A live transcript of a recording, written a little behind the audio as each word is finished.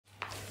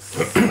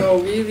So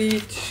we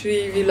read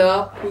Sri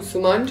Vilapa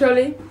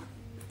Kusumanjali,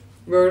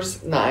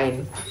 verse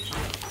 9.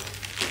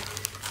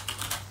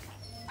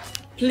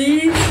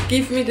 Please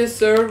give me the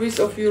service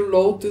of your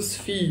lotus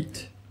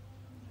feet.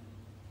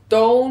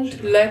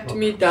 Don't let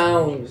me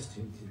down.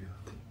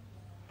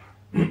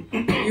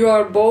 You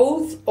are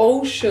both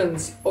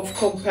oceans of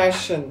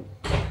compassion.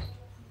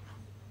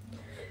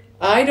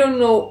 I don't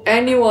know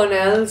anyone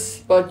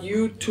else but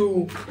you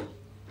two.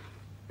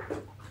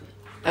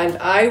 And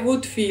I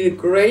would feel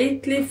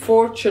greatly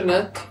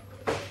fortunate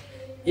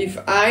if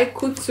I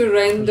could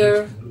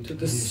surrender to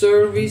the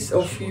service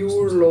of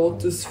your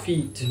lotus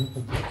feet.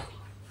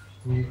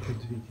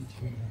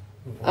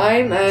 I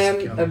am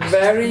a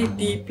very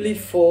deeply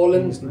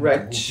fallen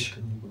wretch.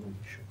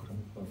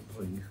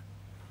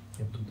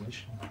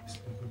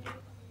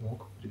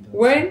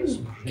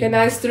 When can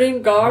I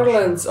string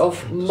garlands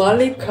of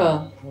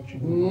Malika,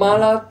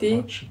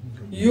 Malati,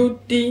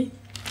 Yuti,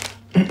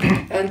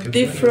 and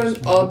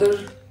different other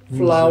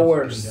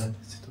flowers,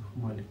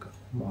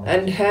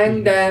 and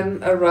hang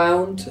them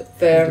around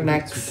their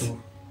necks?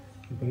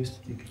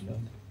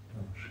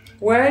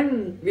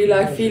 When will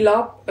I fill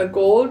up a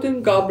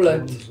golden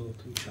goblet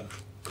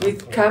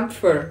with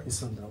camphor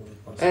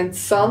and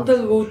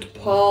sandalwood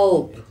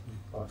pulp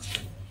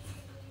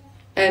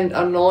and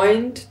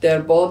anoint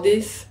their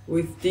bodies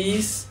with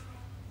these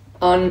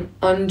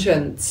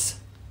unguents?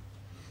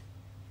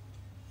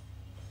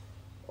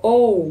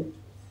 Oh,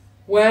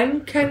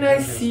 when can I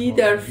see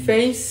their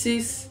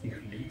faces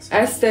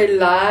as they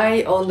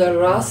lie on the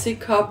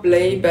Rasika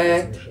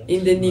playbed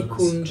in the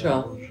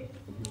Nikunja?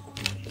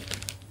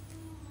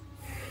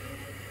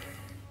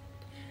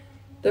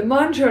 The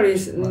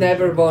Manjaris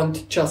never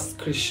want just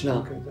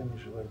Krishna.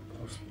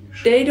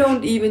 They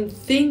don't even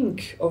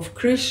think of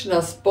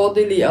Krishna's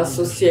bodily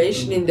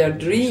association in their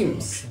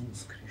dreams.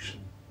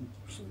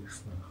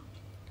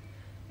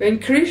 When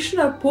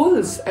Krishna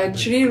pulls at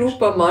Sri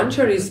Rupa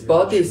Manjari's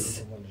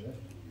bodies,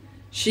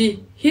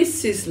 she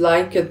hisses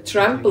like a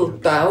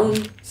trampled down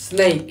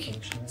snake,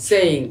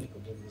 saying,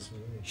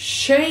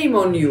 "Shame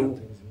on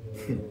you!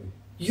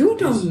 You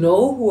don't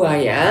know who I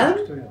am?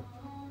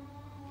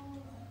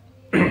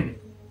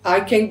 I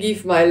can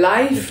give my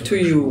life to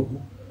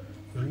you,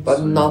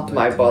 but not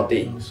my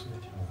body.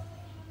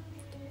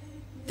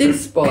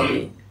 This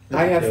body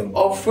I have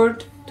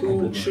offered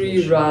to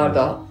Sri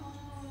Radha."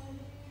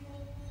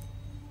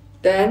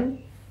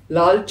 Then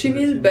Lalchi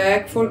will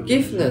beg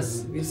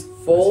forgiveness with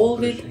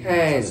folded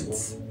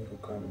hands.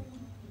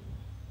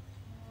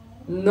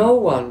 No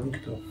one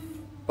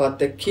but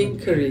the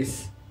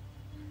Kinkaris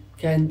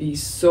can be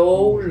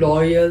so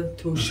loyal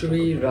to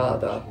Sri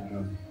Radha.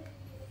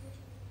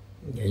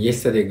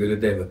 Yesterday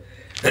Gurudev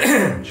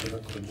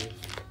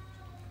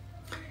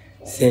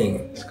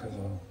saying,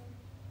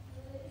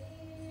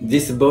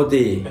 this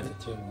body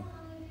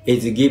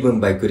is given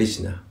by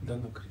Krishna.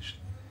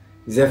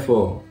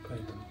 Therefore,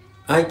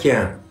 I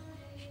can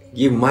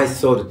give my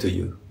soul to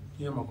you.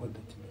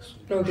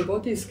 No, the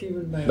body is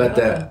given by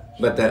Radha.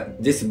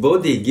 But this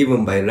body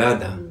given by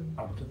Radha.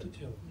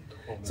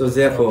 So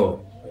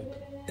therefore,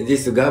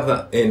 this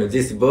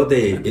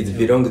body is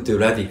belong to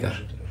Radhika.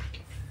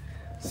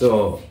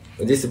 So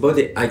this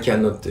body I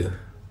cannot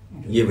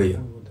give you,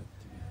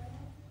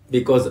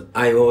 because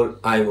I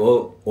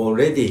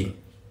already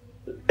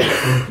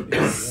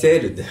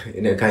sold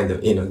in a kind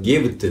of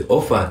give to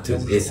offer to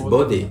this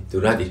body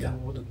to Radhika.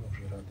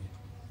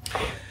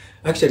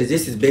 Actually,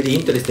 this is very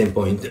interesting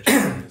point.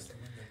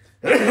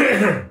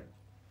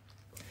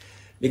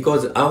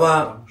 Because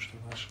our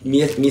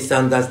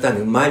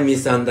misunderstanding, my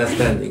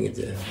misunderstanding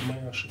is,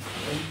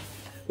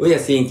 we are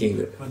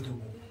thinking,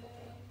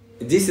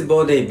 this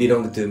body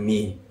belongs to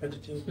me,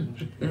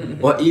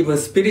 or even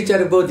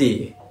spiritual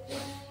body,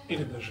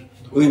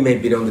 we may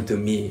belong to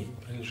me.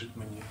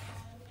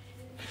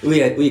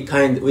 We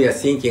are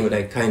thinking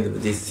like kind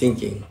of this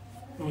thinking.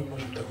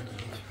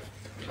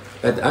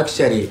 But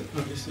actually,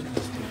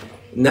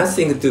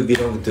 nothing to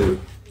belong to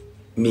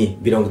me,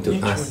 belong to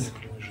us.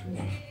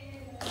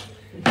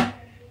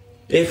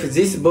 If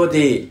this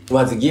body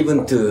was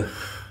given to,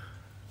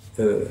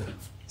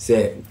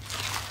 say,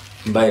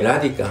 by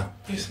Radhika,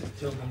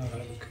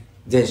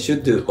 then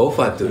should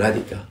offer to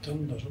Radhika.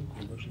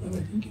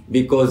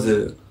 Because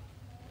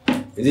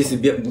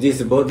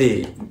this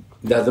body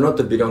does not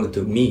belong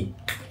to me,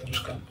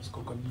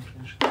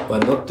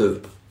 but not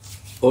to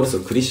also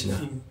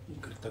Krishna.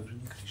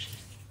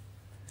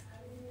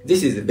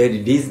 This is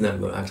very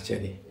reasonable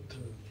actually.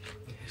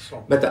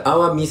 But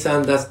our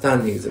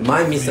misunderstandings,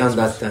 my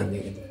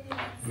misunderstanding,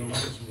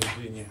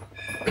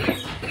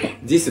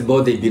 this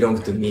body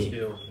belongs to me.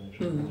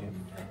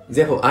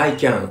 Therefore, I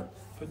can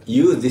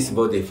use this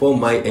body for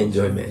my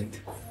enjoyment.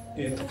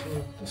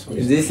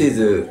 This is,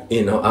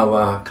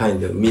 our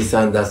kind of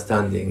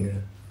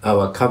misunderstanding,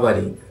 our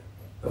covering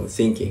of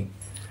thinking.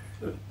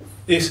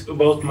 It's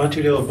about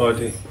material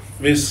body,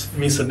 with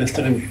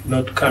misunderstanding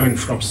not coming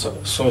from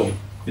soul.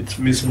 It's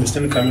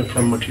misunderstanding coming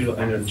from material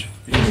energy.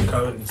 It's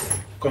covering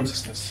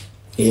consciousness.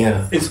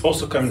 Yeah. It's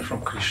also coming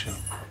from Krishna.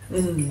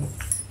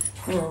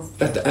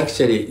 But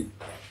actually,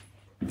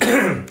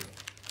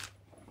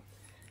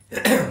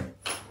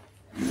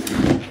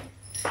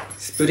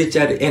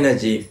 spiritual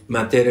energy,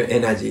 material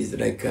energy is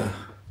like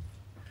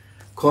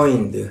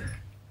coined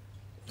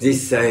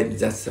this side,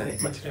 that side.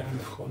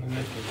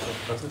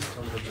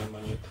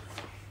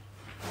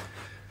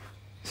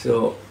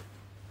 So,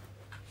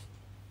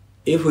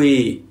 if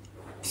we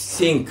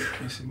think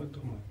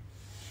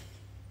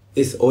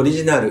this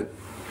original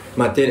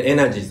material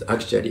energy is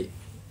actually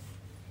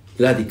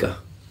radha,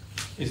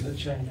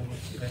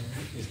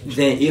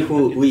 then if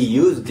we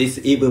use this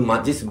even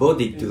this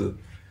body to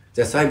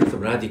the service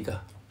of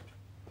radha,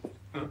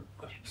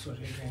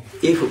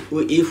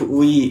 if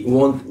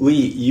we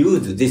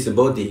use this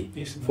body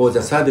for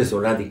the service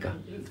of radha,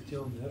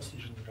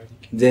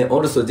 then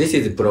also this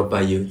is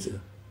proper use.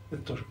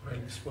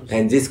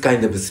 And this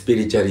kind of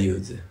spiritual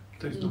use.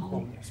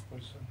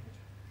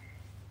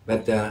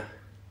 But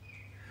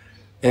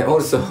and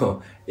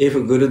also, if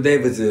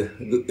Gurudev's,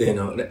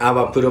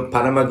 our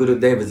Parama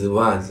Gurudev's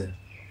words,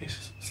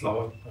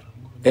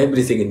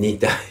 everything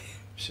nita.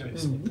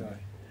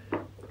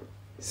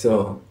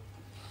 So,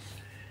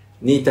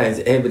 nita is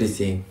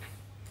everything.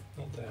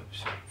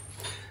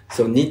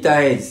 So,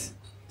 nita is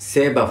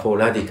seva for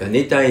radhika.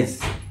 Nita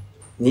is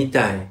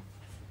nita.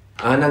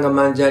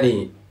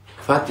 Anagamanjali,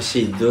 what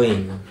she is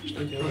doing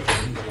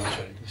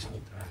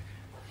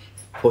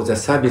for the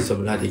service of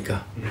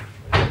radhika.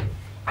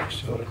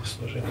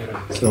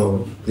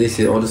 So this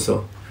is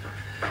also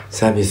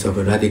service of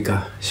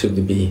radhika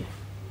should be.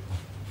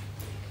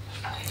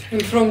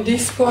 And from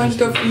this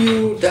point of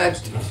view, that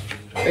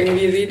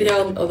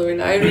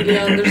when I really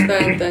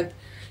understand that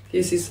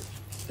this is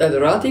that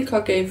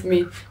radhika gave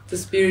me the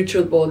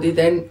spiritual body,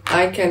 then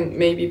I can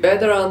maybe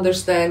better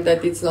understand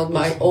that it's not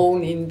my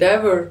own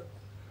endeavor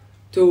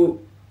to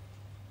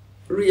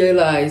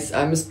realize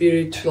I'm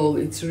spiritual.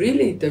 It's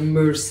really the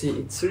mercy.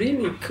 It's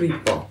really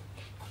kripa.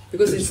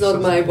 Because it's not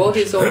my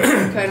body, so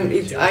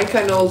I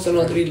can also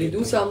not really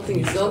do something.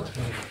 It's not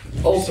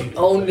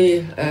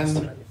only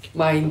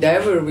my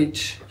endeavor,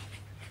 which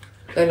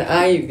then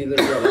I will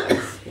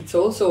realize. It's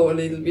also a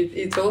little bit.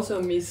 It's also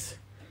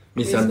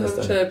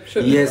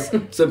misconception. Yes.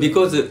 So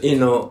because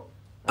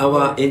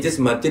our in this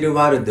material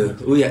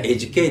world we are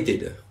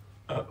educated.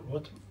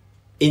 What?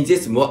 In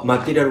this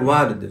material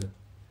world,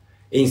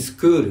 in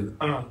school,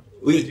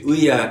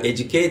 we are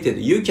educated.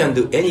 You can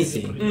do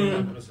anything.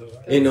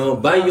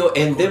 By your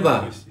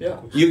endeavor,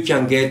 you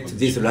can get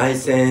this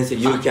license,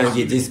 you can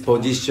get this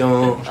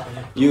position,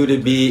 you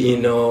will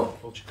be,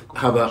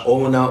 have an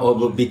owner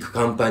of a big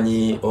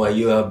company, or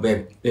you are,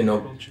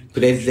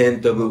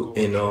 president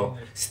of,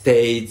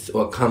 states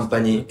or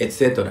company,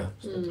 etc.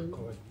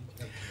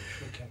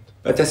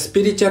 But a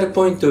spiritual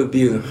point of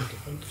view,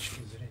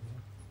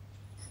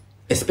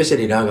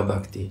 especially Raga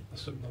Bhakti,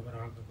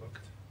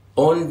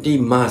 only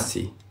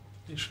mercy.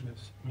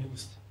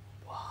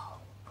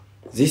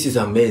 This is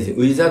amazing.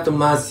 Without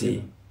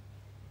mercy,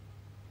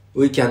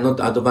 we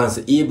cannot advance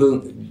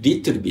even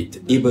little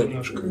bit,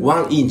 even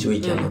 1 inch we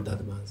cannot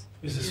advance.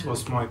 This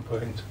was my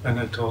point,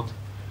 and I thought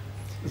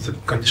the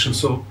condition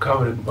so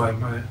covered by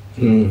my.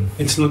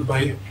 It's not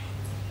by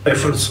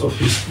efforts of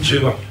his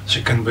jiva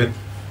she can be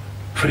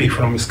free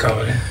from his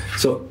covering.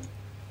 So,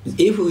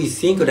 if we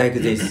think like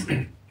this,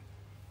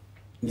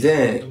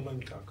 then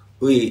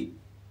we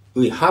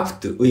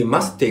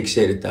must take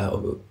shelter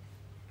of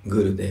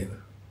Gurudeva.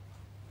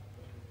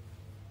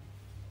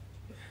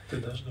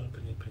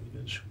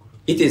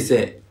 It is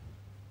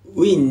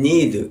we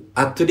need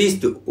at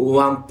least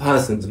one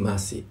person's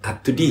mercy,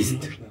 at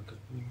least.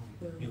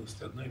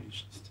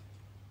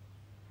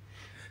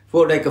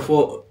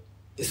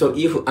 So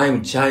if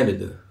I'm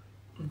child,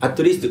 at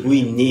least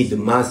we need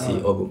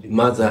mercy of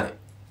mother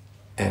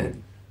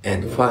and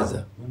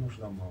father.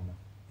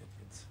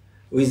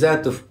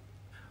 Without,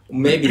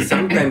 maybe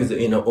sometimes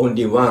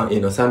only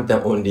one,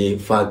 sometimes only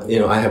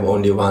father, I have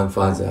only one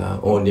father,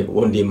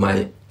 only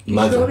my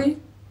mother. Sorry,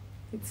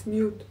 it's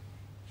mute.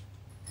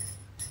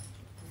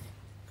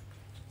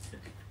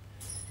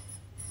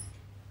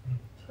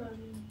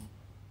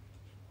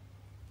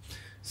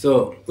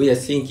 So we are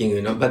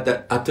thinking,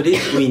 but at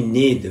least we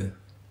need,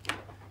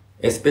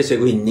 especially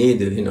we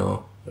need,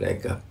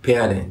 like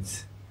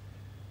parents,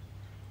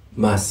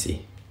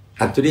 mercy,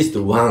 at least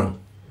one.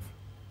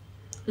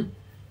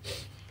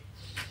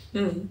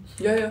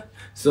 Yeah.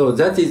 So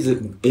that is,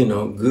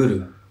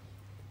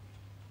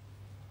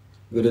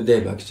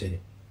 Gurudev actually.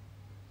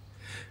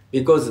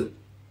 Because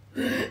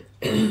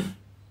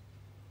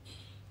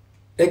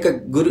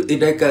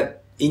like a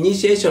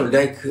initiation,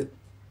 like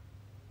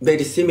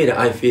very similar,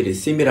 I feel,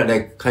 similar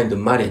like kind of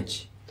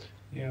marriage.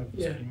 Yeah.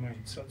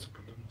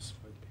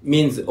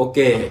 Means,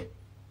 okay,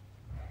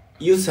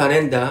 you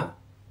surrender,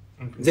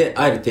 then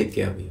I'll take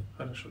care of you.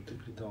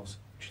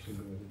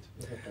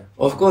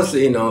 Of course,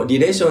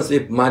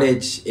 relationship,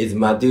 marriage is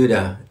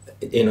Madhura,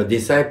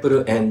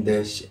 disciple and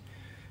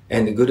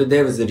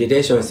Gurudev's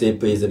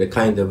relationship is the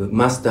kind of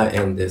master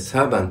and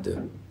servant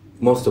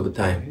most of the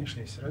time.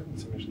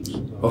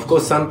 Of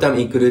course,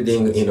 sometimes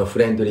including,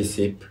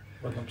 friendship.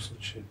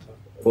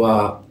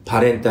 or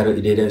parental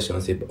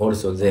relationship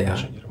also there.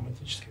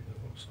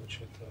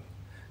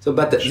 So,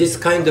 but this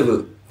kind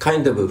of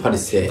what to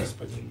say,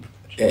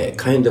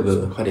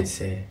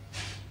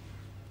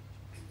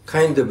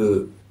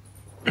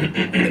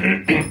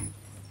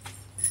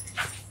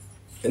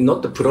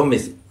 not the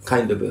promise,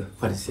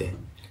 what to say,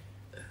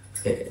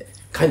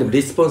 kind of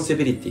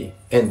responsibility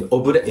and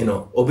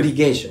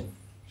obligation.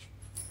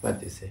 What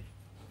do you say?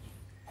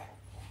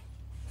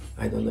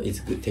 I don't know. It's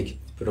good. Take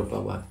proper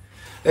word.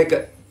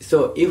 Like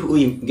so, if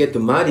we get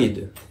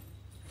married,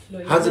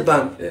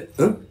 husband,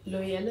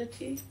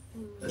 loyalty.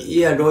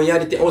 Yeah,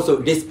 loyalty, also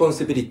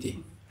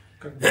responsibility.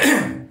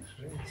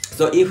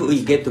 So if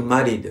we get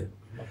married,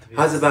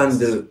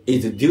 husband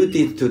is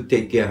duty to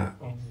take care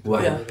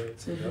wife. Yeah.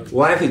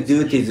 Wife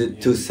duty is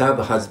to serve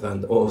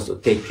husband, also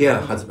take care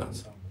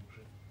husband.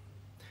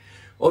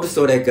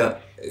 Also like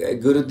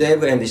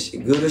Gurudev and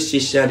Guru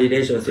Shishya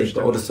relationship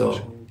also.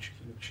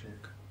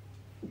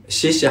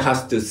 Shishya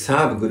has to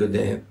serve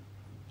Gurudev.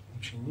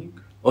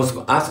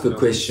 Also ask a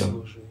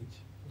question.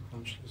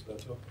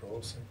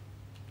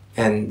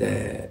 And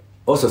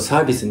also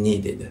service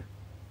needed.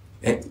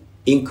 And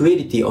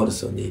inquiry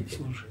also needed.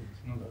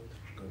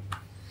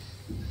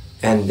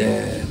 And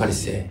what do you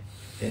say?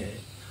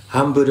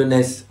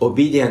 Humbleness,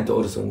 obedience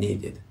also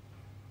needed.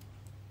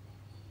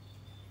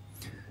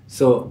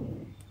 So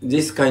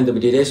this kind of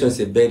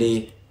relationship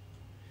very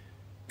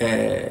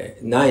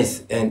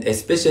nice, and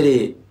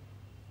especially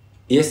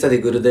yesterday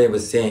Gurudev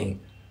was saying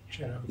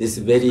this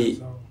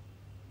very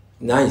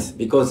nice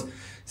because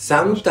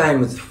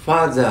sometimes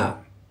father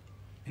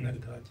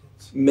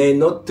may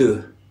not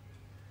do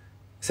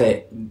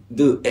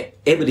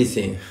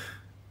everything.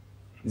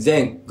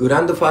 Then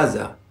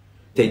grandfather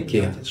take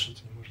care.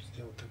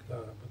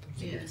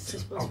 Yes,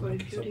 this was very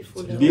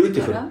beautiful.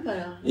 Beautiful.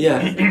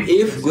 Yeah,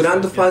 if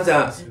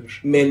grandfather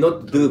may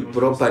not do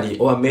properly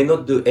or may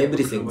not do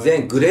everything,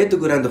 then great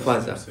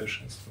grandfather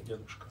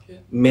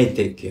may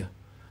take care.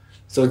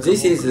 So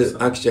this is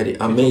actually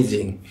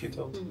amazing.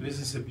 This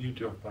is the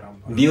beauty of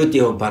parampara. Beauty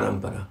of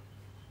parampara.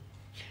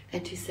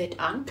 And he said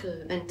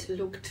uncle and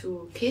look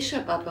to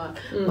Kesha Baba.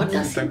 What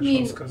does it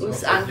mean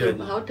with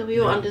uncle? How do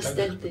you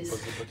understand this?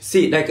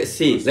 See, like I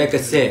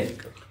said,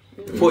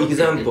 for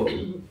example,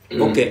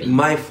 okay,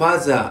 my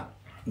father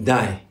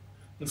died,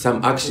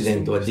 some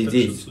accident or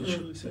disease.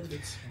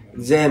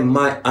 Then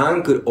my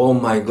uncle, oh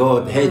my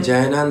God, hey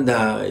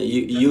Jayananda,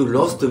 you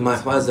lost my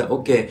father.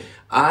 Okay,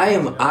 I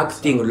am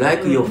acting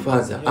like your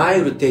father.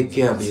 I will take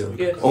care of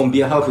you on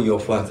behalf of your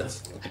father.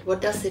 But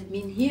what does it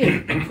mean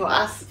here for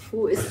us?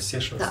 Who is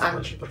the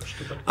uncle?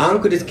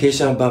 Uncle is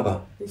Kesha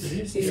Baba.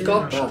 He's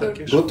godbrother.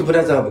 God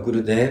brother of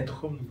Gurudev.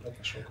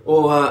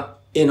 Or,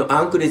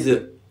 uncle is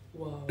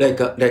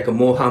like a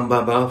Mohan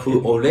Baba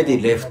who already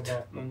left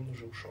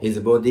his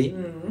body.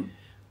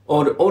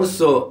 Or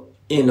also,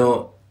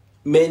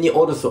 many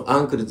also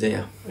uncles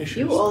there.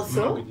 You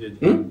also?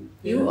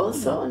 You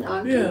also an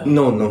uncle? Yeah.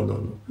 No.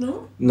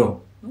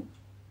 No?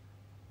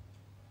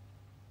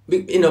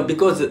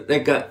 Because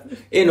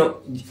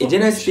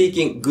generally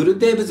speaking,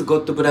 Gurudev's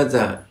god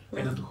brother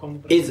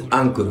is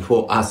uncle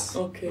for us.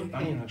 Okay.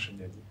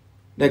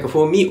 Like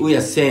for me, we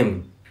are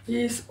same.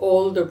 He is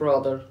older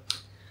brother.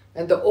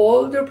 And the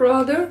older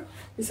brother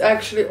is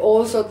actually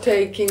also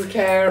taking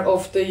care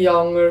of the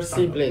younger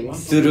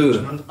siblings.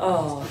 True.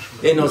 Ah.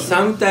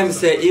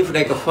 Sometimes if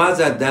like a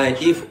father die,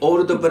 if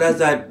older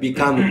brother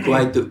become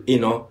quite,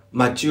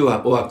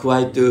 mature or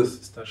quite,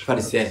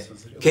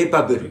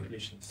 capable,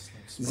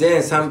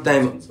 then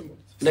sometimes,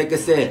 like I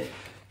say,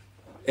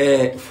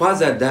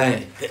 father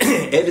die,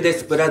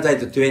 eldest brother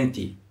is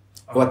 20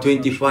 or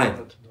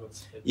 25,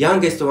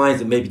 youngest one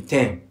is maybe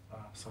 10.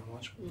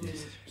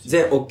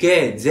 Then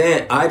okay,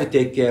 then I'll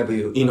take care of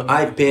you.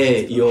 I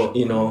pay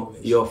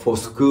your for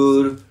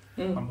school,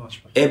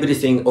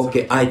 everything.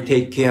 Okay, I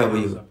take care of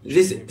you.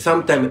 This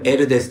sometimes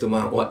eldest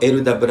one or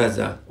elder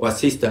brother or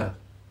sister,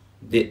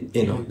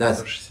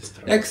 that's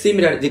like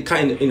similar. The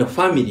kind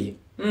family,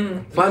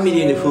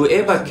 family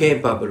whoever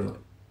capable,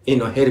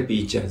 help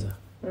each other.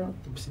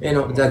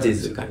 That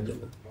is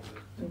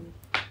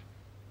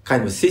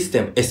kind of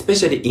system,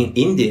 especially in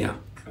India.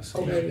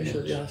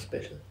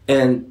 Special.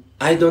 And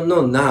I don't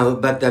know now,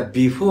 but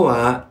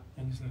before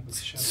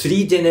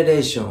 3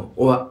 generations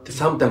or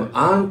sometimes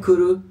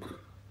uncle,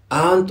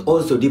 aunt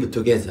also live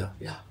together.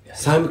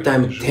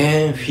 Sometimes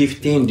 10,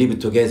 15 live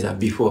together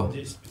before.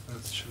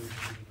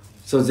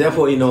 So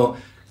therefore,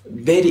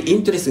 very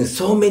interesting.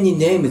 So many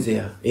names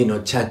there.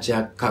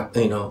 Chacha,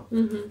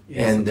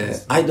 and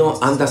I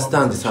don't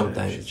understand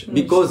sometimes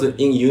because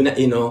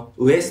in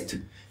West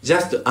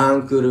just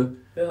uncle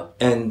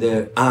and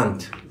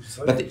aunt.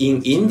 But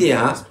in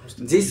India,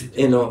 this,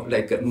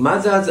 like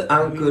mother's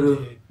uncle,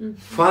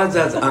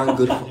 father's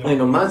uncle,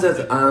 mother's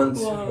aunt,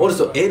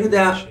 also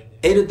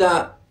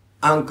elder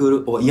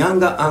uncle or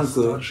younger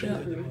uncle,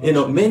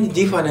 many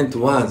different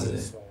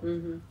words.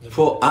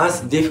 For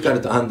us,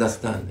 difficult to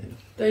understand.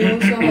 They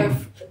also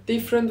have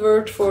different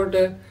word for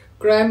the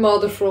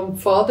grandmother from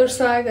father's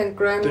side and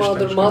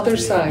grandmother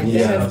mother's side.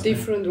 They have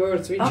different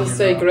words. We just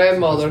say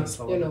grandmother,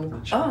 you know.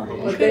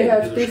 But they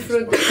have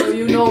different, so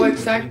you know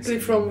exactly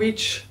from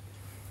which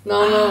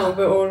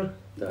or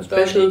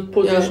special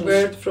positions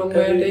word from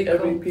where they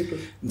come. People.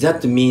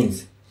 That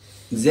means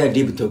they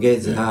live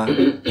together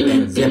and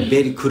they are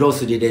very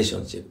close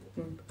relationship,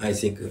 I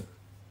think.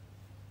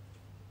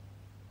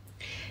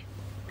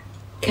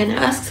 Can I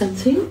ask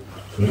something?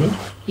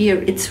 Here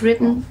it's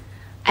written,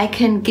 I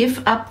can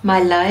give up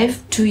my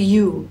life to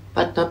you,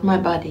 but not my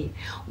body.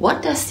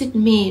 What does it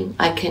mean?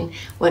 I can,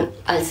 when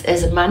as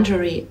a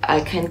manjari, I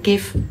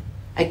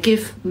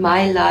give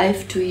my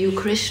life to you,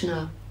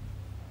 Krishna.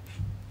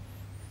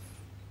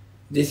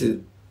 This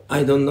is,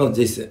 I don't know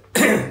this.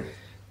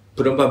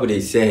 Probably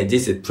say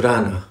this is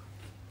prana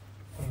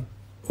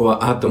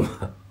or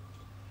atma.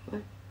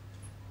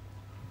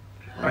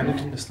 I don't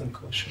understand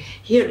question.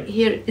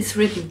 Here it's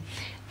written.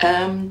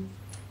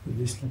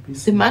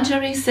 The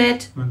manjari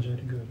said,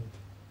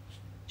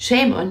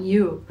 shame on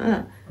you.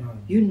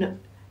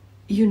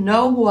 You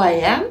know who I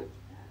am?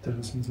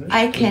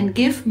 I can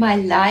give my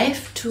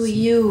life to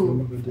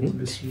you,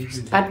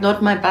 but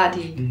not my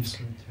body.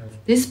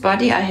 This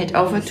body I had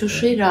offered to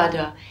Sri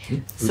Radha.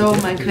 So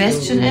my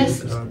question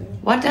is,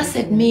 what does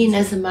it mean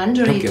as a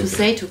manjari to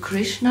say to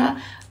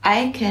Krishna,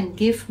 I can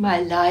give my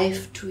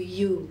life to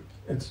you?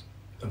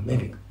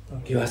 Maybe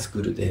you ask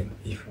Gurudev.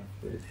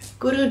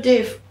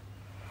 Gurudev,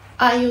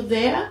 are you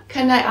there?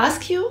 Can I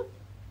ask you?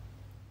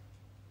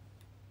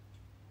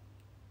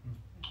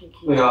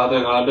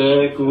 Radha,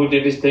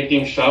 Gurudev is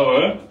taking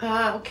shower.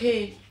 Ah,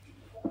 okay.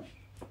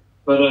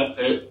 But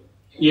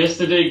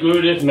yesterday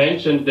Gurudev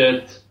mentioned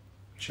that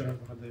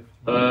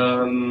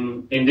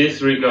in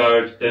this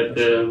regard that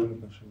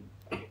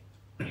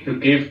to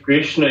give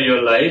Krishna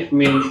your life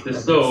means the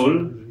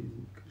soul,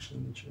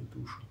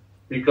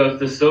 because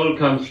the soul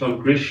comes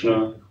from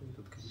Krishna.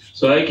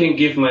 So I can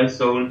give my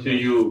soul to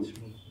you,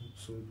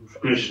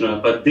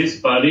 Krishna, but this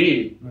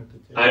body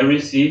I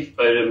received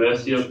by the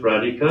mercy of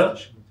Radhika.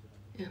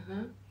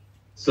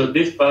 So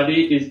this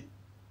body is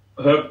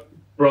her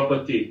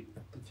property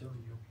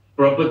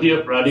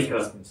of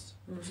Radhika.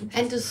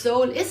 And the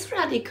soul is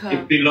Radhika.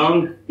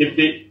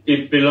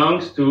 It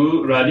belongs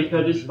to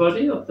Radhika, this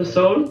body of the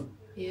soul.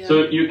 Yeah.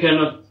 So you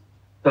cannot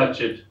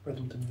touch it.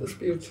 The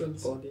spiritual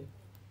body.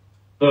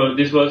 So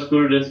this was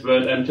Gurudev's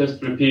word. I'm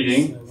just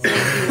repeating.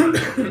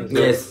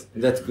 Yes,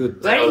 that's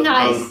good. Very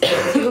nice.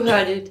 You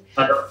heard it.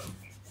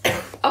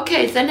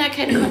 Okay, then I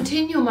can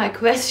continue my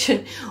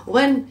question.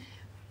 When,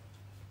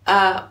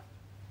 but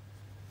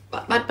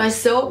my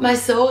soul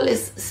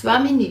is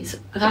Swamini.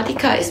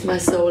 Radhika is my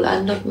soul.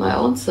 I'm not my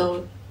own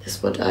soul.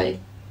 That's what I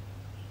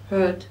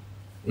heard.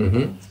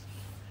 And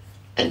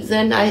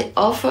then I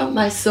offer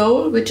my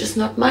soul, which is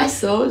not my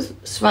soul.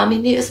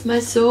 Swamini is my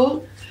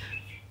soul.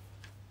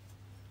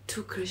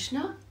 To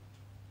Krishna?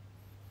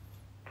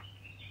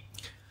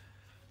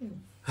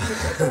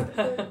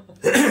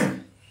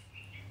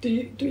 Do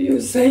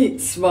you say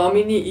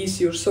Swamini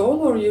is your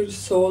soul or your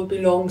soul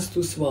belongs to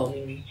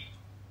Swamini?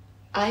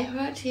 I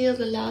heard here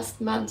the last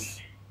month,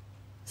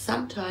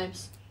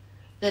 sometimes,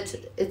 that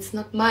it's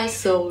not my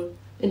soul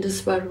in the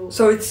Swarup.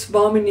 So it's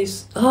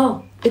Swamini's...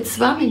 It's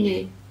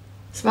Swamini.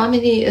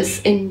 Swamini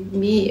is in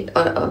me,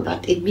 or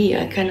not in me,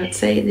 I cannot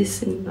say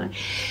this in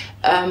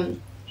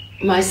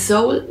my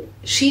soul.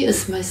 She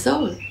is my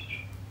soul.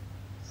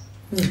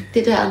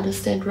 Did I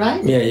understand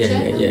right?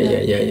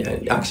 Yeah.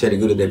 Actually,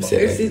 Gurudev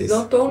said is it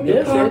not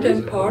only part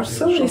and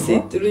parcel? Is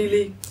it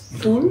really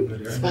full?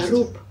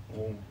 Swarup.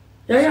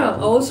 Yeah,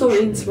 also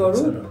in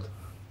Swarup.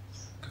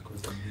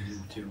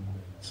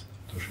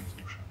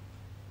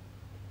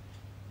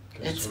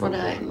 That's what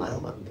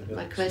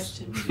my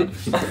question.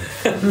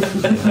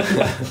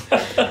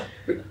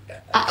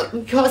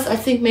 Because I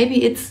think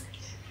maybe it's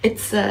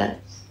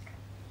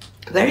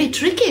very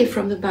tricky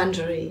from the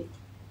manjari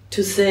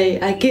to say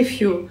I give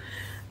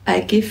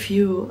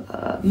you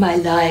my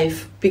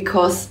life,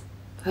 because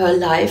her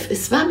life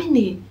is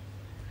Swamini.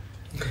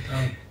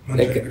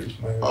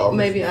 Or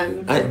maybe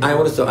I'm. I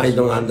also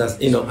don't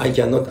understand. I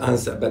cannot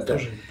answer. But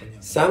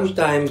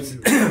sometimes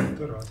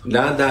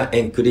Radha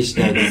and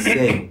Krishna are the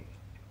same.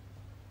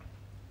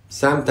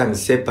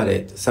 Sometimes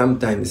separate.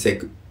 Sometimes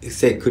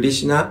say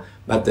Krishna,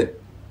 but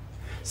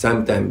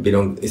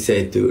sometimes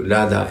say to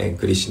Radha and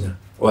Krishna,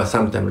 or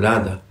sometimes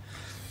Radha.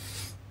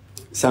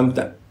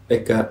 Sometimes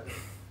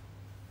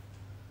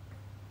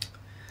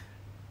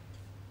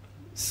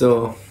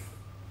so.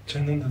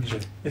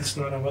 It's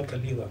Naravata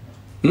Lila.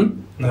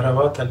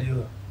 Naravata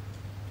Lila.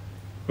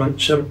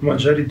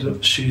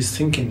 Manjari, she is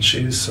thinking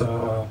she is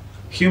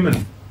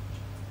human.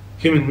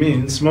 Human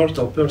means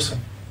mortal person.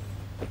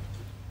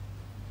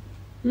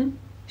 Can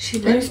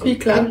you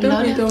speak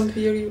louder? We don't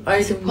hear you.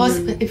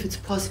 If it's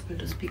possible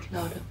to speak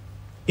louder.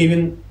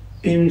 Even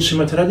in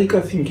Srimati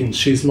Radhika thinking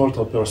she is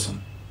mortal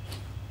person.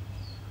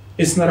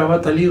 It's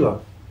Naravata Lila.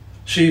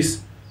 She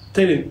is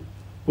telling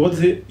what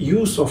the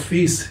use of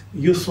this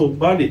youthful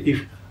body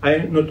if I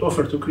am not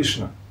offered to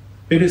Krishna.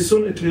 Very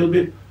soon it will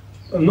be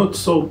not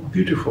so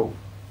beautiful.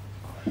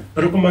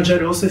 Rupa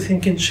Manjari also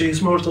thinking she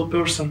is mortal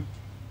person.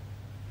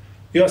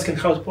 You asking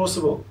how it's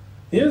possible?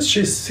 Yes,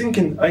 she's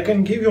thinking, I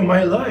can give you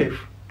my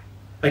life.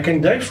 I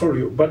can die for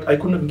you, but I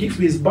couldn't give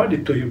this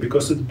body to you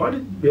because this body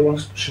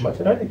belongs to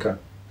Srimati Radhika.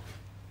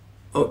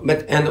 Oh,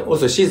 but and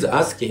also she's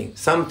asking.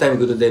 Sometimes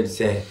Gurudev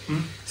say,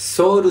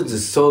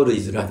 "Soul's soul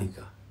is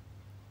Radhika."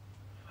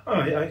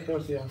 I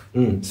heard,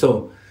 yeah.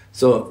 So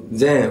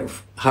then,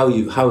 how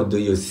do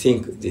you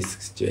think this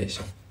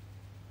situation?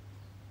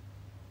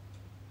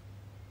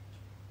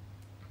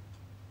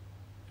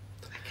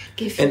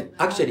 And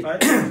actually,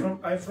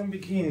 I from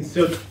beginning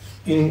thought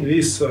in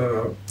this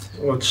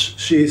what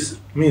she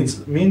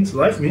means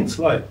life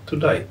to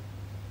die,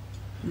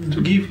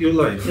 to give your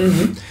life.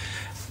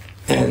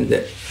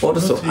 And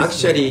also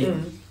actually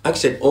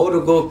all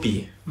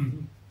gopi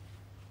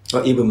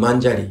or even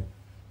Manjari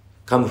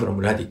come from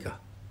Radhika.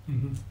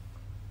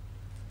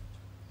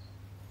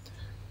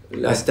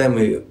 Last time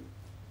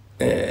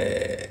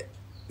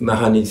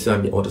Mahanid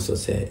Swami also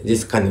said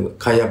this kind of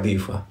kaya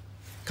viva,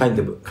 kind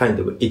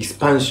of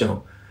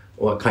expansion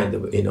or kind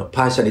of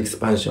partial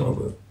expansion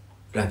of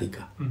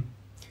Radhika.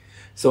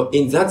 So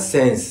in that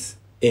sense,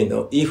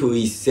 if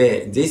we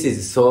say this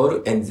is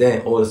soul and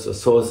then also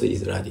source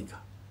is Radhika,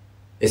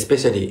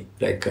 especially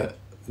like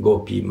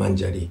Gopi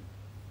Manjari,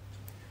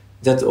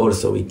 that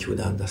also we could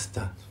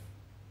understand.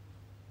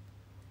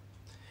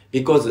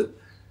 Because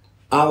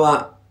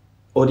our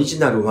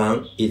original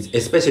one is,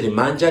 especially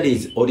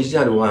Manjari's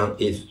original one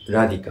is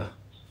Radhika.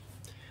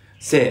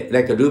 Say,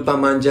 like Rupa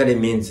Manjari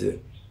means,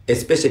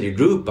 especially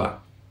Rupa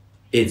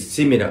is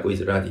similar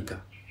with Radhika.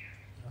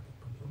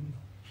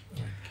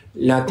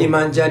 Rati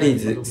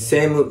Manjari's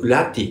same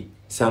Rati,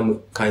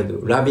 some kind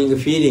of loving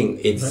feeling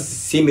is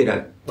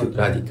similar to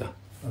Radhika.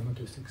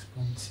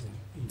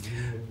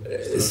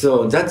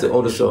 So that's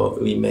also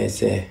we may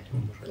say.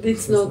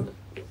 It's not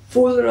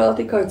full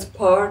Radhika, it's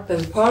part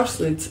and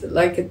parcel. It's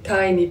like a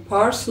tiny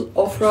parcel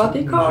of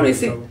Radhika, or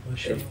is it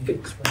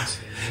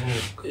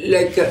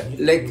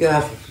like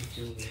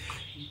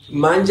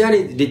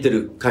Manjari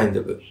little kind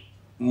of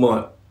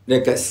more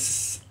like a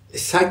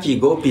Saki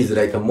Gopi is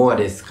like a more or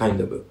less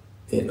kind of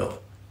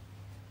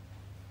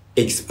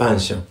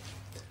expansion.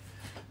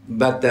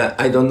 But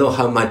I don't know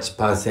how much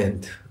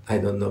percent. I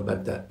don't know,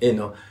 but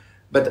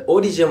but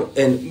origin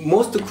and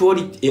most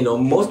quality,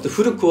 most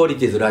full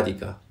quality is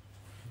Radhika.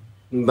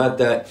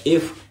 But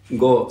if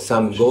go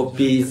some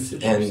gopis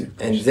and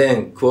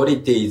then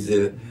quality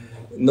is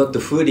not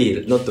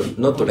fully, not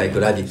like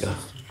Radhika.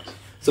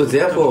 So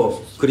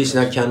therefore,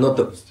 Krishna cannot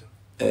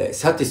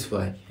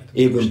satisfy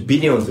even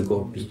billions of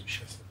gopis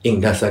in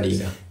Rasa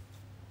Lila.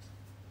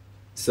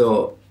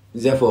 So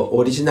therefore,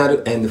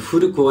 original and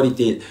full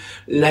quality,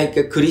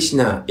 like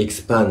Krishna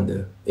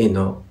expand,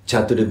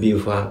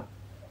 Chaturvyuha,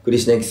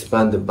 Krishna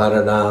expand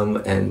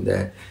Balaram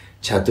and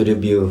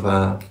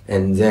Chaturvyuha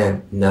and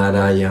then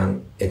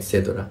Narayan,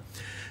 etc.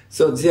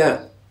 So they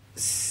are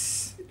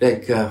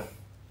like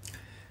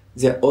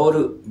they're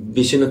all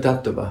Vishnu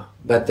Tattva,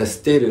 but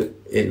still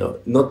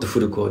not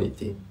full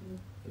quality.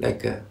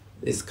 Like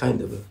this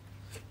kind of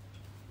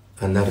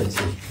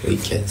analogy we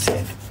can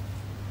say.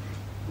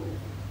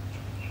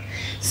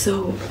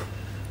 So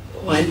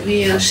when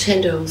we are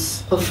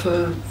shadows of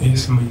her,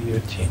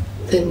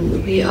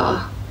 then we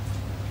are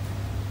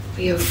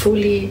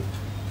fully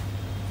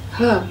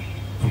her.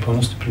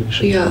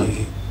 We are,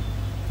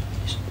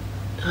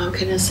 how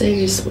can I say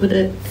this? But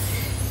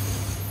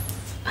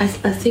I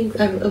think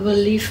I will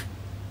leave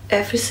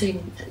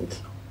everything and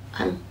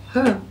I'm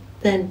her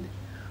then,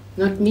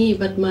 not me,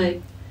 but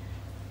I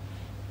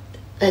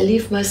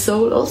leave my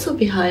soul also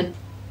behind.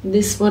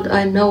 This what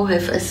I now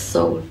have as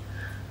soul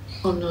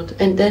or not.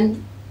 And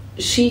then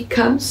she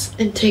comes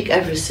and take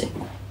everything.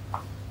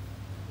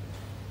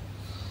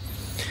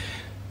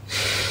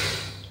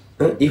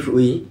 If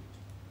we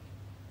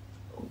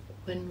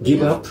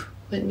give up?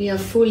 When we are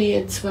fully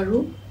at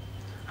Swarup,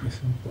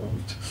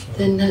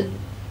 then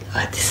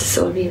this is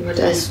only what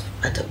I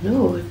don't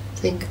know. I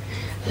think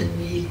when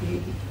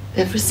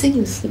everything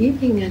is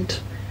leaving and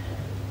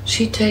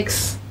she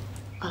takes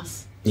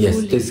us. Yes,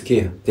 fully, takes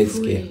care.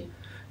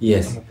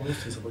 Yes.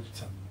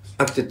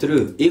 Actually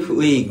true. If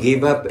we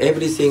give up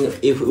everything,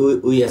 if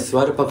we are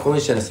Swarupa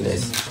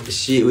consciousness,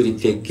 she will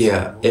take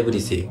care of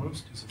everything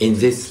in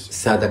this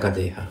Sadhaka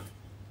Deha.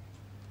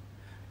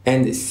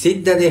 And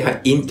Siddha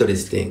Deha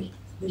interesting.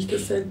 I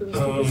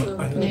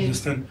don't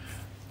understand.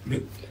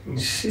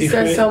 She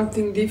said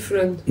something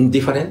different.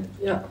 Different?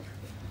 Yeah.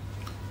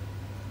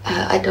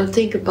 I don't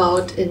think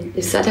about in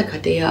Sadhaka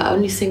Deha, I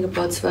only think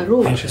about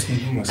Swarup.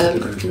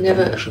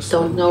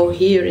 Don't know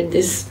here in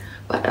this,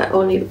 but I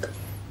only,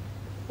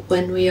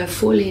 when we are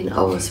fully in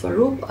our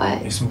Swarup, I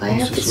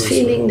have this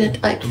feeling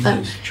that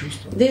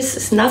this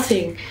is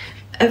nothing.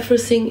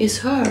 Everything is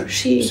her.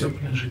 She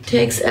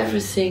takes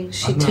everything.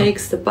 She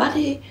takes the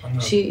body.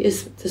 She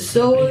is the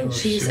soul.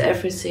 She is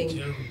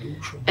everything.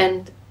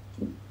 And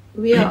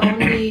we are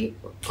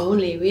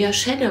only we are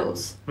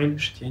shadows.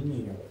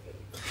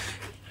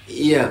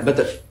 Yeah, but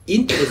the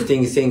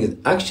interesting thing is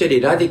actually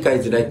Radhika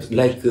is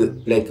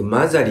like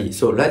motherly,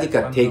 so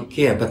Radhika take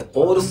care, but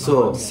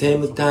also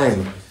same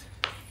time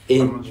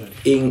in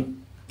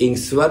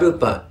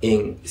Swarupa,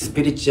 in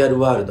spiritual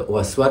world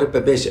or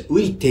Swarupa Vesha,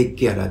 we take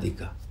care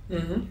Radhika.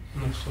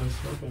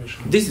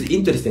 This is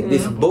interesting.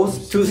 This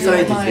both two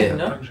sides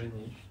there.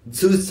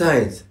 Two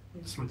sides.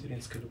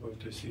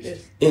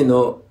 You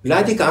know,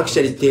 Radhika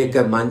actually take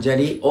care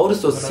Manjari.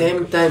 Also,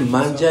 same time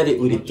Manjari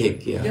will take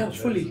care. Yeah,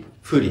 fully.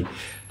 Fully.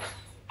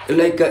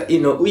 Like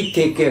you know, we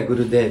take care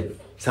Gurudev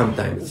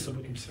sometimes.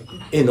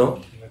 You know,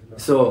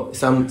 so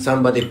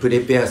somebody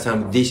prepare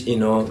some dish, you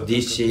know,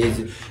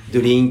 dishes,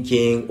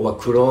 drinking or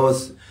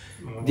clothes.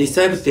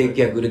 Disciple take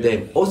care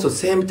Gurudev. Also,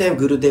 same time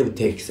Gurudev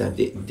takes a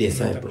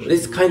disciple.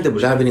 This kind of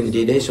loving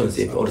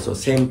relationship also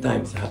same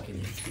time is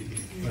happening.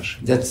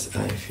 That's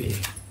I feel.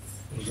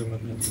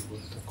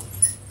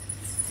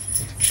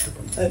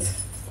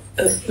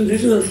 A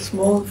little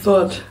small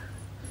thought.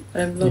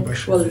 I'm not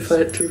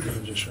qualified to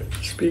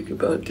speak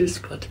about this,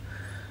 but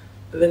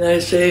when I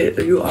say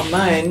you are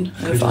mine,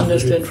 I have to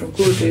understand from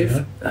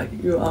Gurudev,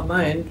 you are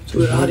mine, to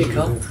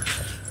Radhika,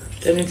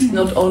 then it's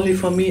not only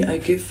for me I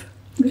give.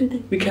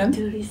 We can?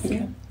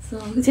 So,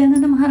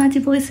 Vijayana Maharaj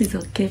voice is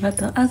okay, but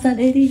the other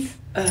ladies,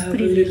 I have a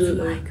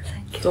little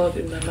thought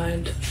in my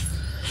mind.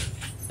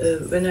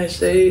 When I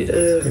say,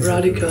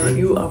 Radhika,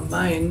 you are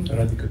mine,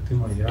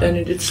 then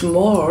it's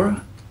more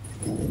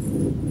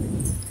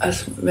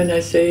as when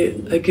I say,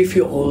 I give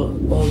you all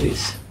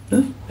this.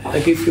 Huh? I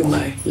give you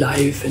my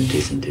life and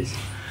this and this.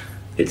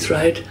 It's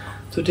right.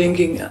 So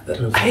thinking,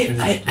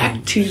 I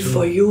active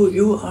for you,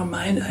 you are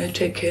mine, I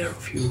take care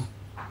of you.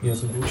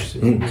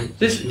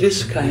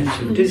 This kind,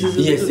 this is a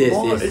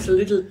little more, it's a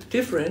little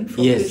different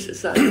from this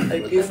side. I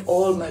give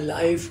all my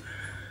life,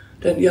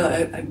 then yeah,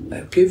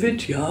 I give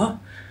it, yeah.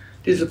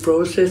 This is a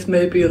process,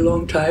 maybe a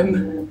long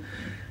time,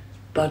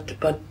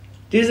 but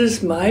this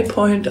is my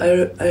point.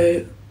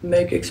 I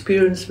make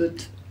experience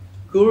with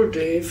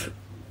Gurudev,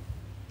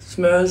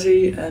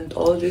 Smriti and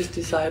all these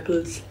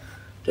disciples,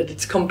 that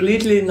it's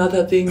completely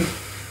another thing.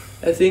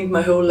 I think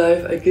my whole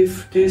life I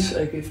give this,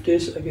 I give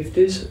this, I give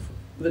this,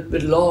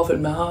 with love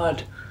in my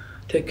heart,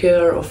 take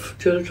care of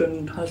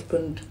children,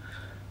 husband,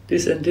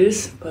 this and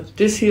this. But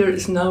this year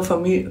is now for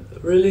me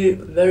really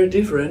very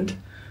different.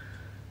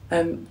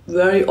 I'm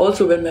very,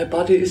 also when my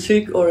body is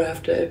sick or I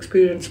have the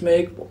experience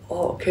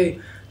okay,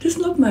 this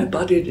is not my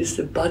body, this is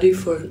the body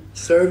for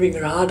serving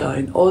Radha,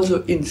 and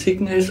also in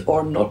sickness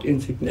or not in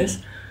sickness.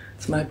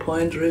 It's my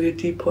point, really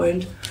deep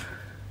point.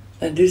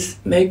 And this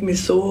make me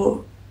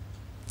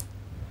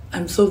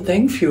I'm so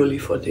thankful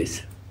for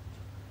this.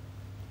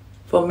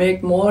 For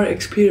make more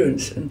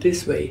experience in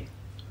this way.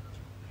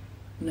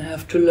 And I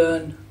have to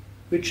learn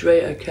which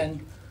way I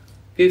can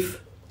give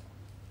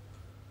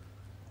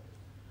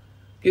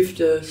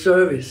the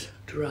service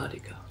to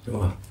Radhika.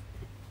 Wow.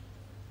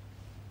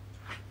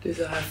 This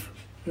I have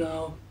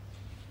now.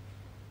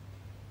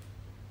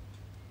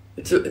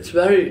 It's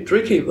very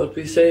tricky what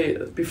we say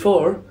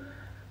before,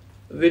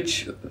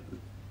 which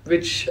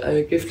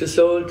I give the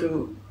soul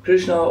to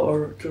Krishna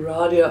or to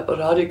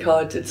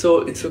Radhika. It's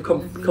so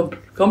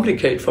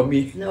complicated for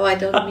me. No, I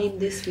don't mean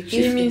this.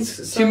 She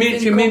means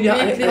completely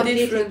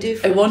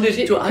different. I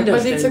wanted to understand.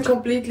 But it's a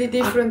completely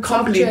different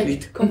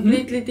subject.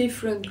 Completely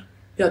different.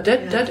 Yeah,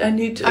 that I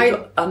need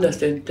to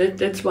understand.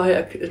 That's why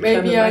I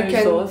maybe I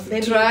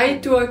can try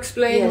to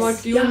explain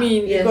what you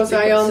mean, because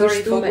I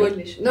understood what.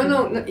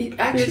 No.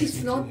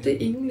 It's not the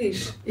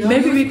English.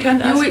 Maybe we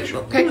can ask.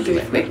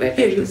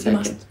 Here, you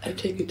must. I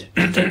take it.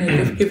 Then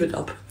I give it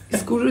up.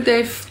 Is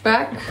Gurudev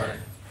back?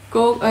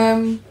 Go.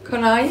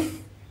 Can I?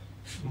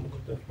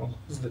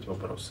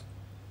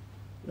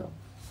 No.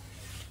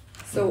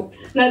 So.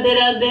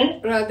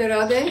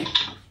 Radhe.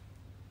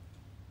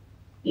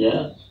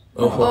 Yeah.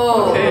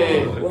 Oh,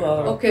 okay.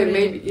 Wow. Okay,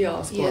 maybe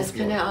ask. Yes,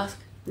 can I ask?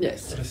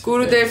 Yes.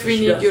 Gurudev, we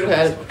need your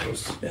help.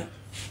 Yeah.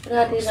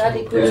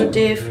 Radhe,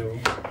 Gurudev.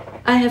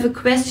 I have a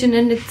question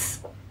and it's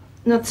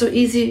not so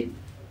easy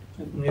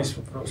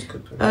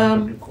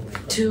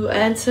to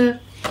answer.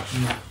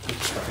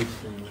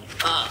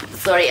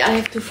 Sorry, I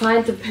have to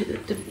find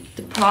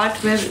the part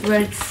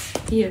where it's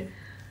here.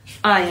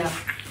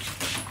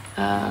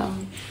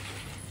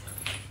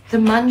 The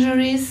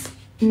Manjaris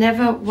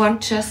never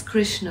want just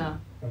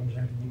Krishna.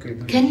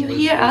 Can you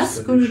hear us,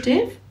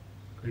 Gurudev?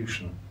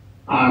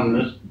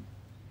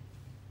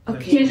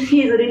 Okay. Yes,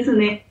 he is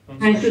listening.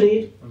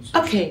 Actually.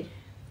 Okay.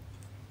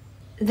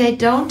 They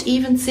don't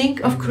even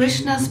think of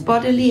Krishna's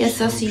bodily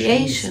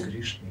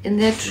association in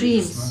their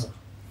dreams.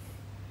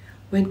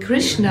 When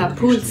Krishna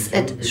pulls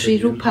at Sri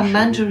Rupa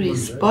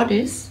Manjari's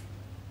bodies,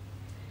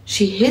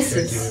 she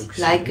hisses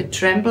like a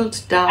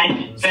trampled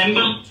down,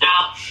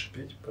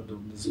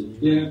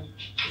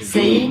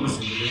 saying,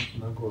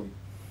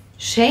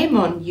 "Shame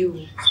on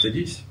you!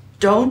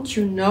 Don't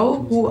you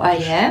know who I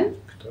am?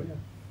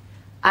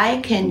 I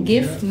can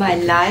give my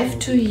life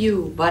to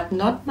you, but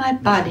not my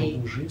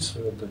body."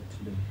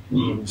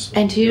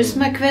 And here's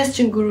my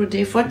question,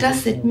 Gurudev. What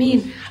does it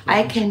mean?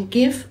 I can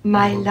give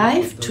my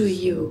life to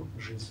you.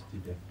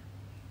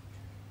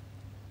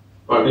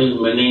 What is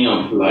meaning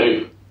of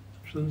life?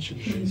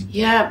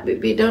 Yeah,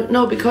 we don't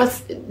know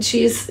because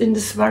she is in the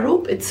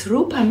Swarup. It's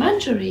Rupa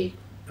Manjari.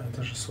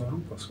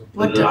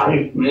 What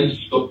life means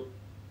so.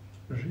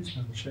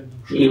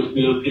 If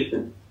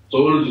the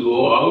souls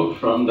go out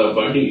from the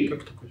body,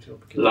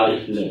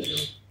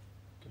 lifeless,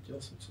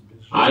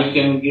 I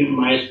can give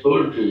my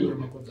soul to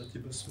you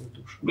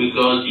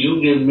because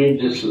you give me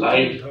this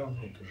life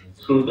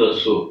through the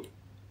soul.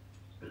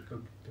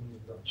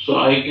 So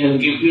I can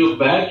give you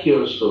back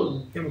your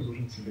soul,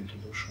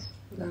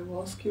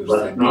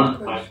 but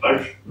not my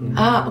body.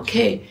 Ah,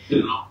 okay.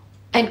 You know,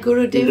 And it's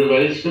Gurudev,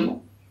 very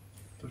simple.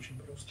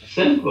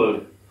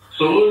 Simple.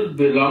 Soul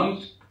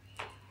belongs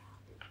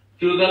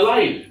to the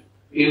life.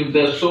 If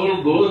the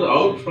soul goes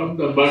out from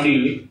the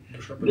body,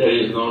 there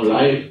is no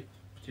life.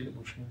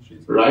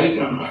 Right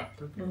or not?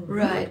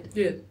 right?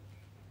 Yeah.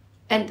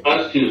 And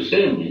First you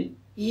say me,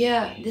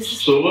 yeah, this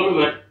is soul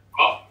went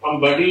out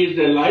from body is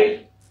the life,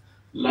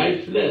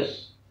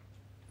 lifeless.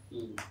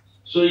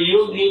 So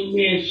you give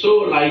me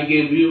soul, I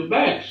give you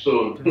back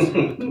soul.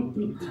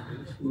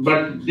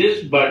 But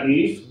this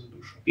body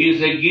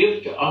is a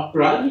gift of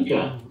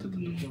Radhika.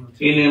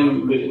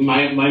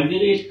 My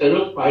Manjari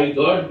Sarup I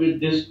got with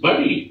this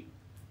body.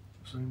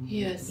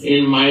 yes,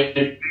 In my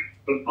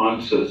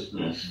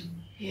consciousness.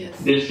 yes,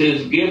 This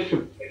is gift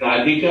of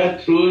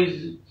Radhika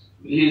through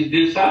his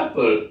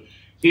disciple,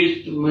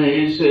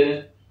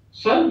 his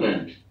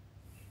servant.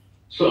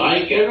 So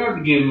I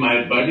cannot give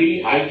my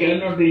body, I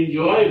cannot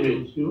enjoy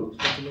with you.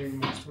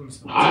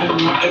 I am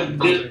not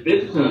this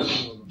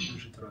business,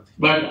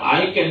 but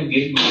I can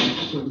give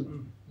my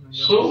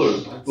soul.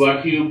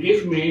 What you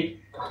give me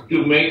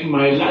to make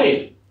my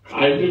life,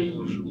 I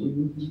will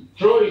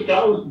throw it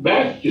out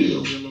back to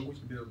you.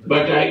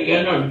 But I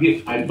cannot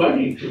give my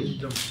body to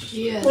you.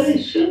 yes.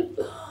 Very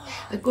simple.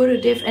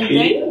 Gurudev, and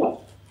then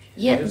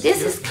yeah,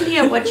 this is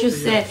clear what you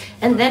said.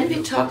 And then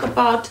we talk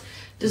about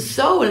the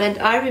soul. And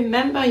I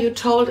remember you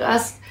told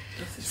us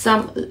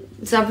some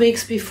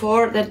weeks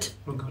before that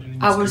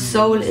our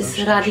soul is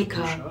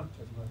Radhika.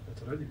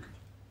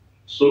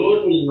 Soul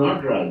is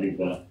not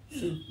Radhika.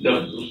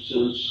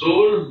 The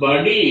soul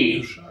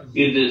body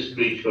is a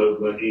spiritual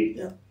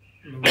body.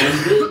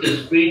 And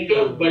this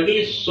spiritual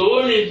body,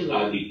 soul is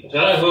Radhika.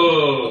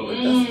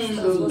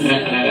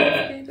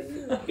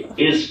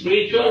 A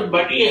spiritual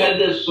body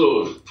has a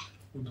soul.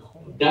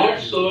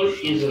 That soul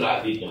is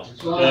Radhika.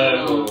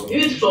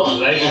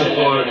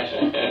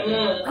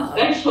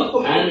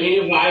 And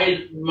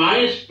if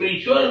my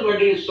spiritual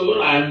body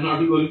soul, I am not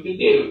going to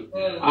give.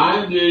 I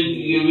am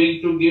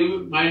going to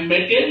give my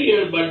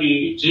material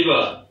body,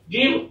 Jiva.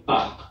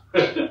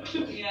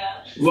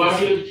 What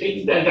do you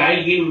think that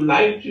I give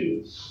life to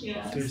you?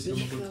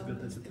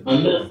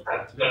 Understand?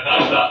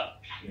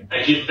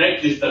 I give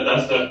practice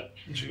that.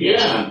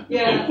 Yeah.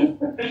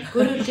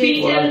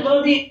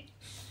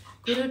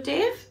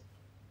 Gurudev?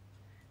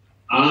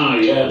 Ah,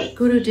 yes.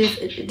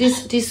 Gurudev,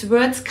 these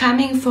words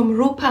coming from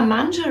Rupa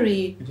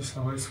Manjari.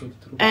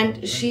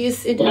 And she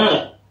is in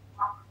Yeah.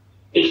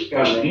 It's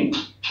coming.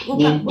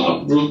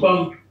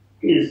 Rupa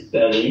is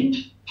telling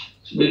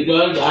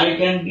because I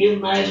can give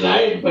my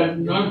life but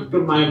not to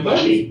my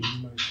body.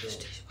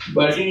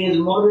 Body is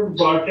more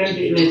important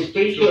in a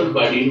spiritual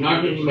body,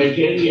 not in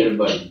material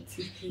body.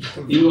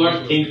 You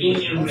are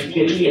thinking in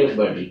material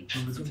body.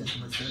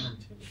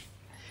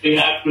 We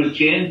have to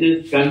change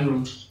this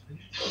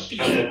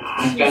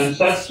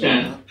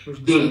conception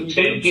to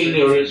think in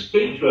your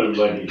spiritual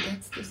body.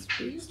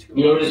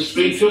 Your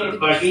spiritual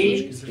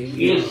body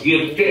is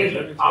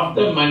gifted of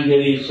the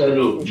Manjari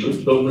Sarup,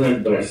 the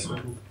dominant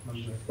person.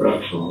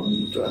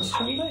 Du hast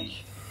schon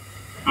recht.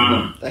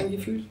 Dein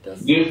Gefühl,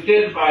 das...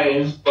 Gifted by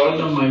him for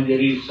the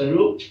Manjari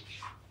Sarup.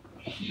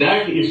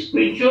 That is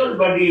spiritual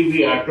body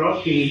we are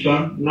talking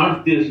about,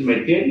 not this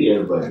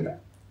material body.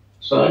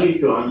 Sorry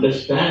to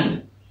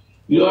understand.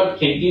 You are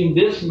thinking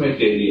this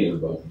material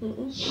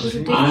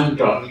body. I am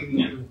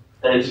talking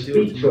a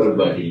spiritual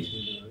body.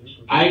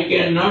 I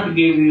cannot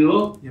give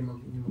you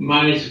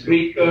my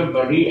spiritual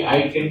body,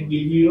 I can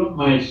give you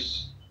my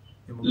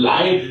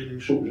life.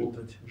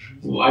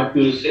 What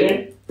you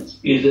say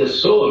is a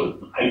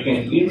soul. I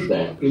can give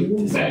that to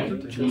you back.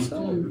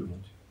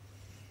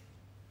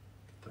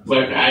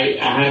 But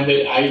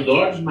I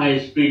got my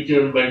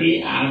spiritual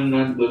body, I am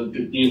not going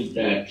to give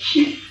that.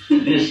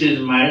 This is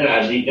my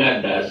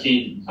Radhika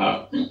Dasi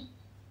bhav.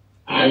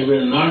 I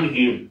will not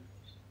give.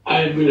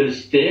 I will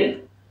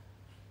stay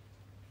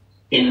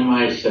in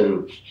my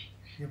Sarup.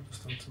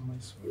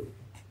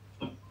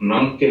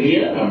 Not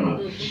clear or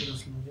not?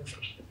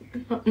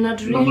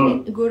 Not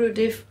really,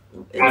 Gurudev.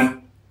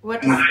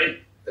 What is...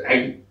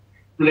 I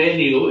explain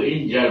you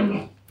in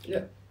German.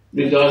 Yeah.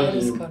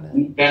 Because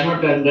you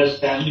cannot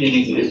understand in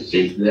English.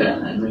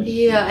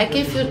 Yeah, I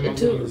give you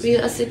to, we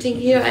are sitting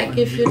here, I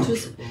give you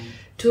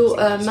to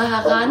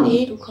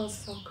Maharani. Du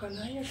kannst auch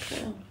Kanai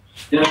erklären.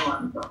 Ja.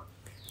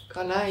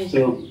 Kanai.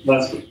 So,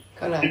 was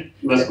Kanai.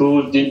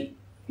 gut,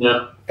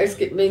 ja.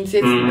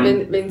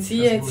 wenn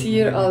sie jetzt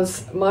hier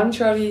als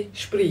Manjari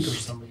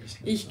spricht,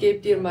 ich gebe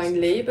dir mein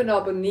Leben,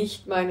 aber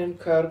nicht meinen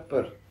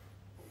Körper.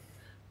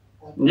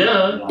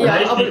 Ja,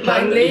 aber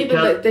mein Leben,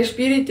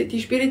 die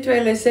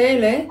spirituelle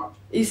Seele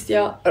ist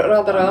ja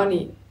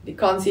Radharani. Die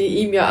kann sie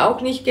ihm ja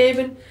auch nicht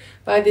geben,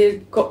 weil der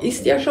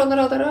ist ja schon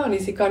Radharani.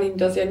 Sie kann ihm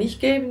das ja nicht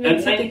geben. Wenn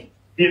sie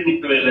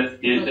spirituelle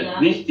Seele,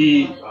 nicht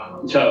die.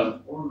 Schau.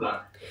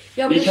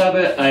 Ja, ich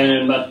habe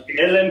einen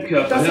materiellen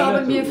Körper. Das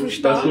haben wir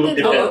verstanden.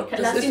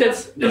 Das ist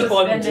jetzt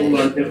gesprochen.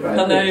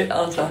 Kanai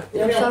Alter.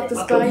 Ja, ich sag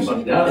das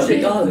Gleiche wie ist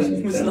egal,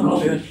 ich muss noch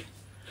mal hören.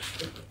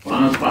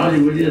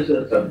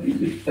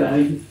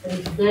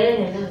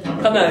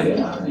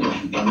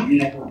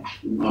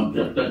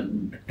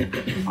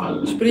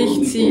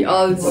 Spricht sie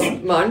als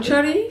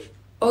Manjari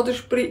oder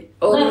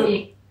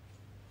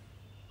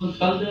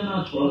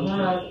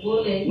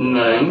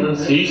Nein,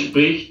 sie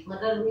spricht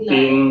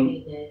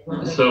in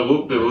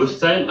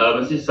Swarup-Bewusstsein,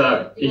 aber sie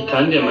sagt, ich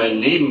kann dir mein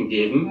Leben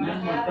geben.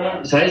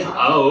 Das heißt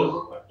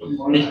auch,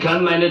 ich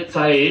kann meine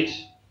Zeit,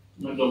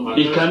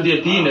 ich kann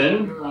dir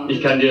dienen,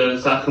 ich kann dir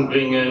Sachen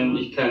bringen,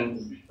 ich kann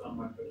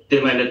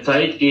dir meine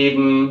Zeit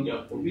geben,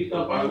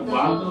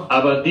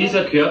 aber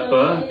dieser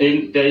Körper,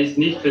 der ist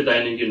nicht für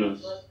deinen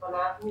Genuss,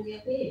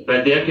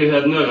 weil der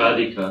gehört nur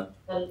Radhika.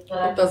 Und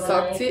das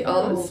sagt sie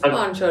als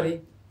Manjari.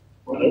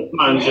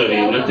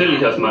 Manjari,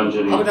 natürlich als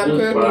Manjari. Aber dann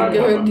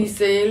gehört die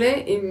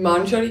Seele im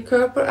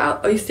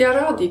Manjari-Körper, ist ja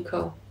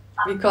Radhika.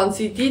 Wie kann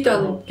sie die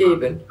dann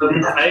geben?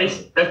 Das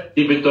heißt,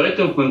 die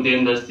Bedeutung von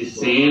dem, dass die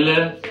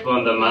Seele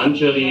von der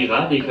Manjari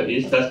Radhika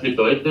ist, das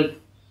bedeutet,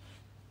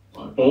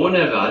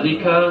 ohne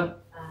Radhika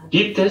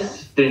gibt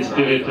es den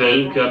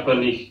spirituellen Körper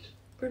nicht.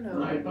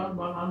 Genau.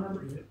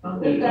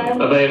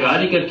 Aber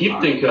Radhika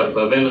gibt den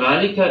Körper.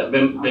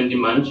 Wenn die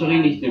Manjari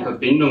nicht in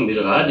Verbindung mit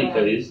Radhika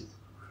ist,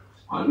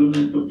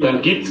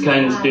 dann gibt es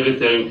keinen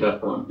spirituellen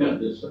Körper.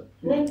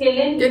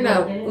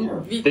 Genau.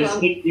 Und wie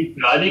deswegen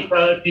gibt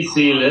Radhika die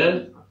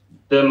Seele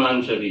der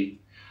Manjari.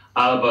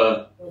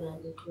 Aber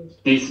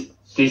die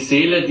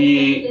Seele,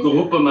 die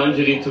Rupa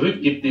Manjari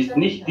zurückgibt, ist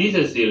nicht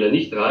diese Seele,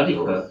 nicht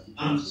Radhika,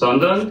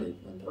 sondern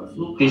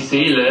die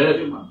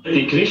Seele,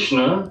 die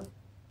Krishna,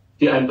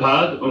 die ein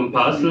Part und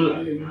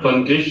Parcel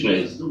von Krishna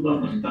ist.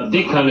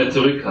 Die kann er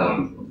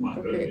zurückhaben.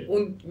 Okay.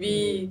 Und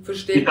wie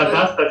versteht man?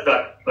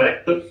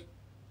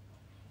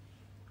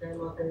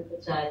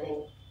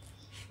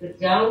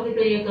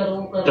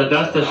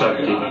 Tadastha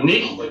Shakti,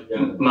 nicht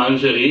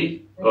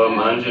Manjari oder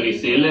Manjari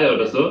Seele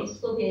oder so,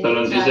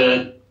 sondern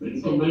diese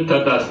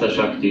Tadastha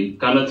Shakti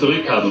kann er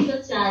zurückhaben.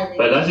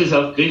 Weil das ist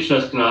auch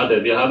Krishnas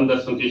Gnade. Wir haben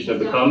das von Krishna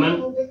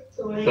bekommen,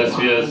 dass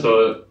wir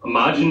so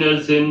marginal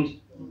sind,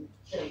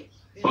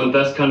 und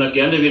das kann er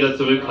gerne wieder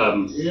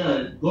zurückhaben.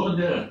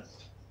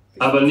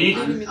 Aber nicht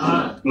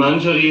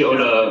Manjari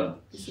oder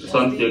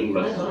sonst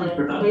irgendwas.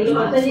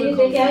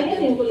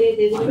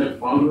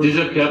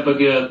 Dieser Körper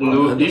gehört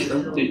nur, ist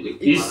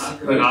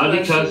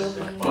Radhikas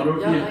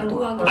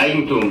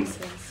Eigentum.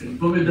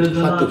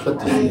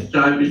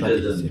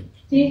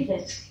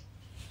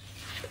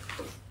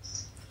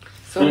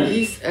 So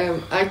I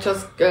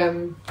just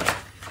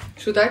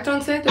should I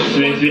translate or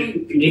you want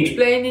to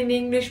explain in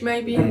English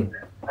maybe?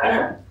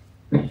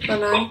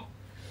 Can I?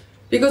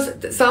 Because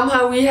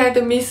somehow we had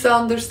a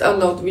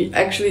misunderstanding.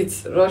 Actually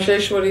it's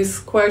Rajeshwari's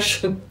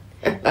question.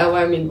 Now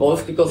I'm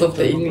involved because of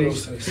the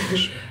English.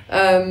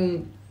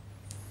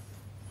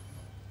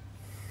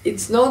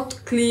 It's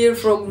not clear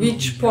from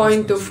which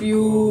point of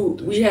view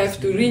we have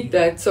to read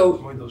that.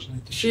 So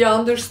she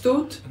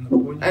understood,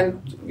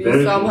 and we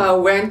somehow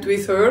went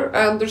with her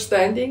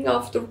understanding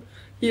after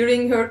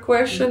hearing her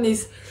question.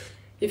 Is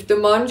if the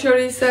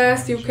Manjari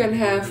says you can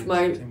have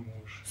my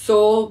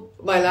soul,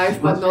 my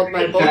life, but not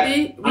my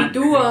body, we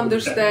do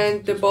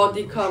understand the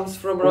body comes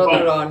from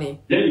Radharani.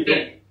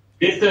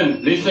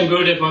 Listen,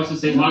 Gurudev wants to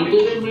say something.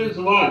 Manjari means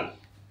what?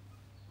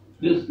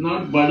 This is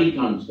not body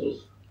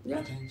conscious.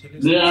 Yeah.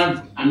 They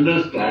are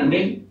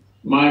understanding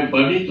my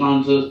body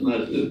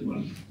consciousness is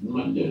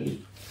Manjari.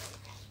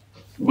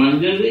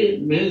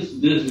 Manjari means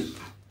this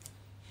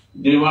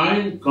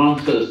divine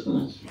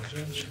consciousness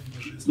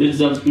with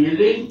the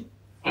feeling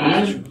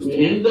and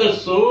in the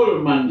soul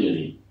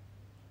Manjari.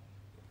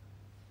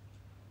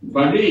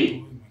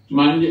 Body,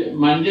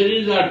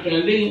 Manjaris are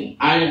telling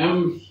I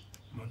am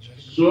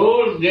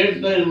soul,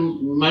 get the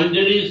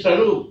Manjari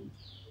Sarup.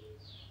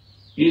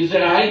 He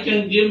said, I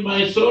can give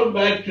my soul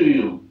back to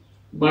you,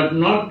 but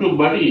not to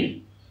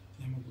body.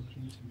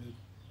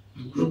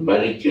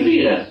 Very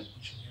clear.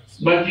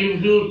 But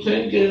if you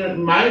think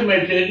my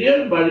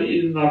material body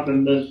is not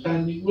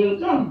understanding, will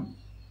come.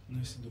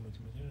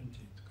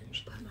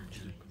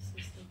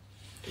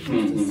 Ich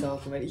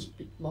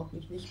mag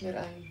mich nicht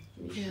mehr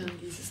in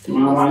dieses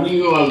Thema.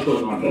 You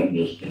also not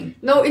understand.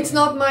 No, it's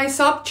not my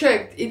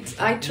subject.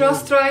 I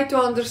just try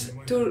to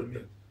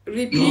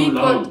repeat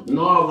what.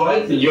 No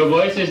voice. Your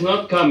voice is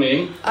not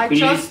coming. I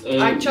just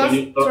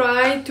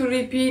try to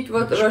repeat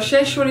what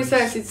Rajeshwari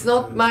says. It's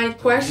not my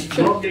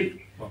question.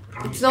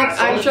 It's not.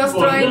 I'm just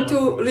trying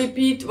to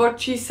repeat what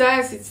she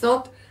says. It's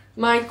not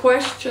my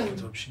question.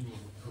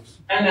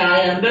 And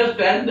I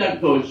understand that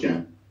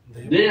question.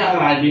 They are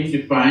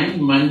identifying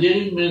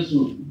Manjari means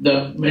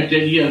the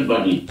material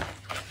body.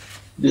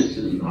 This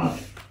is not.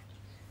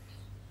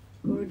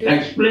 Gurudev,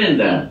 explain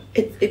that.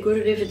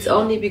 Gurudev, it's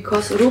only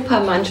because Rupa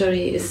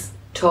Manjari is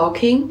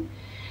talking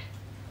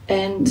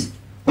and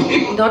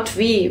not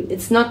we.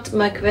 It's not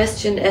my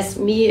question as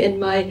me in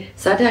my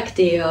Sadak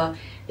Deha.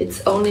 It's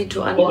only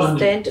to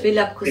understand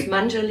Vilapa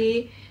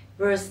Kusumanjali,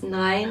 verse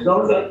 9.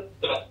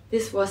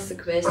 This was the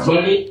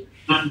question.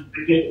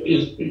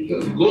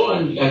 Go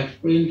and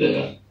explain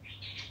that.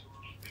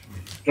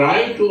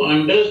 Try to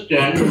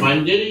understand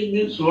Manjari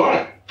means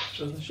what?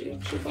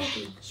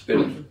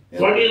 Spiritual.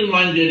 What is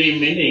Manjari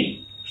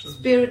meaning?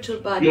 Spiritual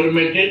body. Your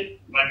material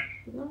body.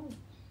 No.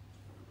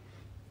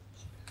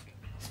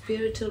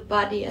 Spiritual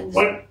body and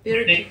What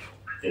spiritual.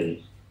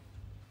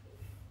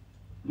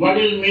 What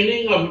is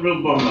meaning of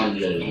Rupa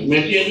Manjari?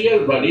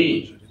 Material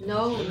body.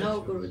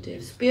 No,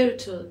 Gurudev.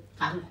 Spiritual.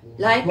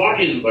 Like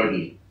What is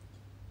body?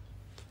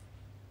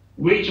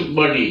 Which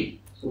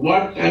body?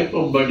 What type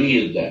of body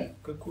is that?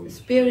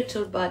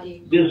 spiritual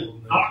body. This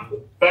not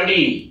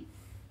body,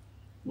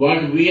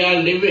 what we are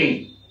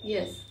living.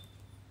 Yes.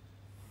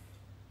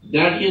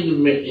 That is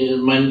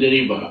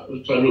Manjari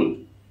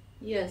Sarup.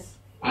 Yes.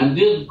 And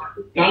this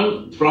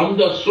comes from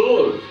the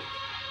soul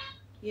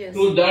Yes.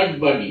 to that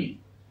body.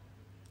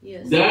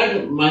 Yes.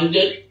 That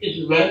Manjari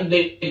is when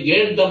they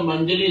get the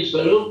Manjari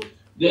Sarup,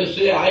 they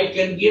say, I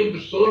can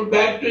give soul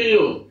back to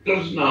you,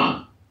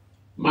 Krishna.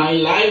 My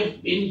life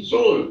in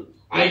soul,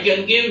 I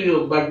can give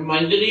you, but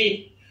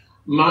Manjari,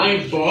 my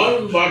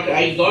form, what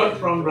I got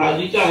from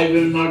Radhika, I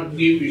will not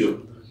give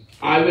you.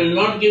 I will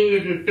not give you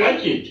to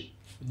touch it.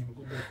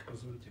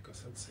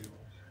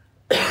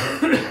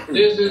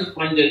 This is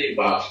Manjari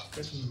Bhav.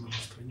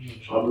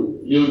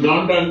 You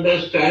don't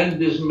understand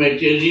this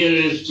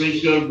material and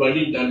spiritual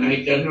body, then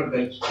I cannot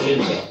explain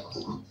that.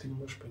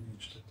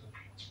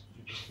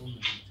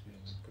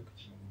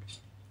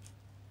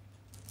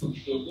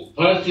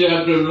 First you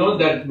have to know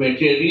that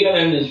material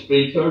and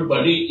spiritual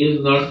body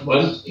is not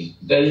one thing.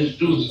 There is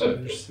two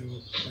subjects.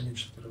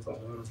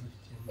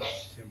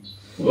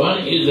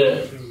 One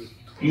is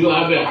you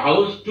have a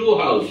house, two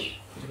houses.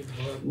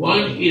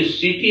 One is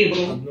city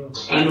home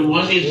and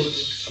one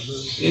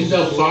is in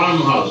the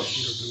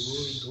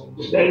farmhouse.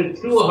 There are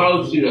two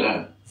houses you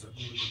have.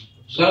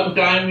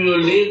 Sometime you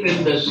live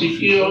in the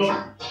city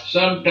home,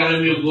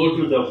 sometime you go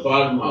to the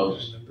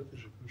farmhouse.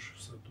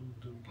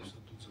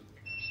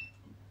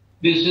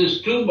 This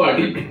is two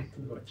bodies.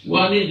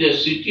 One is a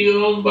city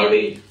home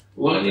body,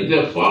 one is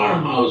a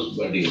farmhouse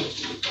body,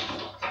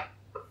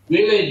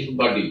 village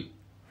body.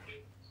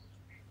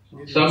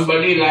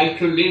 Somebody like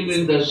to live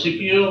in the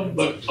city home,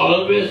 but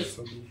always,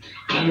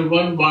 and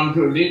one want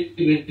to live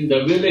in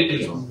the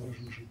village home.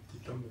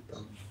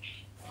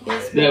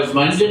 Yes, The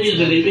Manjari is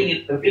living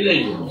in the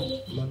village home.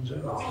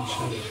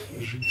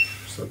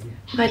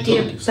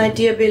 my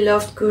dear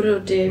beloved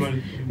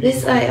Gurudev,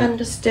 this I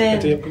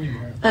understand.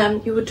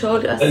 You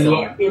told us And so.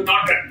 what you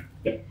not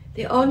understand?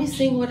 The only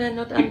thing what I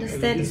not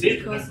understand is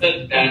because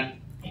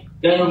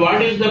Then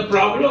what is the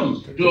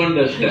problem to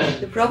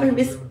understand? the problem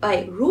is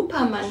by Rupa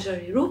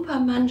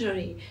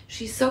Manjari,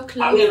 she's so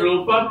close. Are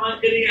Rupa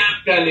Manjari I am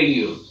telling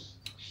you.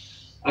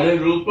 Are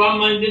Rupa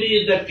Manjari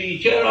is the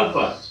teacher of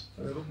us.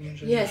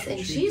 Yes, and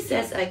she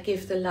says, I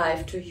give the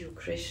life to you,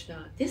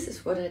 Krishna. This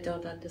is what I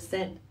don't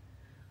understand.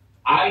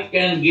 I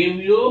can give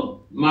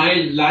you, my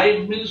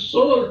life means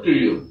soul to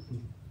you,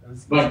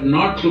 but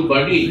not to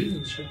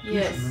body.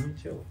 Yes.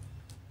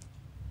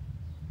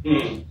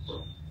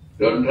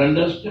 Don't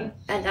understand?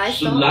 And I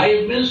So thought...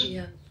 life means,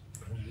 Yeah.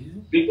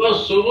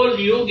 because soul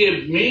you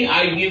give me,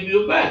 I give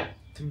you back.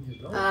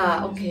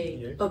 Ah,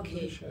 okay.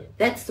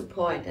 That's the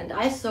point. And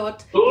I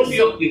thought... Soul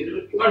you give,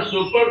 you are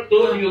super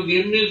soul, you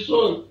give me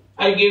soul,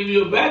 I give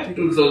you back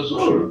to the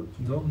soul.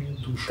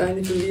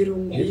 Deine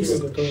Verwirrung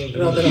ist,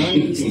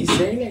 Radharani ist die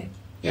Seele.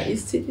 Ja,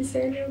 ist sie die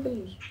Seele oder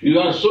nicht? You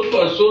are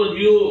super soul,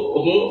 you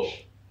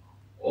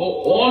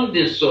own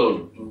this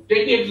soul,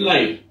 take it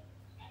life.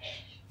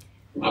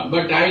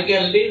 But I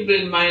can live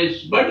in my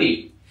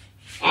body.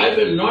 I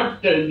will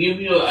not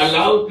give you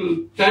allow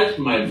to touch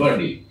my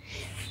body.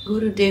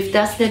 Gurudev,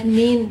 does that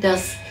mean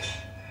that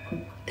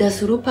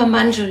Rupa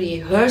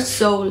Manjari, her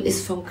soul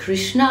is from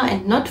Krishna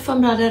and not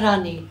from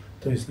Radharani?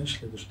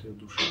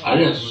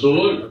 Our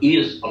soul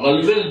is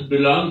always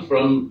belong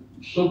from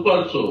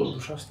super soul.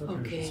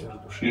 Okay.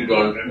 You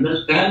don't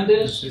understand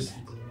this?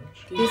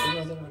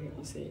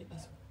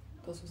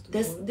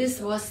 This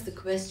was the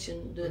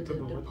question, the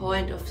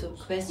point of the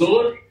question.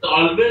 Soul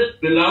always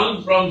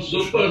belong from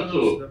super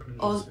soul.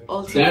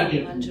 Also That from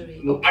is,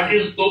 Manjari. what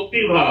is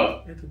Gopi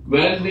Bhav?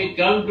 When we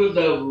come to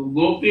the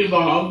Gopi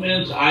Bhav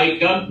means I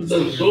come to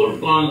the soul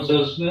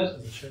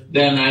consciousness,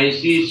 then I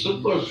see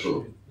super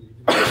soul.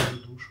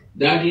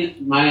 That is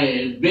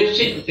my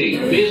basic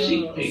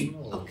thing.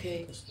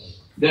 Okay.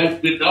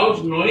 That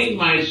without knowing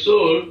my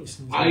soul,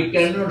 I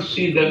cannot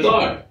see the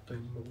God.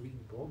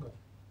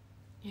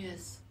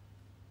 Yes.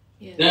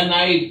 Yes. then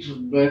I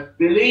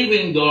believe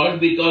in God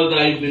because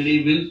I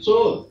believe in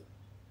soul.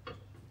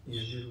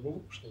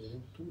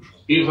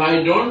 If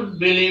I don't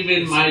believe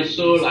in my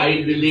soul,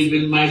 I believe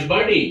in my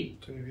body.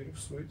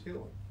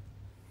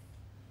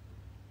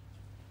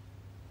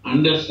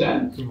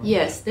 Understand?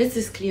 Yes, this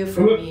is clear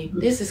for me.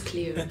 This is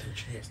clear.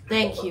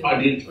 Thank you.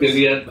 But it's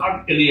clear,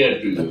 not clear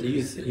to you.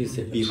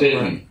 You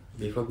say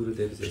before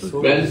Gurudev says,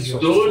 when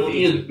soul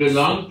is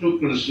belong to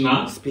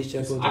Krishna,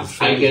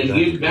 I can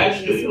give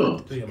back to you.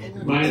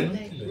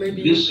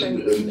 This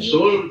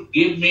soul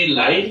give me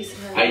life,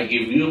 I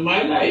give you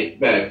my life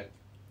back.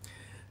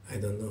 I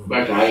don't know.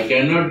 But I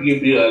cannot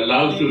give you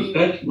allow to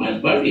touch my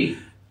body.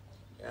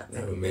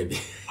 No, maybe.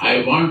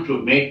 I want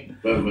to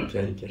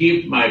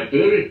keep my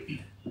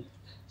purity.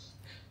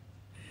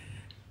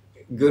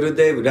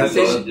 Gurudev,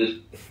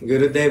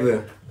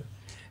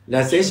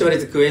 last session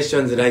is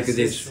questions like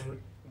this.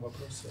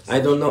 I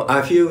don't know,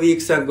 a few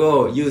weeks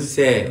ago you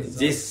say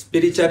this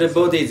spiritual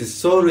body is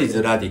soul is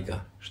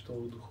radhika.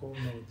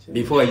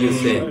 Before you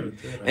say.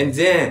 And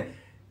then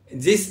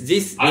this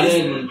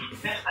listen,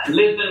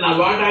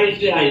 what I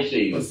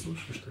say.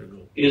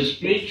 A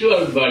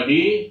spiritual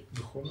body,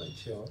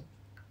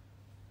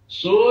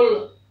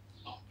 soul,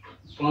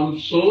 from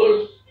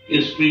soul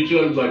is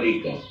spiritual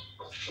body comes.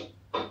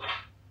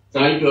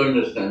 Try to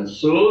understand.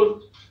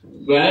 Soul,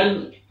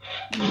 when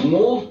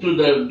moved to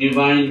the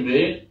divine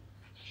way,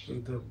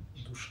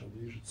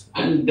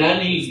 and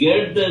then he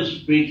gets the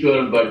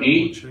spiritual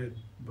body,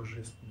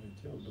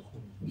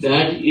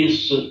 that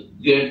is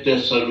get the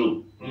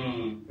sarup.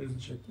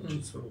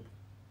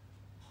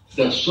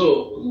 The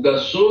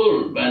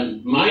soul,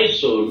 when my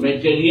soul,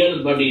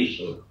 material body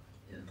soul,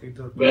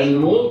 when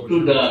moved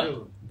to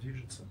the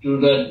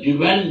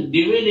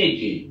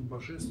divinity,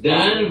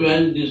 then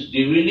when this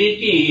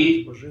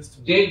divinity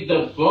take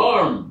the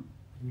form,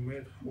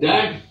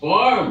 that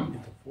form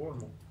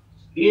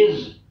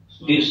is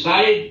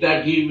decide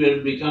that he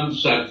will become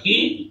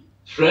Sakhi,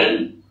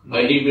 friend,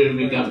 or he will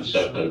become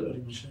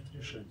servant.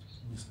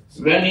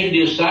 When he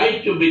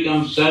decides to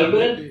become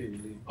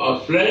servant or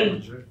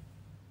friend,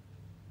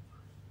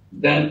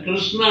 then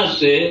Krishna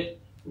say,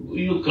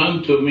 you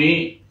come to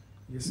me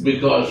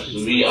because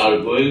we are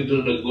going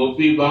to the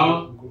Gopi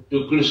Bhav,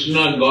 to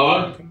Krishna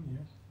God,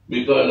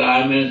 because I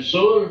am a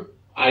soul,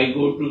 I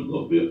go to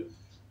Gopi.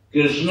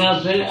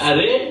 Krishna say,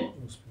 Are,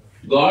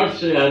 God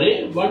say,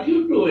 Are, what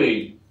you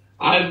doing?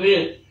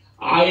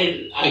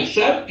 I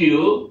accept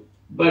you,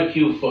 but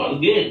you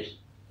forget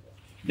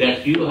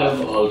that you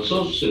have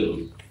also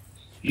soul.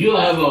 You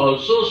have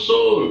also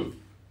soul.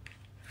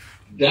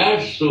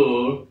 That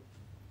soul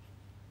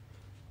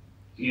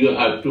you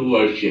have to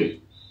worship.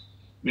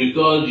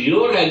 Because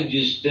your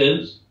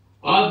existence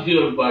of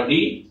your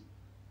body,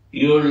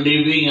 your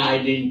living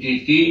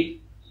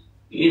identity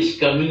is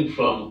coming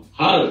from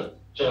her.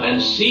 And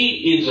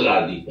she is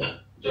Radhika.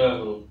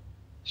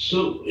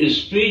 So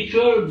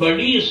spiritual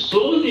body,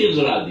 soul is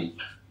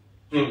Radhika.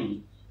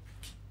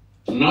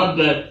 Not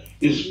that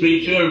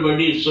spiritual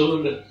body,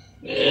 soul,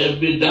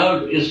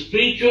 without a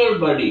spiritual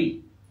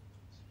body.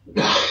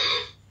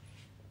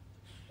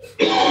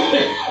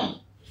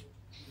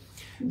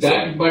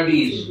 That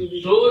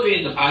body, soul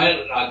is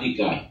higher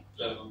Radhika.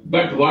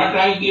 But what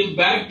I give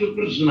back to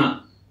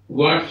Krishna,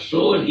 what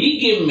soul he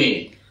give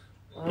me,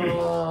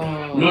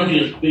 not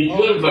his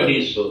spiritual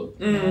body soul.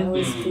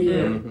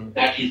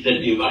 That is the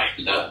divine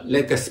love.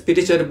 Like a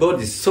spiritual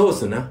body,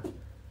 source, na?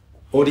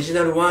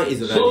 Original one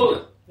is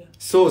Radhika.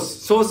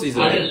 Source is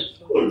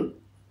Radhika.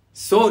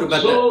 Soul,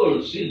 but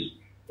soul,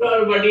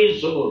 spiritual body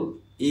is soul.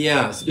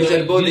 Yeah,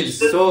 spiritual body is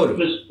soul.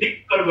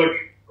 Spiritual body.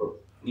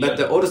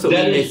 But also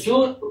there is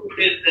two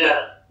is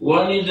there.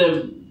 One is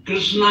a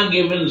Krishna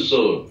given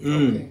soul.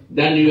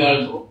 Then you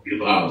are Gopi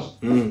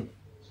Bhav.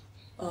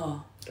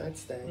 Oh,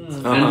 that's that.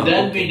 And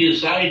then we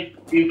decide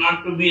we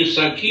want to be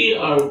Sakhi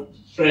or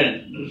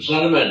friend,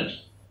 servant.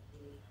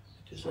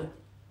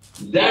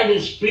 That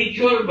is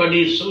spiritual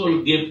body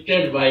soul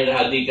gifted by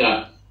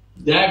Radhika.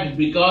 That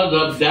because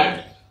of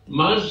that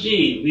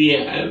mercy we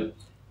have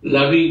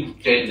loving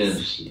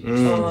tendency.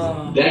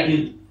 That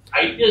is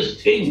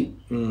highest thing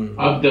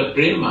of the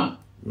prema,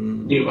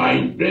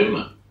 divine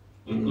prema.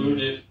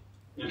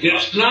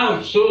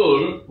 Krishna's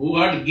soul, who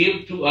had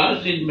given to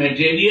us in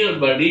material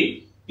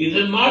body, is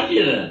a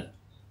marginal.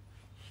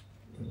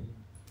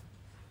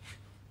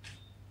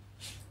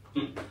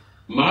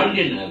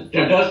 Marginal,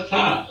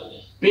 tatastha,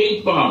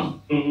 ping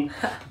pong.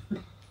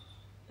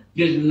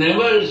 Just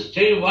never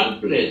stay one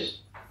place,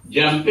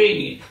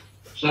 jumping.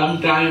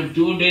 Sometimes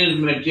 2 days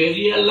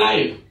material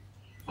life,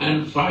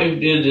 and 5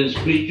 days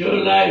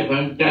spiritual life,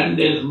 and 10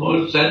 days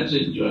more sense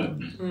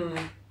enjoyment.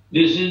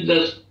 This is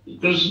the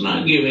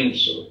Krishna giving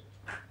soul.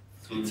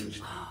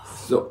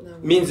 So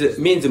means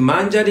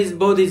Manjari's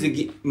body is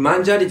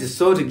Manjari's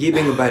soul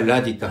given by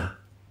Radhika,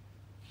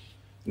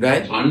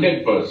 right?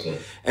 100%.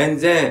 And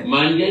then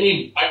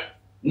Manjari,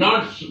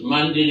 not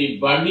Manjari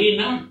body,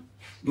 not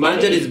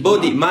Manjari's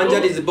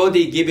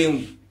body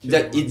giving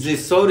that the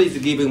soul is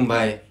given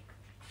by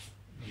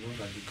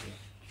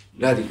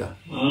Radhika.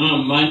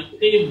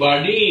 Manjari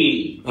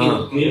body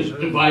is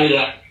gift by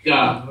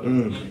Radhika.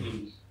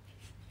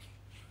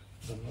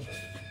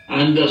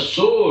 And the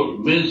soul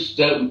means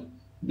the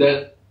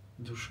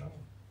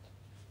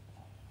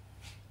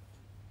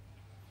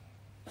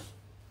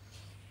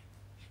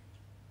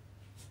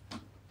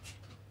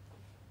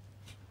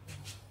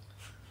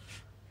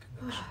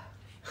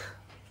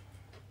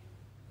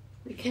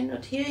We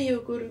cannot hear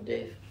you,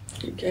 Gurudev.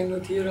 You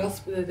cannot hear us,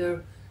 but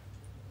they're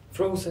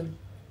frozen.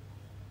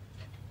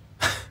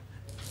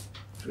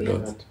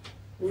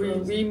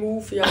 We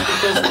move, yeah,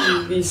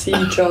 because we see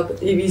each other.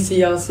 If we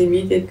see us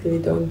immediately, we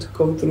don't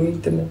go through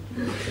internet.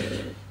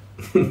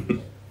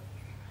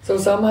 So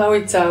somehow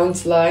it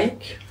sounds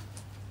like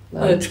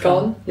now it's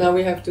gone. Now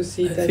we have to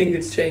see that. I think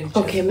it's changed.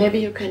 Okay, maybe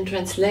you can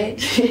translate.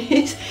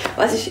 Yes.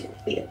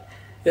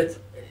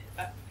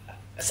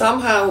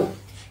 Somehow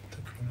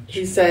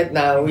he said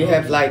now we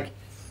have like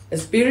a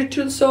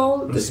spiritual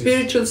soul, the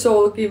spiritual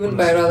soul given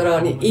by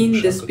Radharani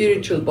in the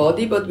spiritual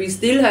body, but we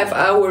still have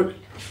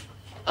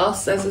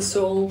us as a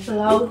soul.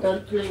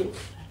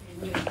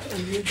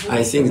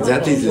 I think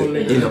that is,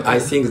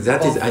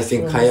 I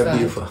think Kaya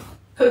Bhuva.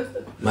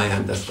 My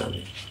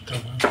understanding.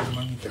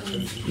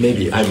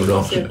 Maybe I'm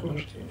wrong.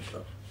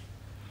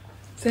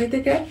 Say it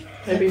again.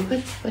 Maybe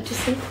what you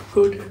say?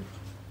 Good.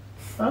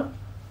 Huh?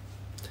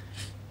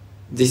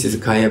 This is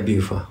Kaya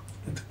Bhuva.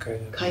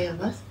 Kaya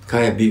what?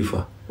 Kaya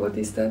Bhuva. What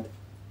is that?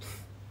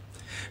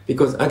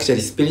 Because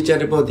actually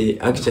spiritual body,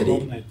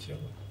 actually,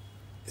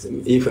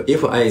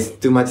 if I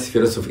too much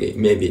philosophy,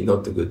 maybe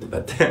not good,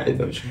 but I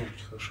don't.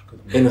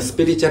 You know,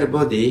 spiritual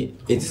body,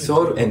 its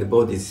soul and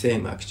body is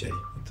same actually.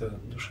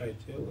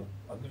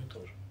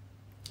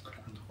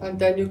 And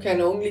then you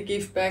can only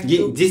give back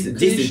to this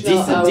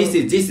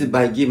is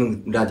by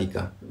giving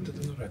Radhika.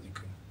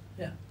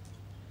 Yeah.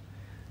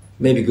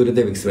 Maybe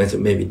Gurudev explains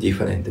maybe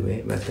different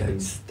way, but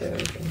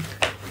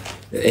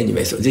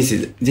anyway, so this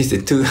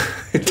is too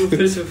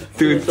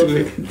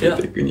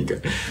technical.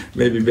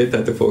 Maybe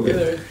better to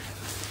forget.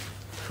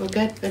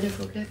 Better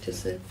forget to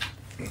say.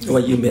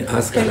 Well, you may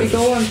ask. Can we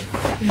go on?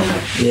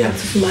 Ja.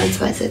 Kannst du mal in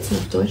 2 Sätzen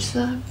auf Deutsch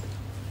sagen?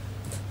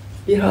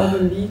 Wir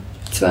haben wie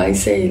 2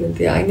 Seelen.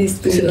 Die eine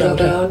ist von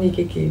Radharani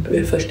gegeben.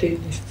 Wir verstehen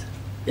nichts.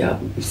 Ja,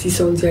 sie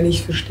sollen es ja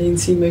nicht verstehen,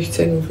 sie möchte es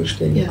ja nur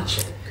verstehen. Ja.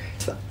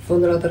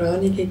 Von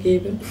Radharani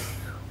gegeben.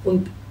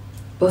 Und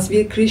was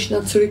wir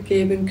Krishna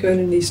zurückgeben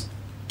können, ist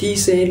die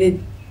Seele,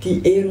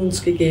 die er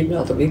uns gegeben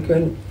hat. Aber wir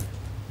können.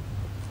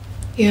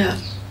 Ja.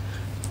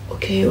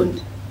 Okay,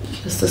 und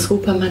dass das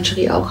Rupa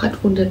Manjari auch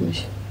hat, wundert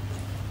mich.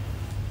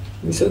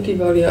 Wieso? Die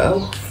war ja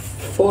auch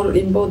voll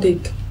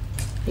embodied.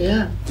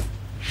 Ja.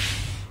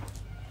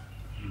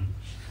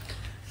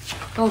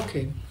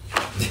 Okay.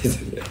 I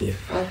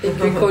think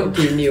we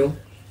continue.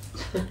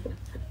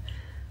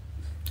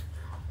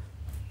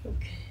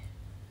 Okay.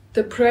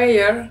 The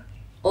prayer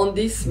on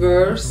this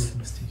verse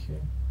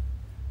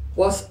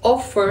was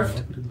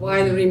offered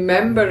while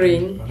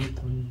remembering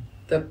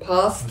the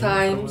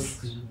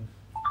pastimes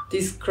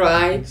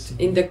described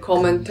in the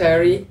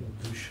commentary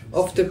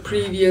of the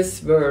previous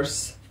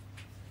verse.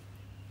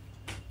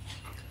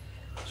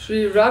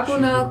 Sri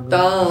Raghunath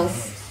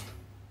Das.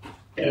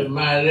 Every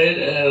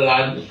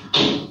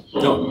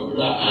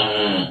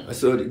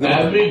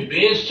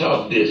base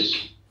of this,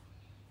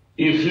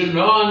 if you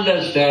don't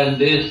understand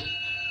this,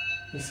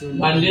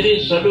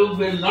 Manjari Sarup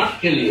will not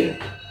kill you.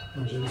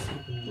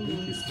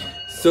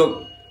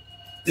 So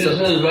this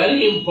is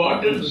very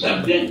important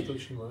subject.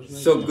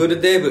 So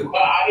Gurudev.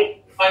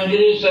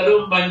 Manjari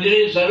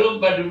Sarup,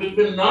 but we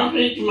will not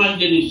reach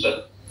Manjari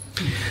Sarup.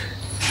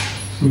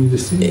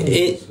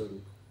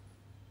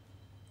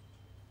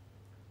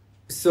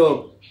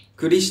 So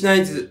Krishna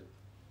is.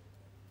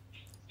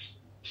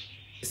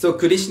 So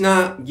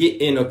Krishna,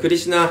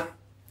 Krishna.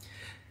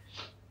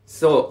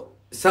 So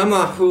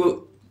someone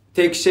who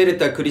takes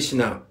shelter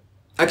Krishna,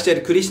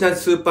 actually Krishna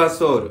is super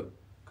soul,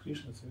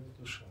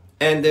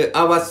 and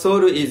our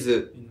soul is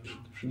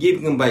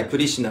given by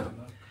Krishna.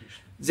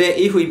 Then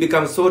if we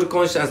become soul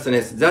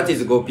consciousness, that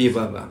is Gopi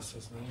Baba.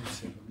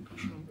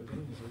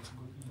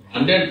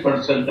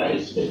 100% I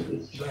say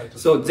this.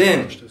 So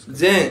then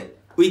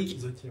we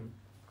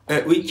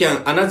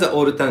can another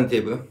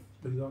alternative.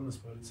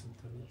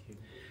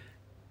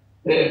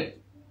 I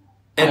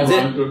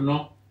want to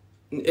know.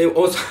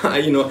 Also,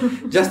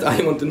 just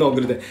I want to know.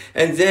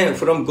 And then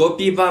from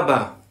Gopi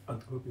Baba,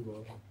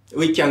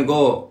 we can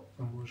go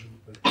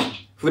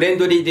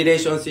friendly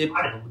relationship.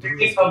 What is the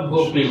meaning of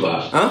Gopi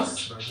Baba? Huh?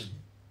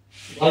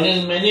 What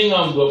is the meaning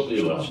of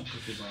Gopi Baba?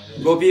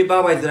 Gopi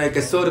Baba is like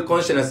a soul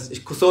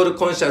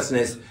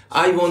consciousness.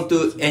 I want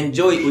to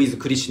enjoy with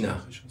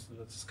Krishna.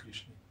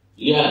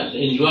 Yes,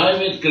 enjoy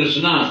with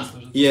Krishna.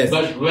 Yes.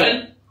 But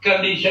when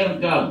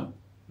condition comes,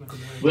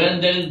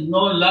 when there is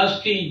no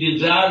lusty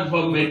desire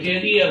for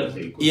material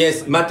things.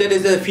 Yes,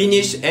 material is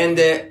finished and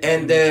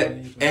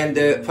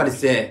what to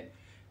say,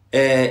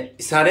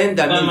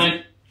 surrender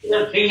means.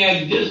 Material thing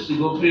exists,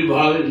 Gopi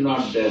Bhava is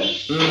not there.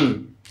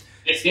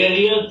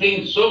 Material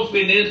thing so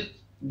finished,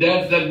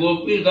 that the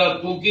gopis are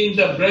cooking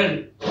the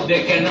bread,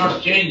 they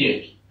cannot change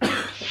it.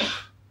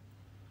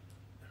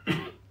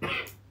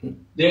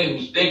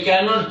 They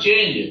cannot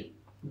change it.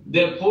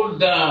 They put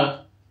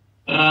the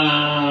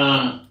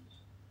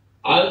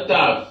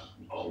altar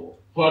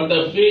for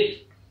the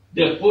feet,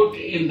 they put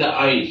in the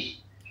ice.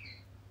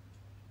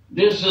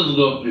 This is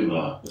Gopi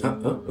Bhava.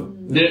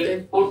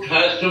 They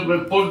has to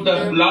be put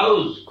the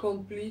blouse,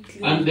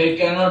 and they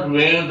cannot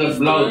wear the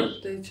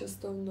blouse. They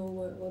just don't know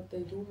what they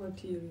do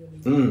materially.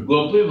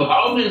 Gopi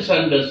Bhava means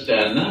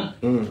understand, na?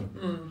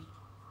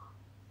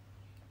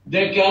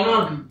 They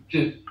cannot,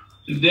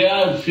 they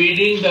are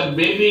feeding the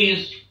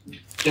baby's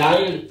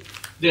child,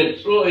 they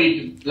throw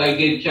it like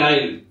a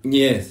child.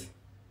 Yes.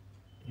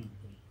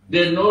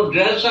 They no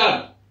dress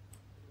up.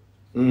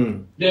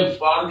 They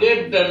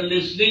forget the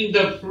listening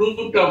the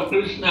flute of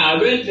Krishna,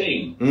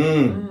 everything.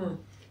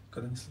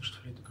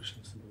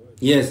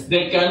 Yes.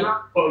 They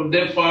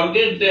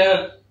forget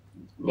their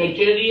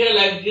material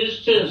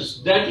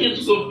existence. That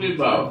is Gopi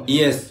Bhava.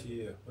 Yes.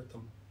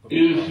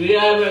 If we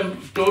have a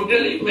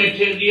totally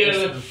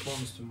material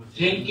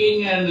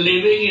thinking and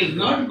living is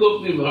not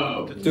Gopi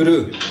Bhava.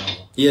 True.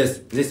 Yes,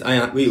 this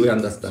we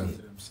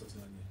understand.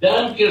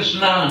 Then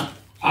Krishna,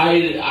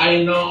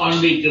 I know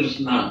only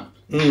Krishna.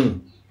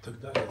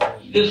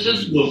 This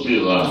is Gopi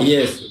Bhava.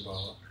 Yes.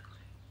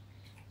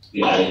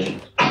 Yeah,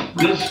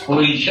 this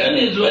position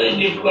is very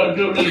difficult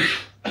to reach.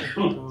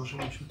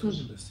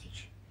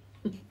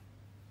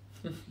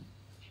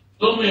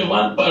 Show me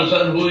one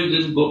person who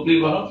is in Gopi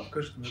Bhava.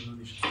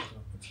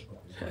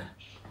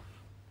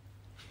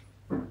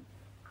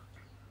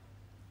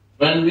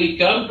 When we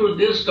come to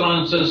this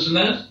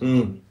consciousness,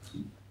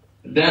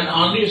 then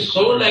only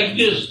soul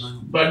exists,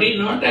 body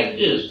not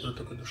exists.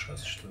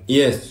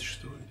 Yes.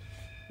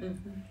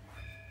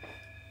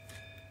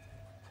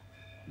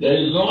 There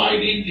is no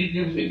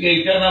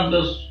identification of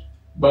the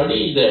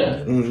body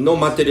there. No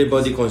material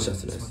body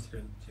consciousness.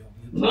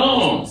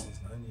 No.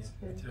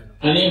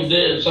 And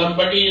if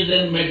somebody is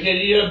in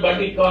material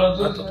body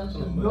consciousness,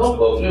 no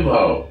Gopi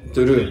Bhava.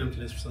 True.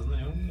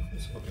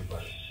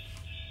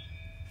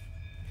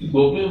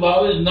 Gopi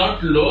Bhava is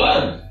not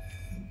lower.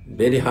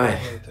 Very high.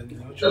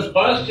 The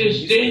first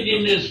stage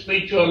in the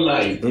spiritual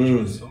life.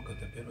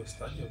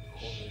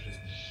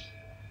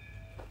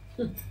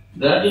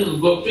 That is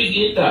Gopi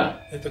Gita.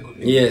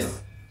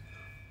 Yes.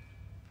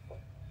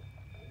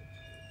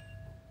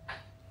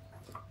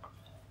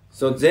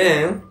 So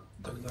then,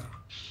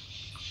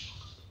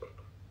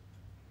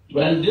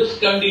 when this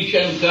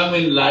condition come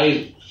in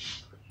life,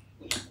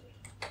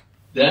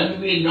 then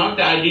we not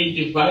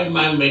identify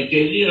my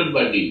material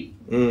body.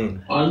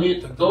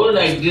 Only soul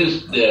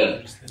exists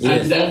there. Yes.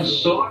 And then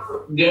soul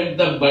get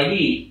the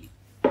body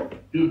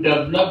to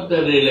develop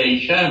the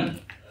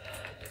relation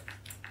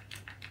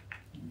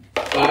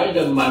by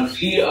the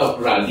mercy of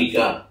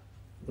Radhika.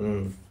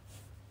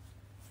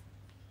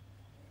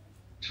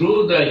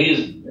 Through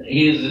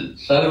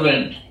his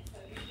servant,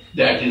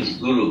 that is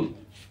Guru.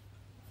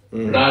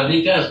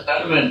 Radhika's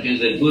servant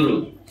is a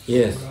Guru.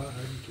 Yes.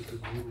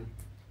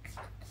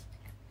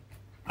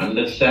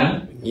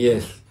 Understand?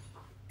 Yes.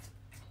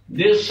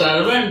 This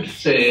servant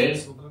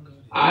says,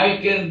 I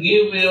can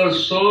give your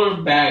soul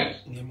back,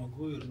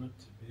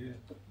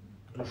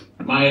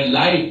 my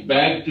life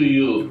back to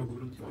you,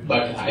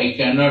 but I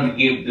cannot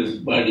give this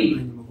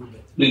body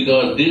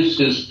because this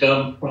has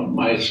come from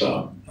my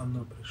soul.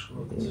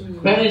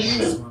 Very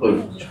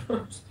simple.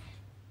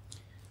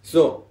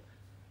 So,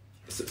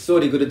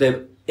 sorry,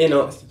 Gurudev,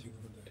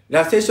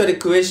 last actually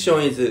question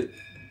is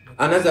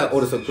another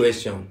also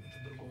question.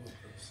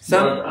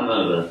 Not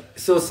another.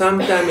 So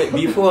sometime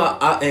before,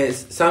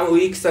 some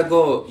weeks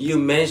ago, you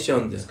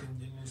mentioned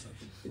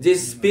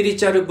this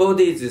spiritual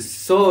body's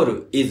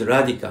soul is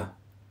Radhika.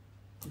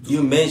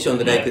 You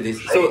mentioned like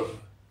this. So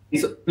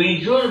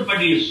spiritual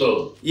body is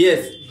soul.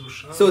 Yes.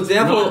 So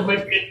therefore, not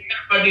material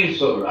body is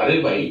soul.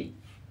 Are bhai,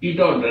 you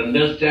don't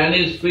understand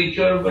is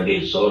spiritual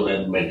body soul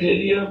and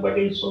material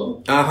body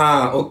soul.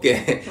 Aha,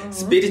 okay.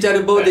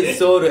 Spiritual body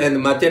soul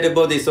and material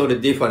body soul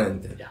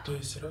different.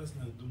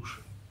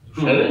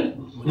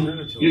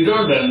 You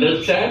don't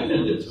understand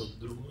this.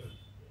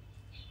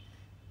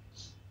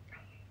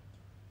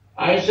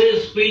 I say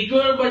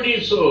spiritual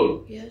body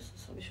soul. Yes,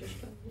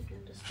 understand.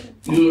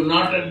 You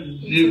not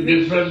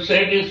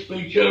differentiate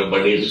spiritual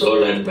body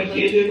soul and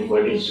material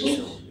body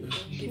soul.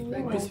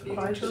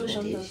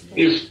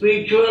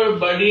 Spiritual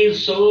body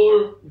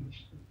soul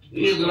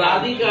is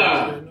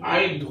Radhika.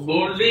 I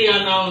boldly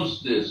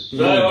announce this.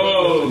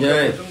 So,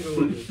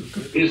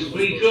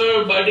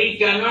 spiritual body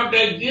cannot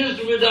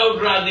exist without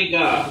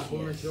Radhika.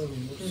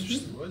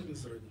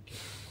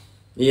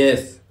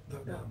 Yes.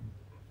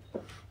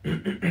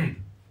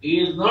 He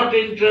is not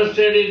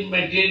interested in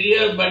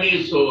material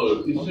body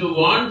soul. If you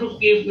want to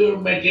keep your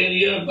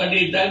material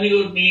body, then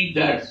you need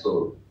that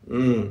soul.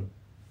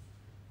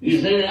 He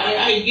said,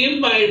 I give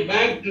my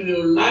back to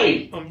your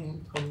life.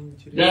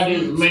 That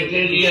is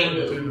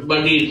material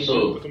body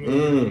soul.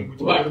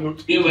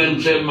 What give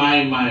and say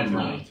my.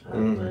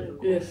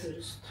 Yes.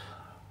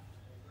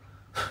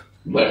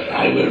 but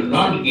I will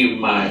not give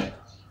my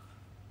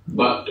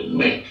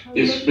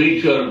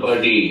spiritual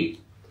body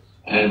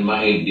and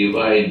my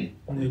divine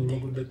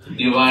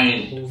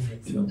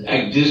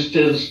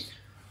existence.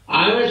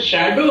 I am a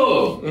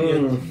shadow.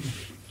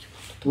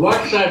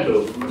 What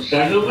shadow?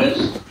 Shadow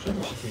means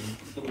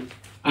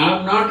I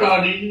am not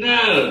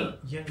original.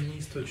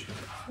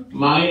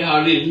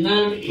 My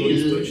original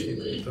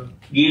is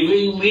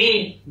giving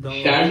me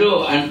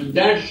shadow, and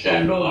that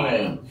shadow I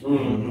am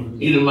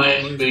in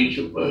my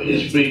spiritual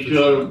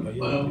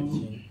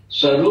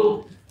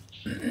sarup.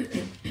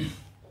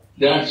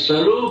 That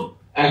sarup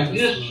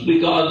exists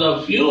because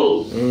of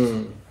you.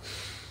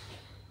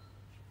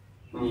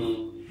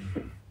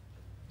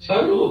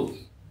 Sarup.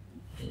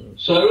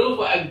 Sarup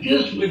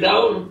exists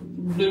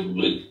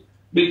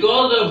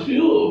because of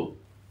you.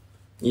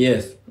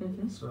 Yes.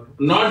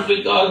 Not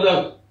because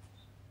of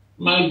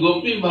my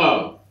Gopi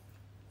Bhav.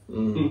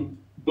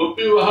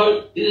 Gopi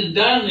Bhav is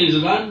done, is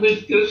run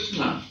with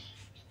Krishna.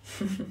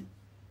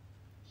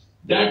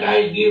 That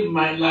I give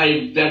my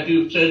life, that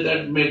you say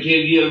that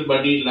material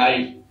body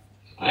life,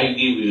 I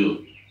give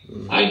you.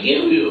 I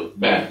give you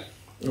back.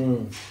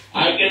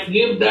 I can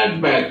give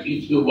that back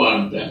if you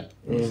want that,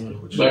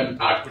 but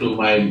not to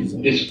my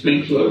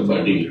spiritual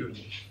body.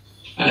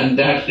 And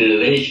that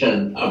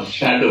relation of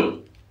shadow,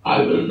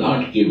 I will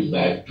not give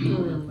back to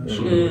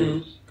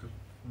you.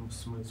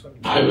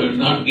 I will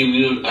not give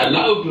you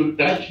allow to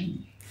touch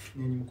me.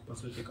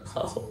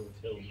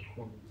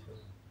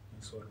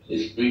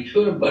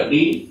 Spiritual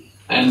body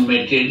and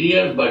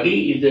material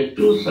body is a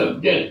two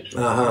subject.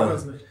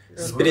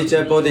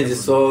 Spiritual body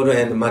is soul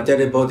and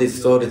material body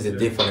is soul is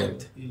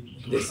different.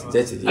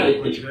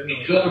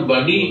 Spiritual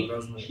body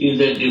is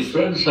a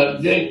different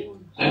subject,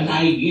 and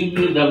I give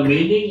you the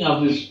meaning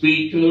of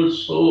spiritual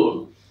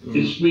soul.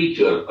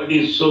 Spiritual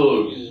body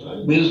soul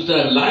means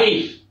the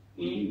life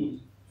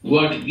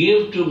what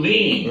give to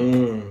me.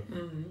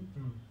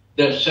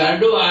 The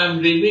shadow, I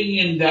am living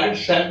in that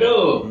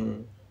shadow.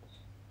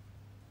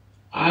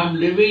 I am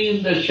living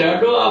in the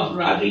shadow of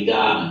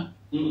Radhika.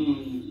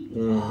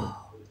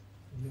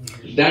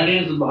 That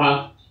is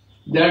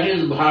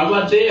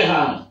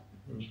Bhavadeha.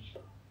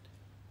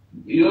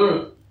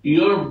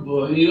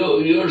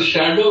 Your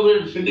shadow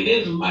will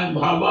finish, my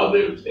Bhava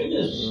will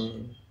finish.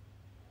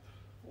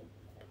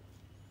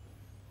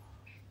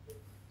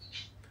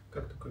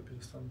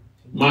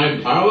 My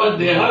Bhava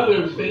Deha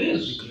will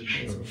finish.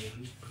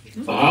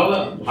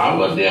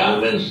 Bhava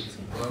Deha means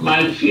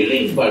my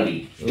feeling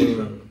body.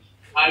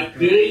 My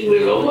feeling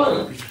will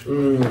over.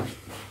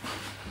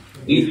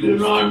 If you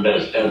don't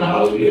understand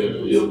how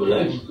you will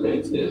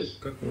explain this.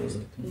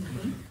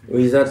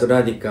 Without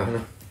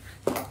Radhika.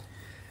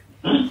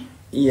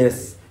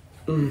 Yes.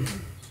 I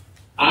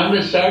am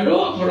a shadow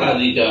of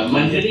Radhika.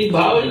 Manjari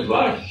Bhav is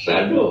what?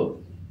 Shadow.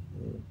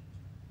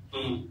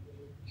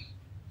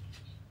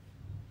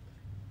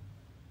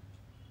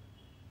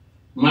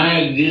 My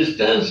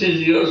existence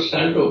is your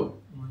shadow.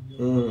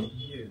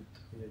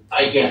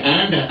 Like a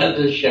hand has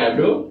a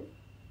shadow,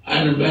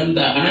 and when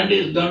the hand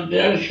is not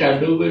there,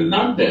 shadow will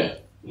not there.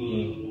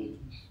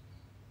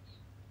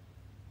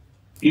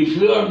 If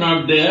you are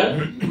not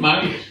there,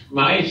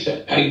 my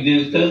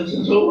existence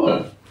is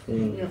over.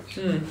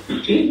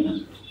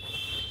 See?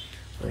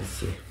 I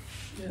see.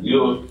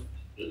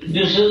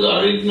 This is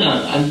original,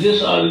 and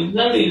this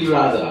original is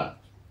Radha.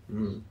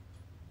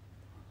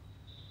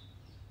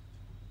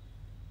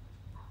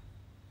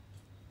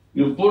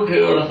 You put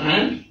your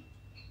hand,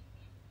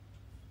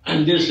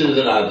 and this is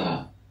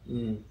Radha.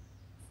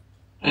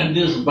 And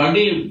this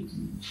body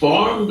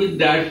formed with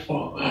that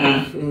form,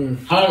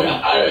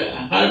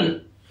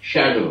 her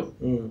shadow.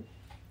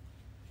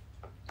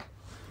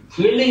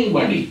 Feeling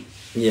body.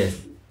 Yes.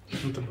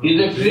 Is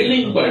a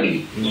feeling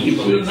body.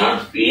 If you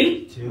not feel,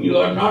 you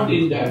are not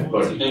in that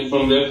body. And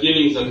from where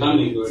feelings are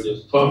coming,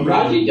 from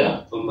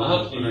Radhika. From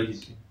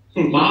Mahabhava.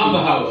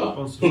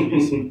 Mahabhava.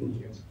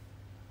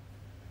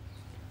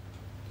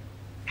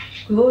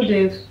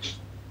 Gurudev,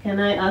 can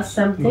I ask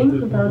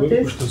something about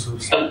this?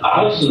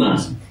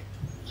 Asana.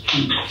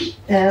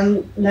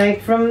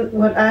 Like from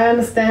what I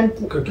understand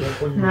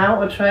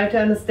now, or try to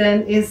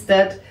understand, is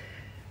that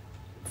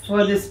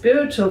for the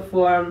spiritual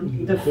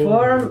form, the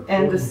form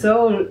and the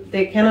soul,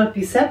 they cannot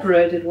be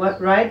separated,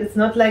 right? It's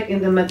not like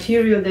in the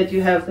material that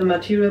you have the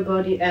material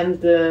body and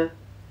the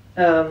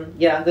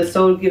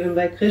soul given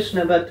by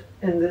Krishna, but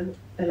in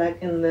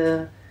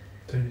the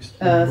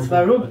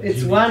Svarup,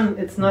 it's one,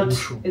 it's not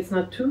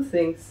two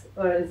things,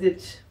 or is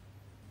it?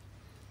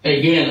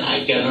 Again,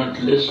 I cannot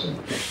listen.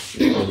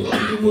 So,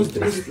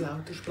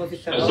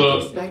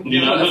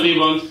 Vilapa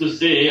wants to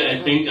say,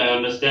 I think I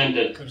understand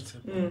that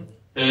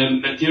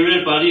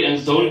material body and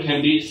soul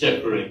can be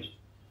separate.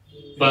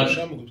 But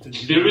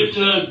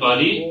spiritual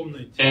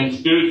body and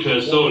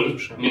spiritual soul,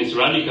 means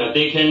Radhika,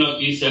 they cannot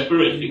be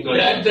separate because...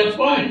 That's the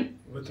point.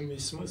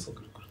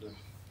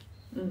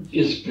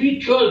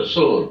 Spiritual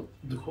soul.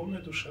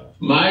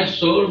 My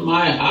soul,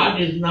 my heart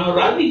is now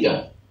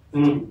Radhika.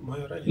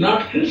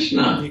 Not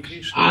Krishna.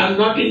 I am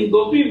not in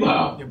Gopi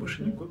Bhav.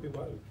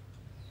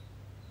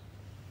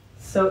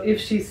 So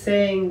if she's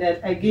saying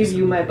that I give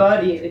you my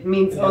body, it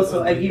means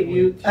also I give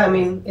you, I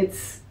mean,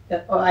 it's,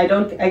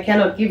 I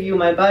cannot give you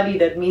my body,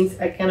 that means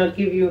I cannot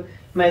give you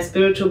my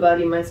spiritual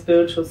body, my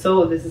spiritual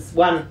soul. This is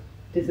one.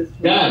 This is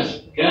one.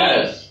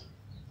 Yes.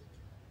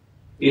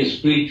 A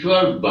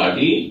spiritual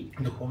body,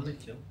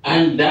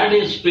 and that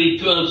is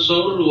spiritual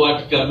soul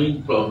what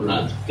coming from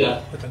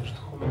Radhika.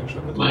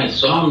 My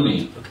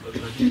Swami,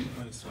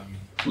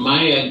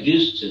 my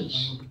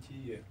existence,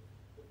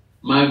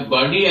 my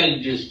body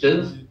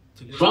existence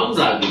from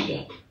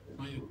Radhika.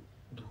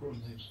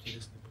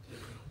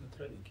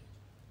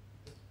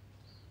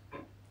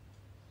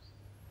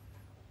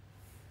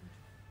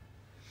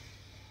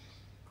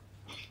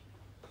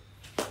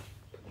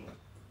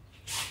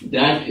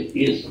 That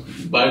is,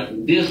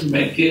 but this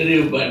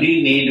material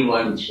body need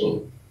one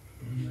soul,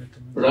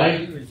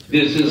 right?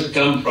 This is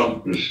come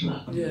from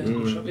Krishna.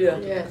 Yeah.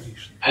 Yes.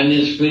 And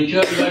the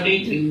spiritual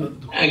body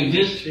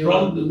exists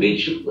from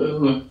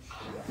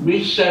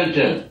which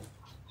shelter?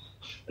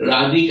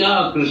 Radhika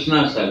or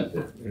Krishna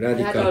shelter?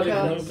 Radhika.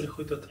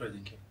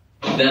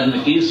 Then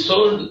his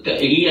soul,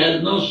 he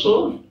has no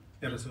soul.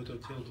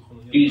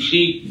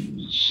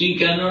 She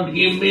cannot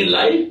give me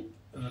life.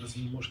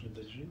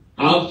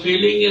 How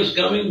feeling is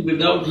coming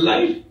without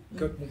life?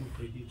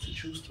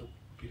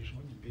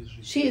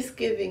 She is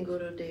giving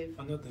Gurudev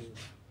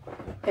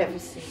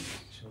everything.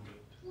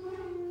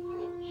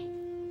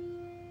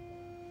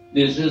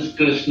 This is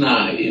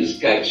Krishna is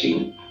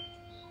catching.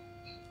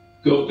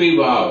 Gopi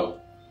Bhav.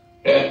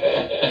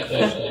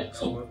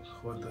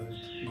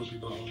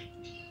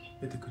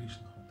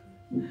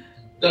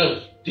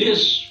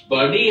 This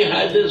body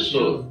has a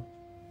soul.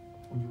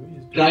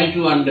 Try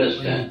to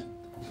understand.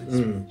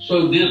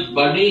 So this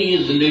body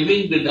is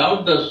living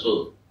without the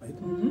soul.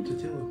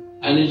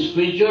 And his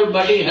spiritual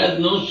body has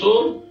no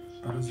soul.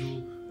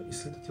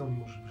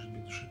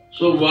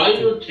 So why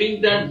you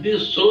think that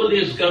this soul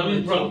is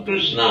coming from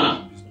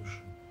Krishna?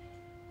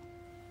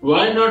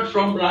 Why not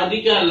from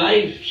Radhika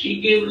life?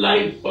 She gave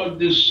life for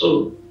this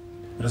soul.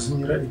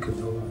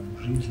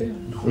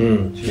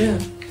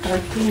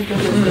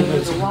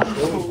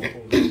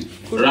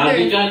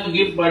 Radhika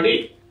give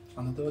body.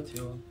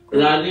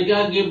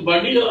 Radhika give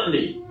body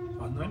only.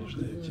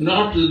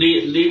 Not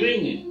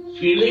living,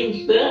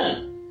 feelings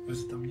there.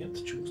 That's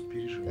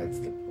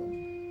the point.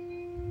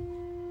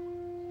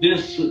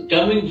 This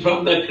coming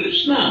from the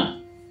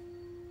Krishna.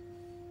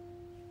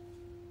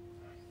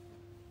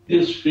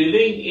 This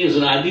feeling is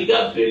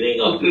Radhika feeling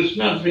or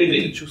Krishna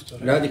feeling?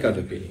 Radhika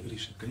feeling.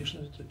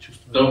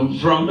 So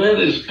from where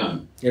is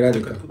come?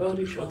 Radhika.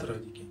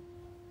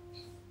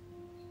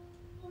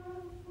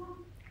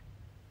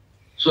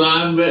 So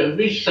I am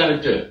which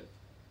shelter?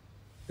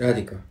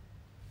 Radhika.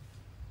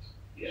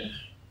 Yes.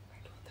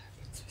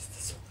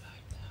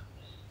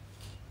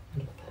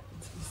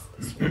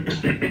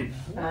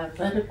 I'm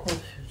very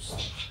confused.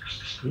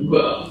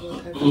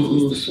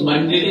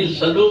 Manjari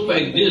Sarup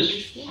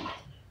exists.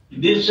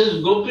 This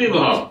is Gopi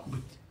Bhav.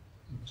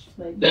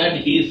 That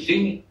he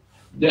thinks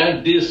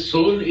that this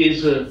soul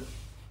is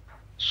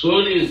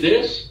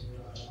this.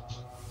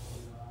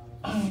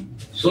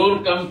 Soul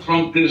comes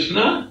from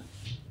Krishna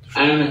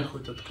and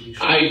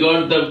I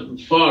got the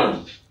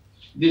form.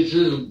 This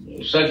is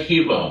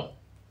Sakhi Bhav.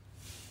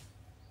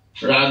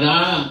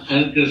 Radha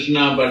and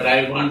Krishna, but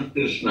I want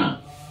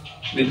Krishna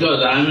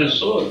because I am a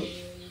soul.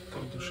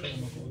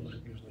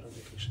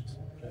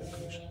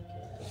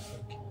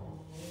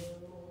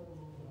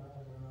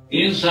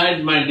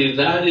 Inside my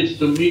desire is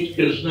to meet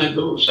Krishna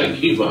through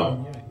Sakhi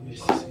Bhav.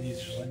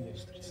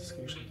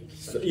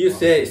 So you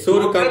say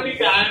soul come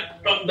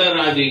from the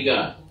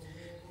Radhika.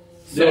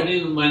 That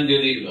is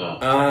Manjari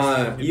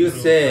Bhav. You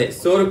say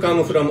soul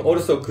come from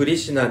also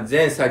Krishna,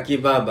 then Sakhi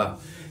Baba.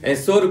 And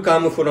soul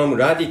come from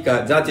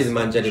Radhika, that is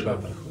Manjari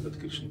Baba.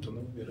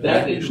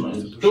 That is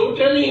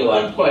totally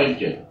one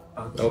point.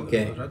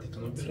 Okay.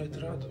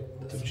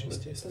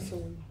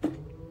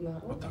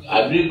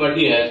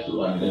 Everybody has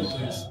to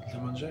understand.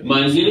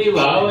 Manjari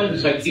Bhav and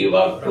Sakhi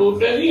Bhav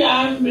totally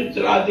I am with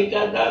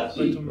Radhika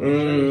Dasi.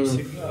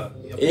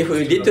 If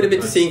we little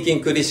bit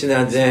thinking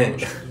Krishna, then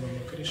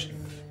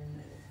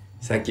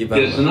Sakhi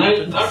Baba. Krishna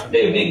is not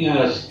leaving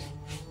us.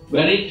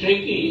 Very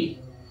tricky.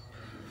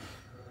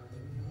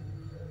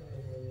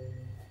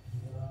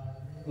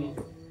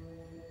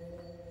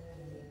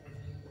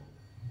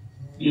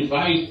 If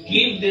I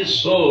keep this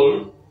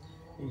soul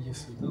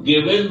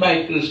given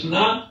by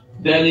Krishna,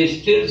 then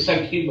still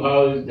Sakhi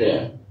Bhav is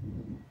there.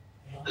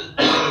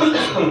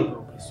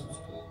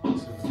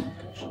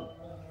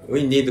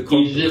 We need Is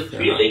a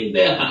feeling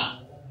there.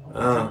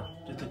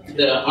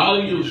 How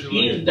you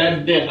feel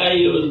that deha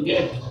you will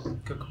get.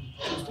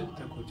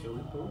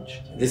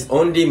 This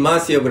only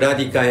mercy of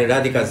Radhika and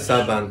Radhika's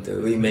servant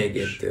we may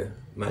get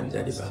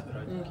Manjari Baba.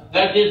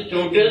 That is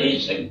totally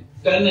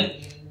then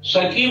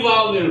Sakhi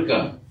Bhav will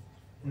come.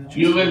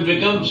 You will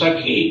become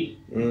Sakhi.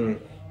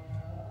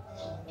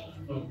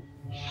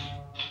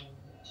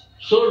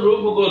 So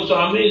Rupa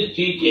Goswami is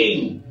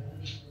teaching,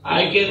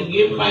 I can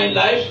give my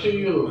life to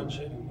you.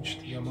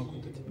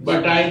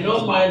 But I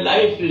know my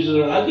life is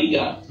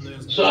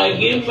Radhika, so I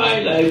give my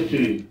life to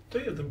you.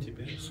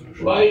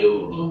 Why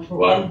you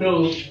want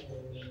to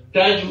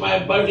touch my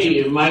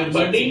body? My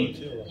body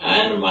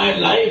and my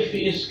life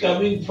is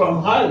coming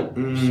from her.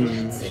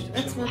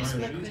 That's my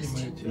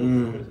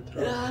question.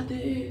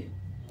 Radhe.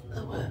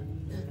 That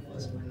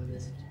was my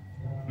message.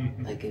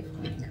 I give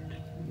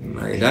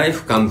My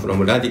life comes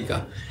from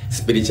Radhika,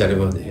 spiritual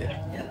body. Yeah.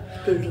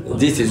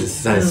 This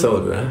is my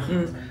soul.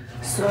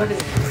 Sorry.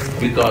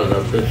 Because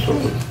of the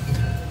soul.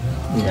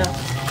 Yeah.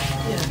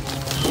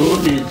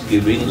 Soul is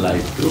giving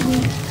life to me.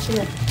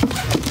 Yeah.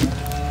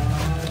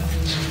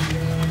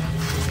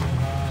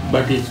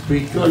 But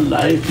spiritual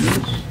life is...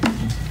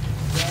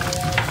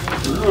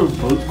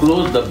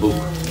 Close the book.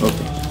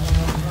 Okay.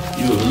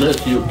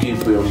 Unless you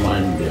keep your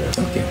mind there.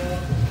 Okay.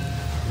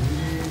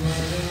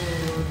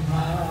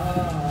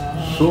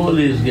 Soul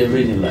is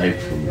giving life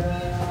to me.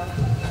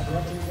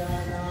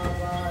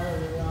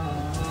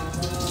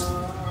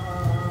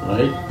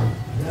 Right?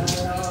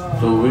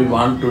 So we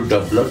want to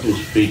develop a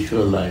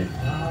spiritual life.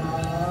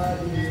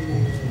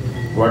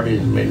 What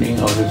is meaning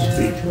of a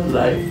spiritual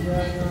life?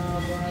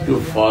 To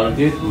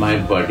forget my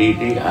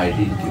bodily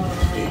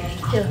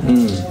identification.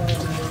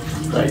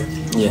 Right?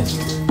 Yes.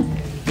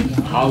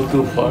 How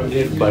to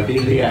forget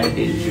bodily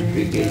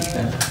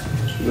identification?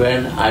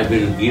 When I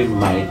will give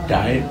my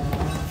time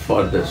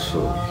for the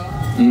soul.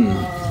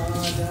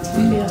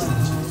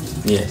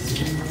 Yes.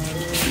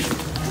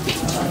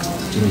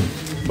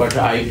 But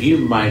I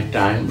give my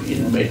time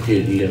in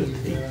material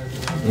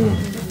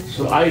things.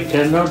 So I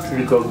cannot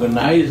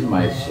recognize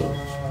my soul.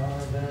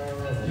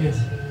 Yes.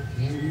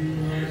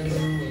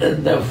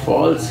 Then the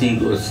false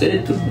ego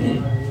say to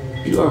me,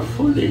 you are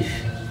foolish.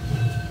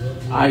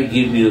 I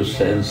give you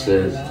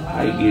senses,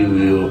 I give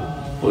you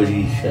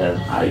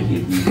position, I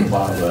give you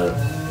power,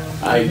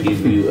 I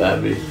give you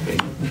everything.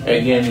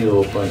 Again you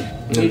open.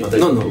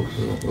 No.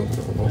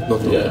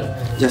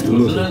 Yeah. Just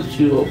Once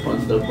you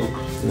open the book.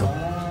 No.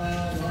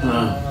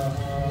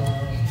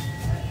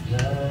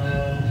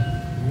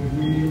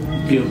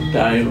 Give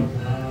time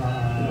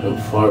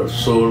for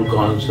soul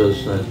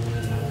consciousness.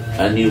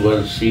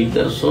 Anyone see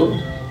the soul?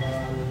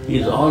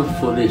 Is all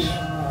foolish.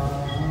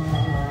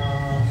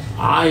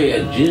 I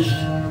exist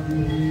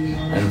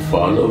and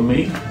follow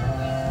me,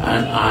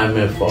 and I am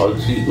a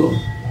false ego,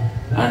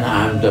 and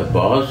I am the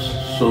boss.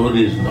 Soul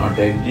is not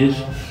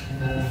exist.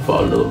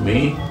 Follow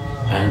me,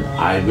 and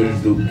I will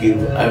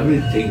give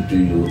everything to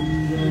you.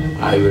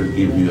 I will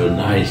give you a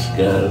nice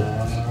girl,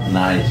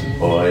 nice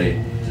boy,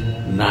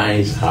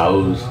 nice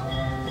house.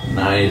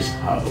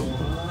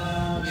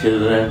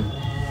 Children,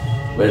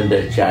 when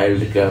the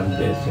child comes,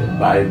 they say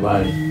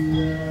bye-bye.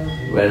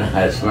 When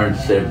husband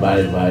say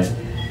bye-bye,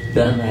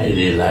 then I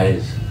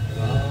realize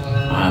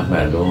I am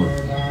alone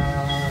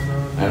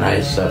and I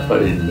suffer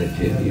in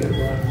material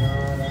world.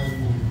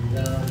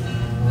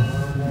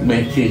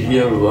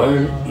 Material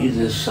world is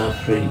a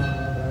suffering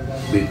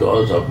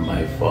because of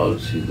my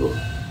false ego.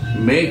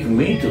 Make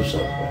me to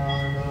suffer.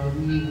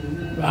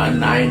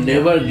 And I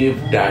never give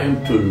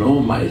time to know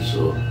my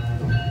soul.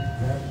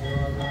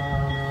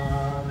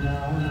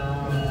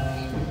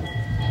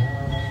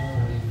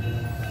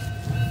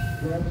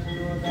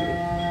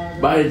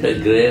 By the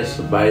grace,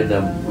 by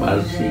the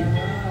mercy,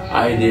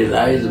 I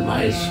realize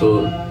my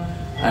soul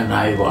and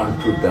I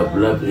want to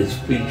develop a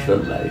spiritual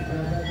life.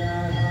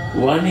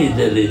 One is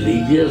a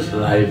religious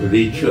life,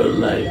 ritual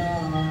life.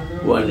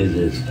 One is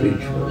a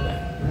spiritual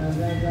life.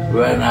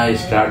 When I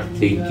start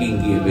thinking,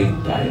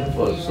 giving time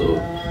for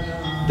soul,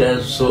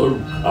 then soul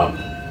come,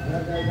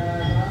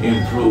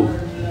 improve,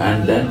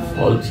 and then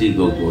false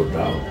ego go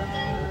down.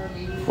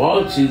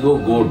 False ego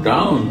go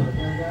down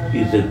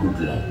is a good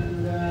life.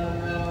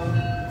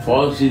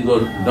 False ego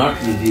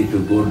not easy to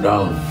go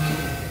down.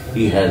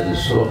 He has a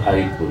so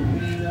high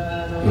position.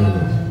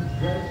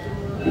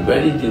 It's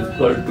very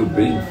difficult to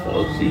bring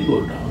false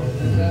ego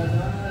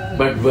down.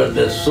 But when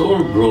the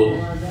soul grows,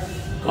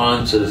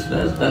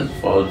 consciousness, then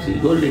false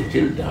ego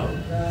little down.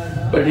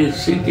 But he's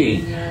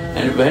sitting,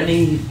 and when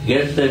he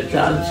gets the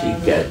chance, he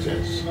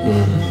catches.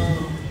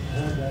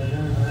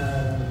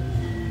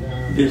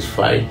 This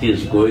fight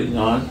is going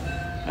on,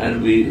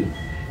 and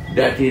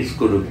that is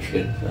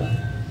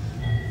Kurukshetra.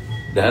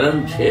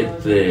 Dharam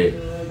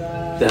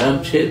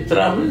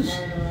Kshetra means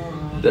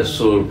the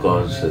soul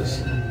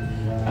consciousness.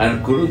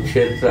 And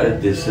Kurukshetra,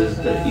 this is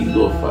the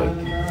ego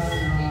fighting.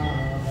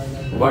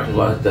 What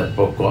was the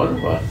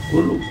Kaurava?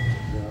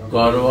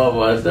 Kaurava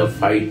was the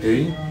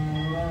fighting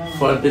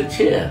for the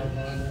chair.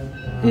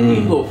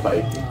 Ego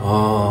fighting.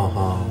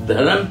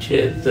 Dharam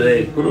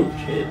Kshetra,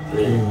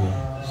 Kurukshetra,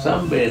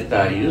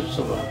 Sambeta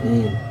Yusva,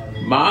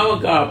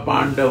 Mavaka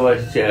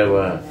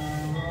Pandavaschava,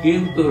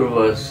 Kim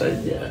Kurva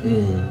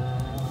Sanjaya.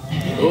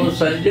 Oh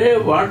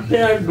Sanjay, what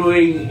they are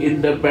doing in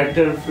the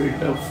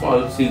battlefield of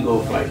false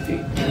ego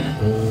fighting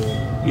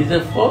is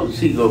a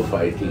false ego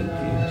fighting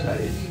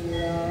inside.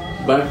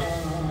 But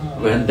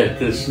when the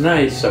Krishna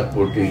is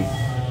supporting,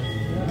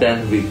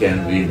 then we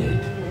can win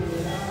it.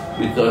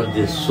 Because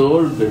the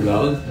soul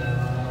belongs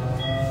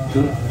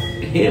to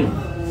him.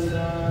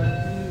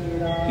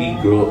 he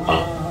grew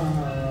up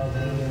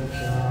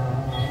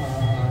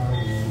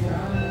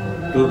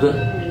to the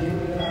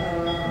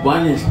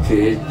one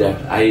stage that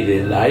I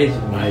realized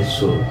my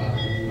soul.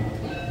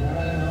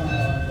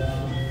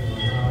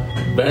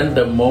 When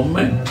the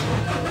moment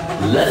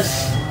less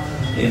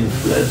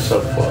influence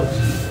of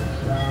false ego,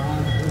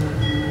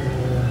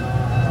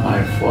 my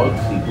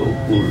false ego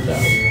cooled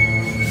down.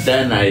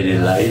 Then I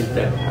realized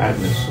that I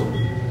am a soul.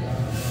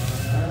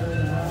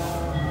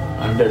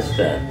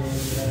 Understand?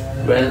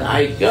 When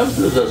I come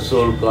to the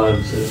soul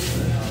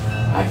consciousness,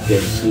 I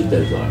can see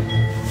the God.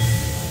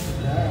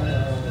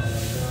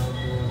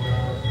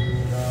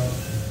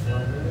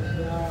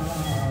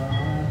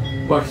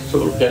 What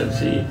soul can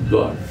see?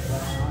 God.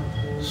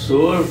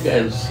 Soul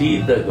can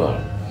see the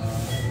God,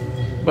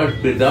 but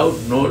without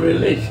no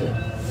relation.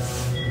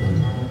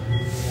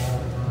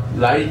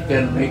 Light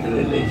can make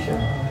relation.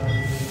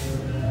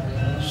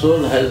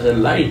 Soul has a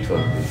light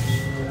only.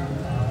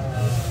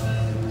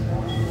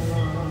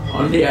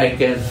 Only I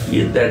can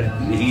feel that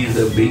he is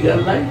a bigger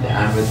light,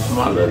 I am a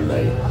smaller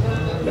light.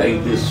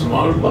 Like this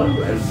small bulb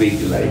and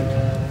big light.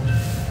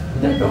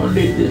 That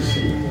only this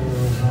is.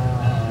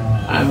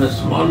 I am a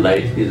small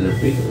light, he is a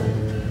big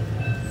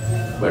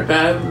light. But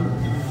I am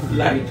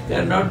light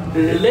cannot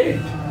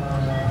relate.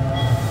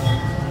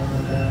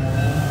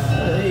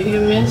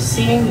 You mean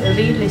seeing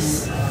really,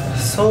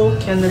 soul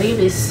can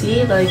really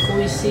see like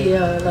we see,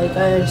 like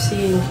I am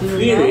seeing here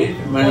feel now? It,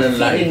 when a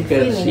light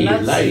can see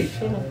light.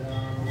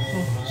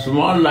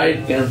 Small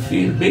light can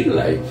feel big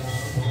light.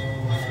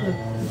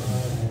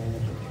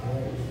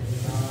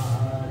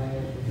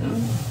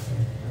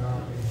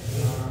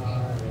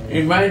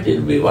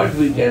 Imagine what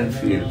we can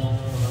feel.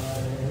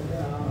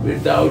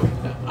 Without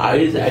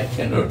eyes, I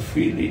cannot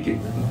feel it.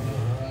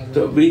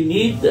 So we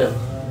need the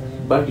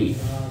body.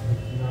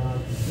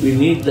 We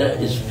need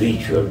the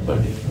spiritual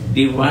body,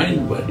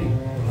 divine body.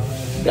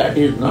 That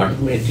is not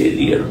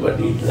material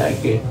body,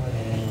 like a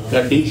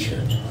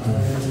condition.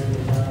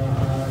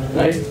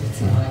 Right?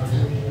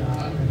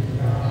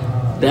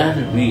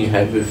 Then we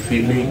have a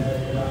feeling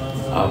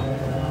of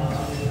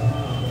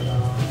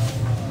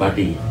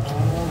body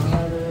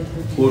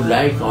who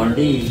like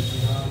only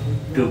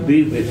to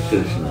be with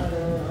Krishna.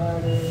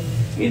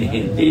 In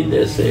Hindi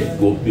they say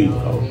Gopi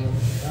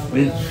Bhav,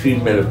 means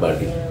female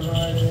body.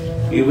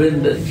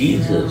 Even the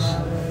Jesus,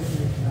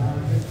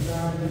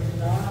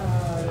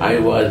 I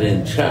was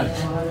in church,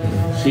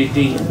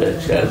 sitting in the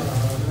church,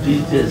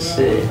 Jesus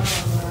said,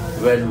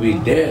 when we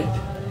dead,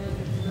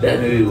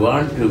 then we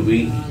want to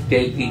be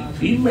taking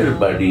female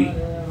body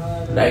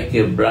like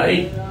a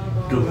bride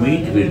to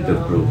meet with the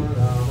groom.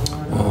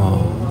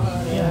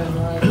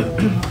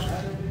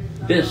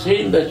 They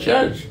say in the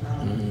church,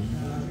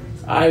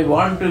 I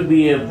want to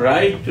be a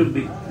bride to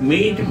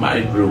meet my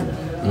groom.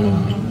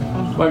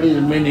 What is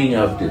the meaning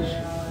of this?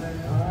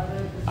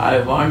 I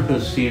want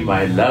to see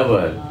my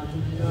lover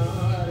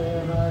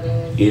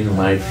in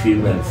my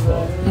female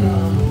form.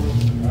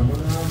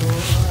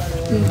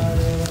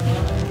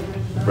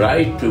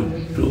 Bride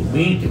to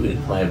meet with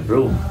my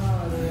groom.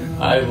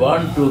 I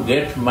want to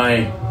get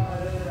my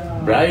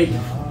bride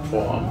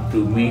form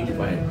to meet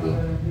my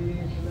groom.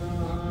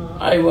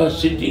 I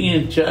was sitting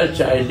in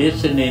church, I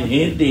listened in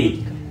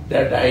Hindi,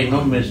 that I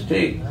no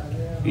mistake.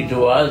 It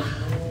was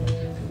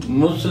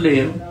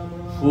Muslim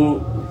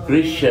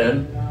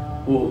Christian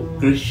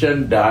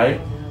died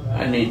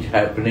and it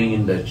happening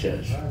in the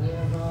church.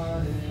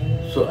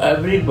 So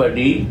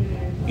everybody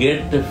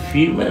get the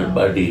female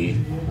body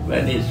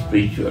when it's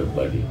spiritual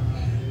body.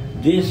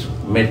 This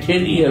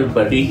material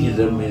body is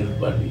a male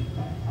body.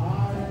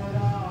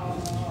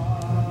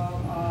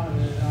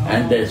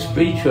 And the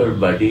spiritual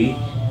body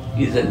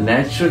is a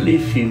naturally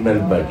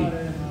female body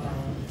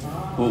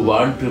who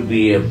want to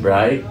be a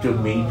bride to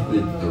meet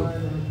with groom.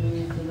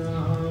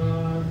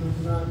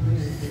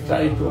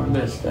 Try to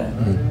understand.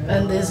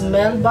 And there's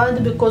male body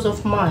because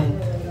of mind,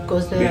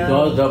 because they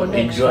because are of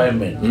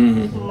enjoyment.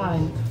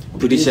 Mind.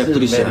 This is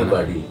male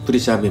body.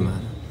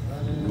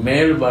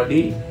 Male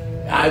body,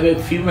 I have a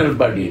female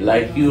body,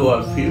 like you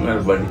are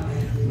female body,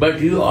 but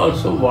you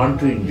also want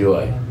to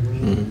enjoy.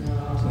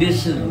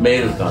 This is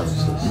male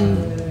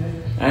consciousness.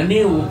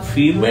 Any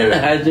female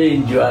has an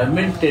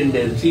enjoyment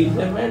tendency in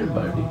the male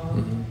body.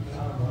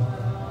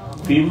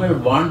 Female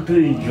want to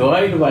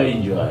enjoy by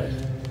enjoy.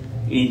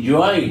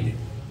 Enjoyed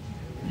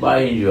by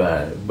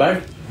enjoy.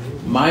 But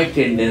my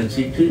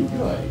tendency to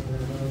enjoy.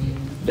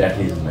 That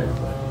is male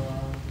body.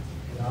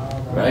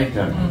 Right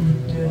or not?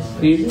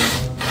 Feel it?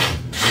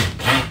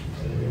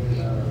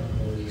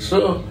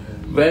 So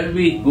when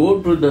we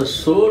go to the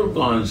soul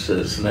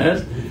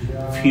consciousness,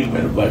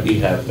 female body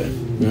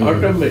happens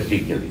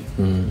automatically.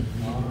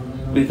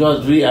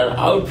 Because we are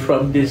out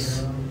from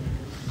this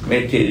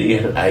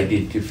material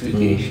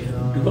identification.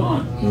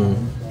 Gone.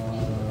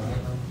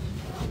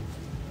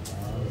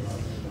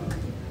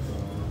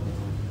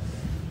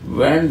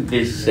 When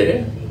this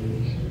say,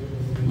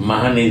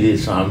 Mahanidhi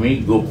Swami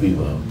Gopi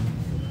Bhav.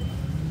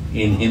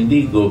 In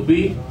Hindi,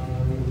 Gopi,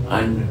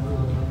 and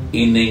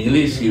in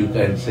English you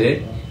can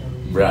say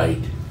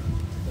bride.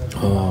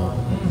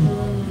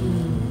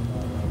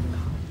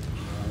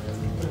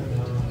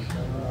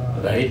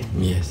 right?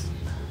 Yes.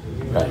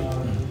 Right.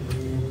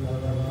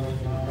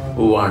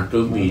 Who want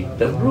to meet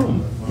the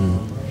groom.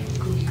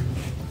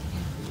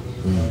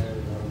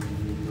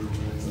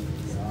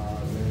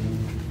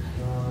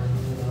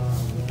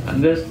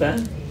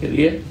 Understand?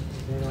 Clear?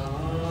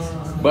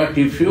 But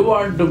if you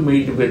want to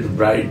meet with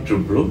bride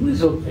to groom,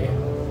 it's okay.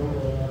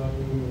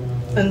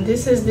 And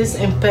this is this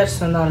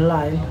impersonal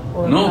line?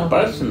 Or no,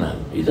 personal.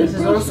 It's this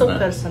personal. Is also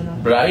personal.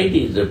 Bride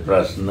is a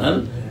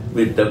personal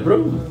with the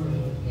groom.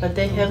 But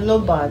they have no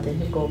body,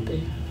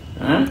 Gopi.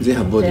 Huh? They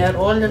have body. They are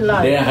all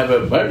alive. They have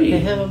a body. They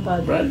have a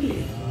body.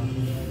 Body.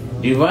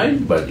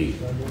 Divine body.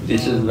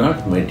 This is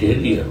not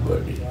material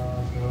body.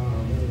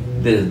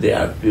 They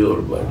are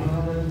pure body.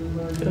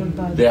 Pure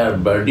body. Their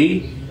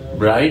body,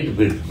 bride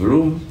with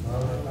groom,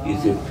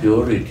 is a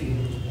purity.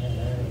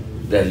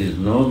 There is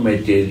no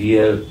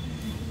material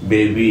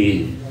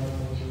baby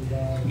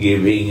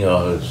giving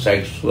or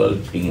sexual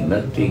thing,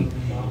 nothing.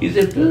 It's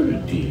a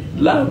purity,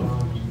 love.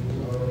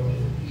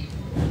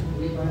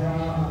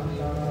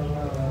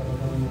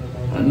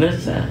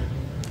 Understand?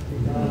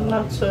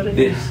 Not sorry.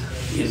 This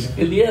is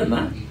clear,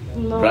 na?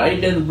 No.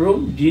 Bride and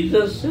groom,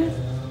 Jesus said,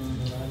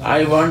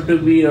 I want to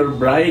be your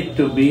bride,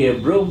 to be a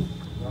groom.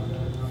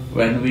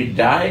 When we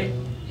die,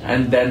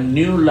 and then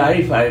new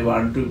life, I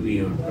want to be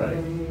your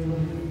bride.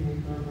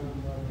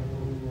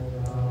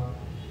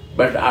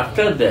 But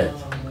after that,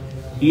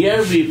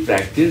 here we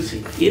practice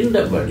in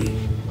the body.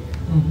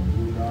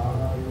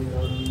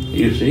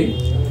 You see?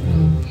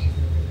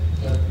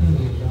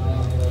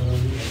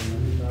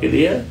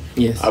 Clear?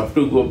 Yes. Up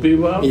to Gopi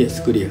Bhav? Yes,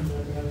 clear.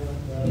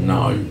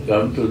 Now you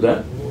come to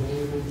the,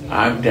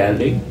 I'm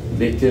telling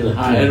little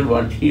higher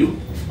what you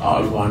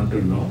all want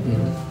to know.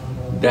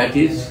 That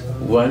is,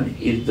 one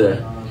is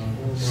the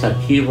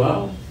Sakhi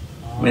Bhav,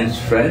 means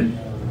friend.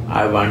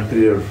 I want to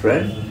your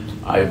friend,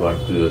 I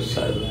want to your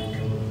servant.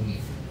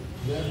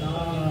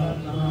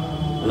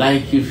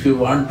 Like if you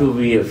want to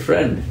be a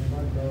friend,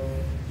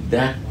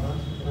 then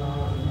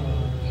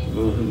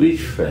which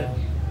friend?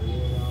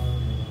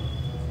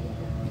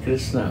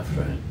 Krishna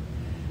friend.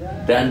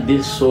 Then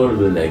this soul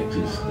will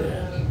exist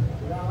there.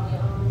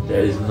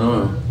 There is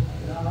no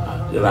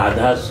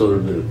Radha soul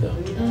will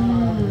come.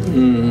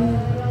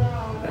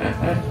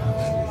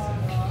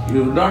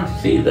 You don't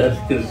see that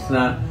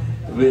Krishna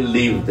will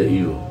leave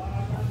you.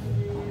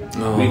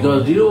 No.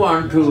 Because you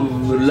want to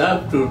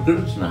love to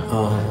Krishna.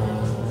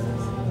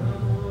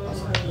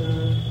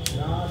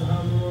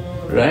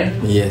 Right?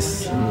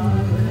 Yes.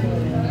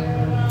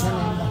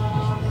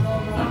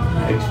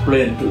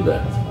 Explain to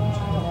that.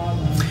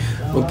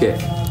 Okay.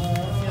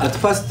 At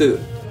first,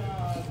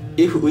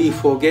 if we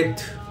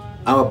forget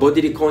our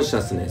bodily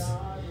consciousness,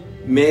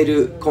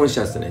 male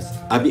consciousness,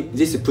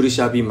 this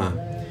Purusha Abhiman,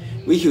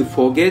 if you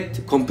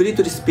forget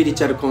completely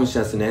spiritual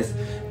consciousness,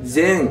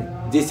 then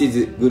this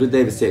is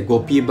Gurudev say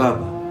Gopi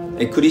Baba.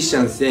 A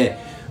Christian say,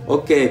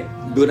 okay,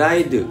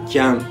 bride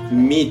can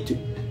meet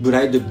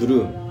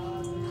bridegroom.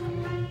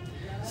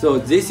 So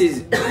this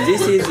is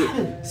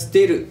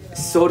still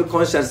soul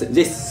consciousness.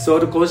 This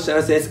soul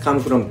consciousness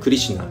comes from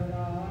Krishna.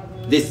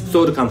 This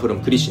soul comes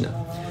from Krishna.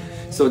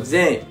 So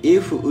then,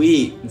 if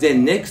we the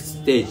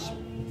next stage,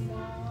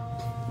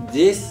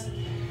 this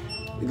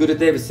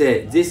Gurudev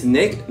said, this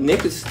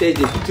next stage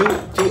is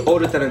two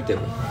alternative.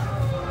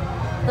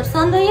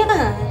 प्रसन्न ये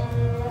कहाँ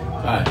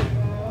है?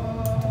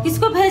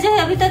 किसको भेजे है?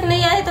 अभी तक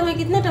नहीं आए तो मैं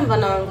कितने टाइम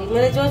बनाऊंगी?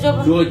 मेरे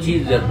जो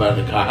चीज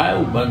रखा है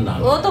वो बना,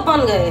 वो तो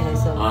बन गए हैं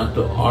सब। हाँ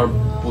तो और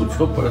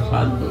पूछो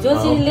प्रसाद। जो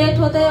चीज लेट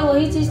होता है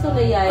वही चीज तो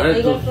नहीं आए।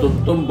 अरे तो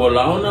तुम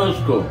बुलाओ ना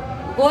उसको।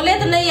 बोले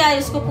तो नहीं आए,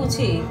 उसको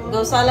पूछी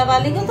गौशाला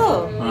वाली को तो।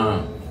 हाँ।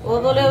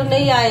 वो बोले वो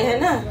नहीं आए है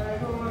ना।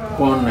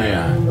 कौन नहीं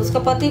आया? उसका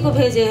पति को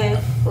भेजे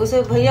हैं,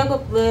 उसे भैया को।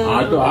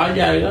 हाँ तो आ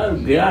जाएगा,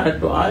 गया है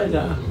तो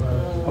आएगा।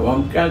 अब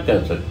हम क्या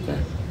कर सकते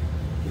हैं?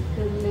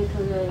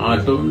 हाँ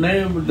तो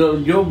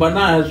नहीं, जो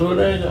बना है सो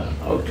रहेगा,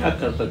 और क्या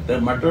कर सकते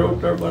हैं? मटर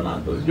उटर बना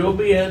दो, जो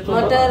भी है तो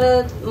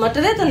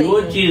मटरे तो नहीं,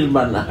 जो चीज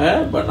बना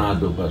है बना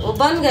दो बस। वो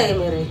बन गए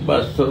मेरे,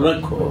 बस तो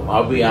रखो,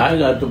 अभी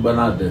आएगा तो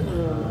बना देना।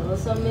 वो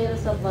सब मेरे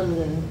सब बन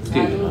गए।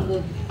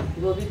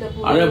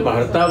 अरे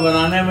भरता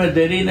बनाने में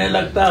देरी नहीं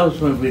लगता,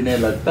 उसमें भी नहीं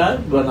लगता,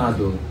 बना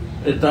दो।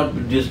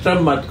 तब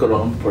डिस्टर्ब मत करो,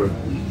 हम पर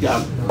क्या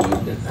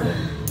देते हैं।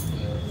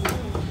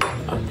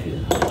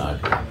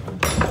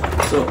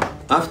 So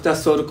after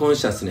soul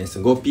consciousness,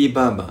 Gopi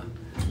Baba,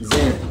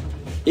 then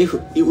if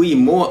we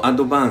more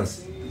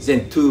advance,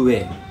 then two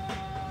way,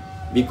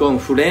 become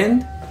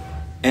friend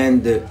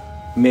and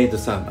maid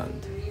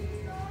servant.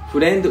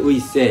 Friend we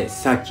say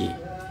Saki,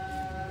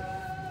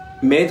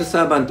 maid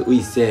servant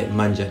we say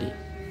Manjari.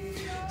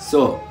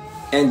 So,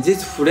 and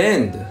this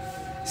friend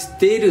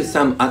still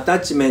some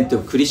attachment to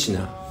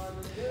Krishna,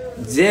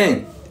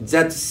 then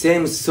that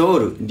same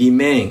soul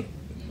remain,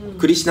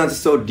 Krishna's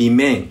soul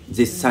remain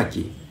this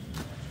Saki.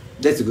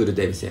 That's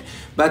Gurudev say.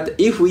 But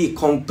if we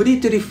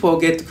completely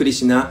forget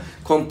Krishna,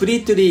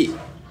 completely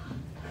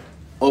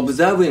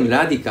observing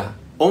Radhika,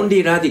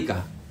 only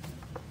Radhika,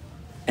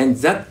 and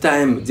that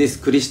time this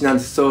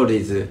Krishna's soul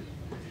is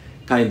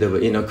kind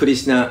of,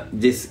 Krishna,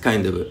 this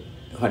kind of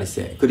how do you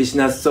say?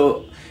 Krishna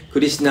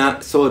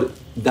soul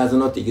does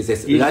not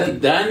exist.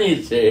 Then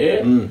he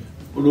said,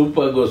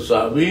 Rupa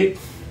Goswami,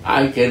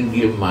 I can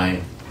give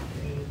my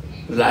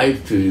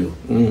life to you.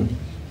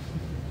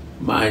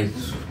 My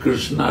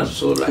Krishna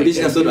soul, I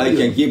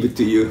can give it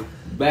to you.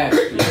 Back to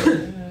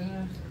you.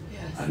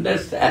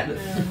 Understand?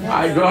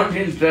 I don't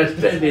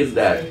interested in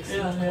that.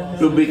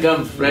 To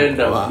become friend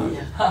of you.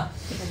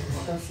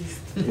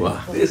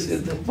 Wow. This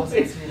is the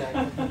point.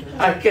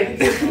 I can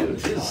give you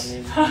this.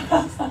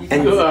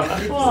 And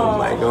oh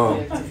my God.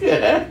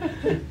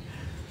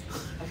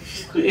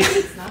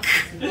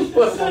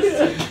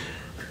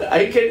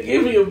 I can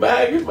give you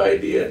back, my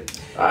dear.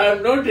 I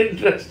am not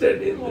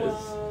interested in this.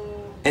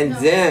 And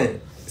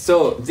then,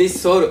 so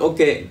this soul,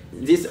 okay,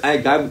 this I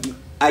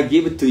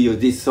give to you,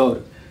 this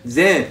soul.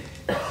 Then,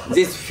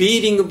 this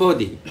feeling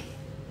body,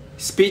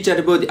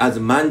 spiritual body as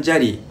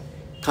Manjari,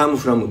 come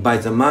from by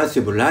the mercy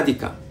of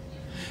Radhika.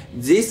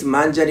 This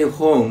Manjari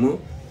home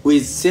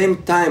with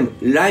same time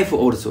life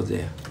also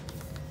there.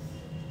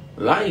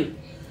 Life.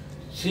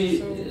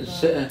 She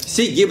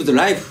gives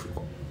life.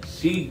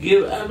 She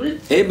gives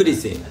everything.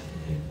 Everything.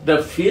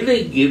 The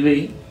feeling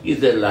giving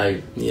is a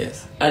life.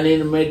 Yes. And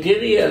in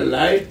material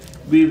life,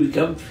 we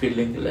become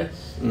feelingless.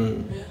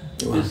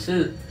 Wow. This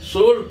is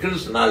soul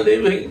Krishna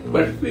living,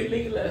 but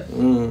feelingless.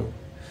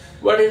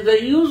 What is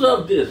the use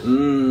of this?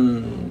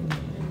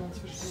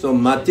 So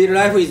material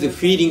life is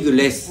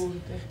feelingless.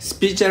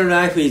 Spiritual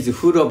life is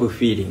full of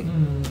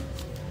feeling.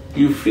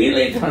 You feel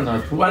it or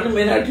not? 1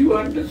 minute you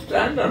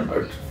understand or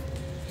not?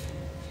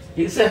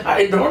 He said,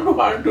 I don't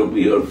want to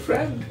be your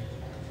friend.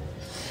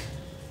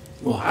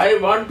 Wow. I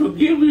want to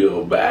give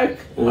you back,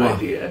 my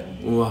dear.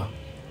 Wow.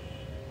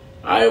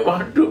 I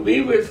want to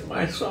be with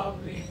my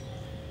Swami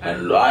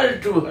and loyal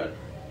to her.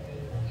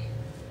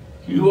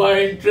 You are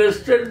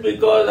interested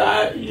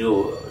because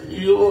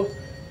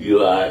you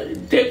are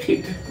take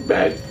it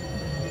back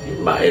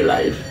in my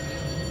life,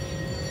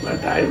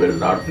 but I will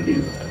not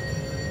leave her.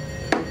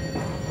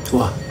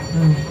 Wow.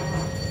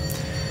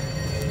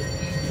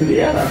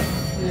 Clear?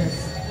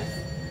 Yes.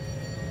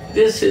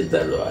 This is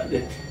the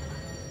loyalty.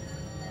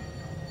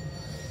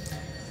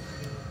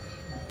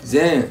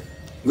 Then,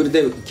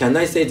 Gurudev, can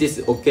I say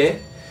this, okay?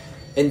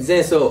 And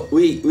then, so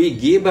we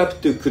give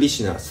up to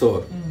Krishna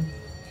soul.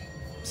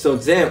 So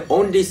then,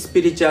 only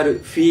spiritual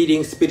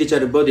feeling,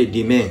 spiritual body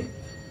remain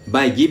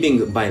by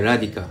giving by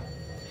Radhika.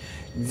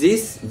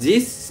 This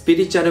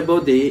spiritual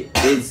body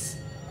is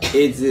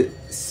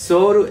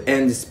soul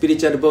and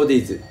spiritual body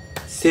is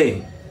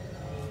same.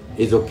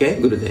 Is okay,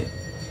 Gurudev?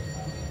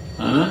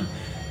 Huh?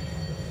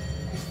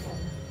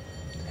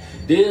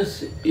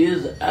 This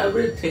is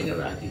everything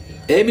Radhika.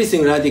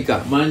 Everything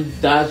Radhika.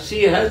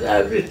 Mandasi has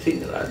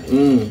everything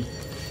Radhika.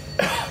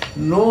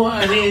 No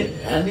any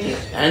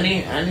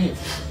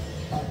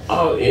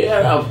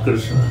air of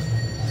Krishna.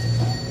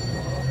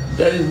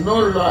 There is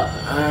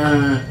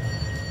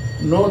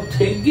no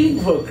thinking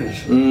for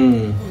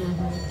Krishna.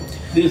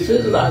 This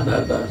is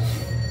Radha Das.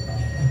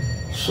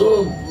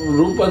 So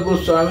Rupa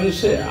Goswami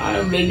said, I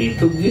am ready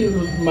to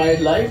give my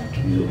life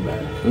to you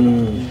back.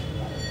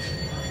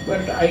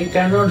 But I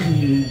cannot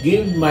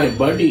give my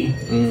body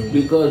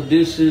because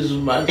this is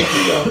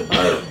mercy of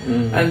her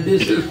and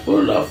this is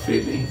full of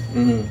feeling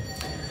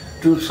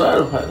to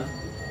serve her.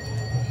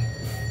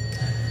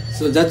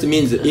 So that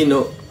means,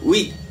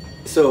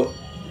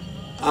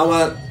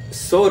 our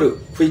soul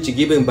which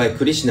given by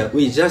Krishna,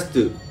 we just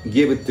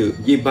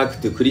give back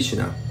to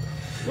Krishna.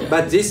 Yeah.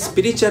 But this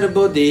spiritual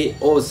body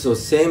also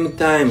same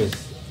time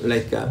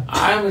like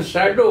I am a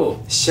shadow.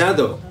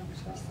 Shadow.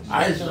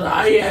 I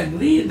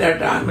agree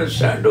that I am a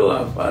shadow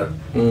of her.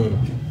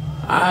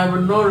 I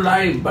have no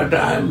life, but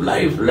I am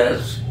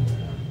lifeless.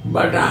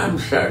 But I am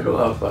shadow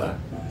of her.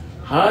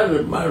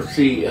 Her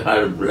mercy,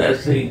 her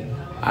blessing,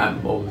 I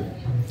am moving.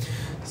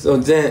 So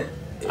then,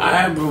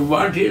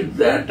 what is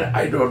that?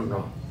 I don't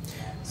know.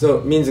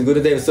 So means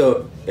Gurudev.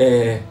 So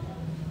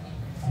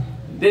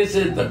this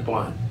is the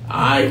point.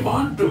 I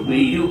want to be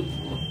you,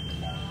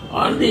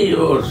 only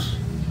yours.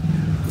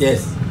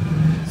 Yes.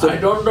 So I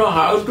don't know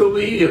how to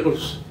be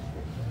yours.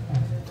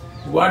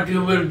 What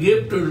you will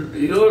give to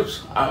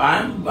yours,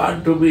 I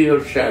want to be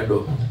your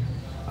shadow.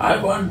 I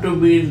want to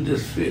be in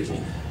this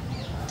feeling.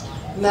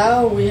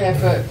 Now we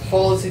have a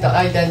false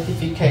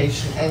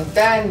identification, and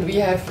then we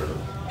have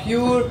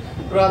pure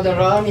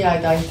Radharani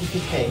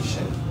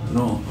identification.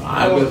 No,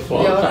 I have a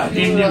false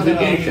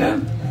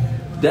identification,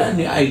 then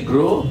I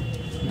grow,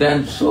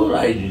 then soul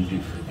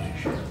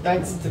identification.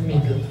 That's the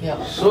middle,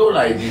 yeah. Soul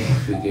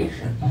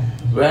identification.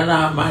 When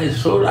my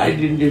soul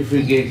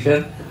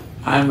identification,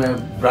 I'm a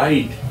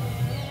bride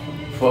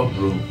for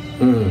groom.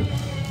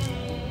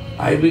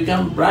 I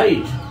become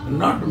bride,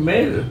 not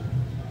male.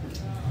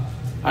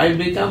 I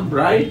become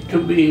bride to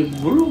be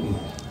groom.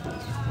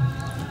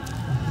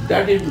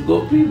 That is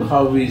Gopi,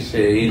 how we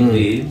say. In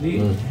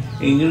the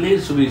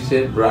English we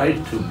say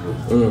bride to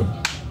groom.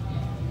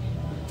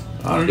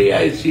 Only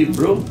I see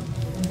groom.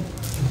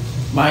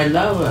 My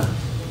lover,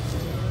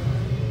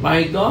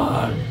 my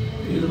God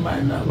is my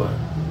lover.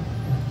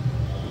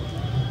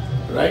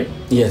 Right?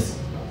 Yes.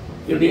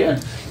 Clear?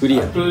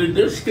 Clear. Up to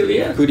this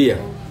clear? Clear.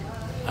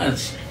 And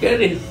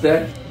second is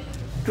that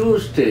two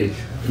stage.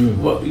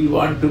 You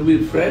want to be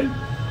friend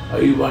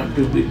or you want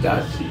to be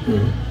dasi?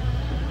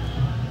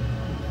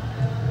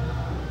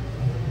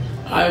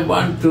 I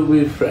want to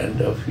be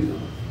friend of you.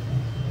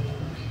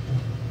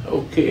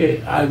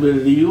 Okay, I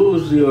will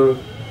use your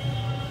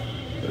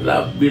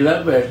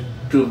beloved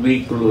to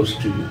be close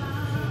to you.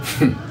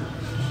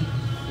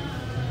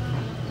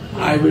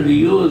 I will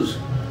use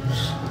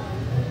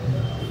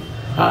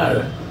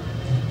her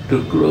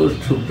to close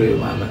to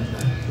Premananda.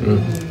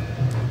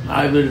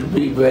 I will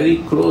be very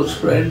close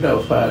friend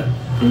of her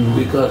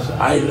because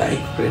I like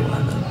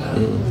Premananda.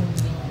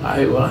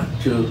 I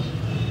want to,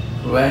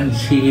 when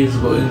she is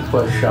going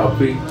for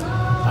shopping,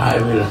 I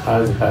will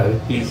hug her,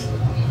 kiss.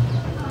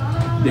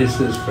 This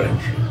is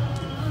friendship.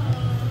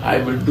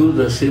 I will do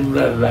the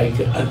similar like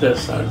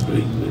others are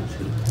doing with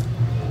you.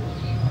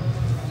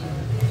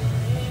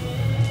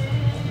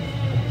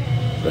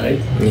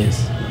 Right?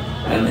 Yes.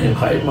 And if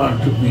I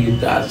want to be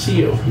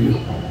dasi of you,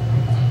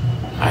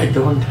 I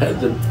don't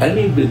have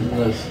any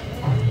business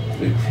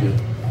with you.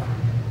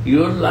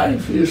 Your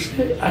life, you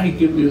say, I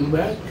give you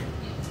back.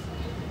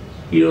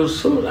 Your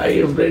soul, I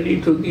am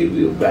ready to give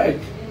you back,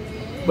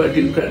 but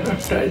you cannot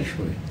touch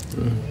me.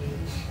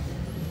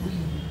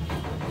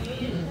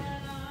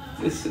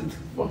 This is the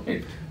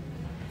point.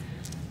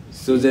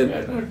 So then, you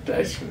cannot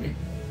touch me.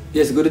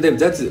 Yes, Gurudev,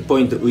 that's the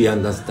point we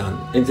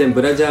understand. And then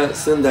Braja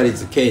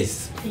Sundari's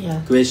case,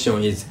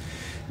 question is,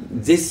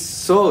 this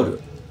soul,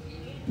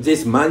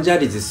 this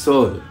Manjari's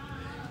soul,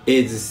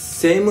 is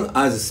same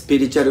as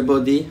spiritual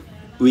body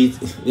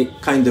with a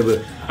kind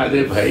of...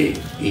 Hare bhai,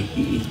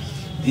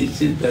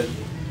 this is the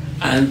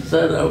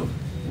answer of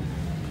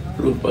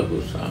Rupa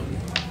Goswami.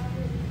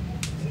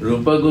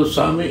 Rupa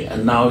Goswami,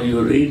 and now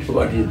you read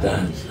what is the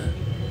answer.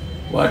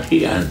 What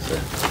he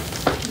answered.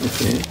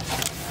 Okay.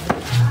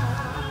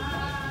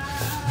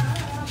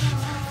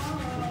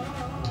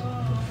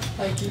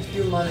 I give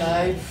you my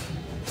life,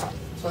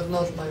 but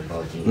not my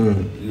body.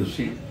 You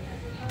see,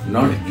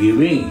 not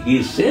giving,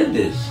 he said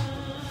this.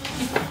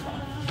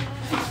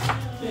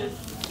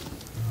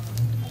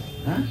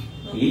 Huh?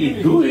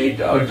 He do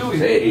it or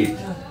say it.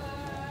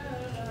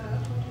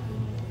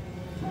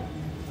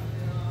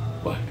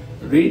 What?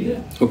 Read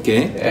it.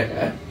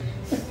 Okay.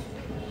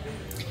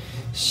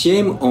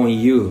 Shame on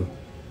you.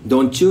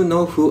 Don't you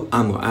know who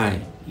am I?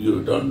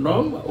 You don't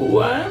know who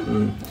I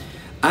am?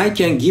 I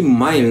can give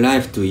my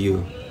life to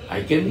you.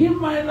 I can give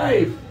my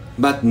life.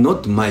 But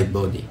not my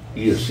body.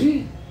 You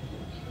see?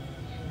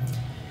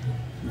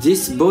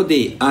 This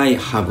body I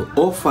have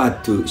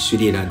offered to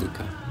Sri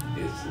Radhika.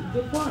 This is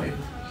the point.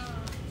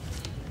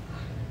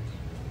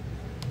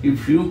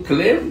 If you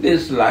claim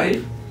this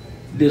life,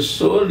 this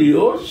soul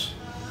yours,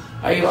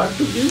 I want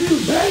to give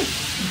you back.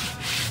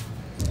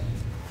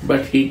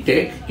 But he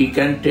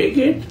can take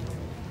it.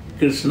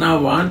 Krishna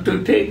want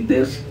to take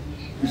this.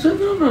 He said,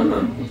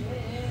 no.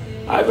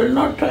 I will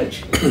not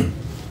touch you.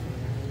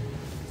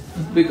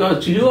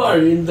 Because you are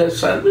in the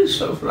service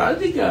of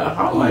Radhika,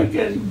 how I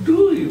can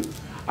do you?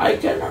 I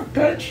cannot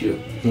touch you.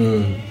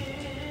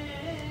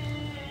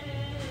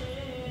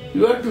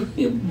 You are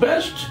doing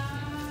best.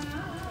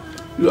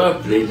 You are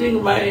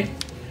pleasing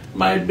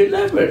my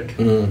beloved.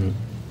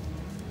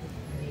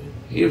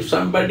 If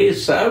somebody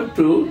served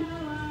to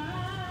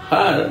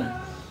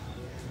her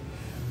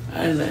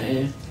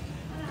and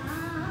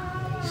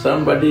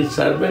somebody's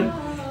servant,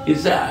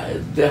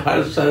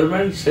 her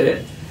servant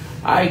said,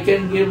 I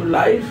can give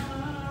life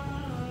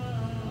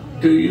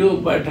to you,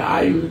 but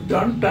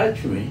don't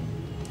touch me.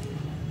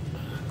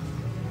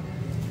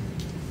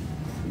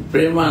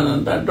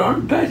 Premananda,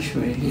 don't touch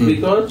me,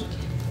 because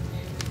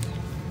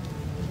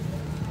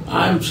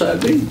I am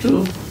serving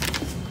to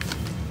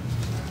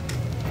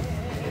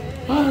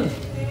her,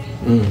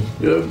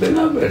 your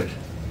beloved.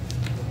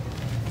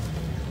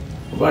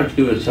 But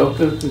he was so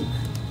quick.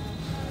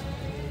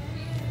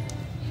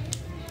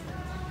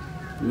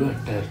 You are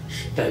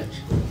touched.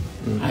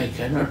 I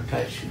cannot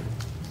touch you.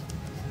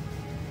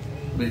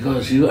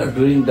 Because you are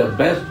doing the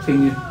best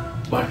thing,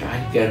 but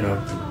I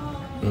cannot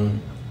do.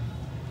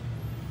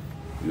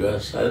 You are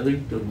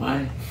serving to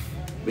my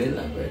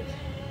beloved.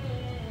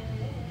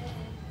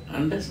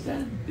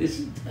 Understand? This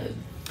is that.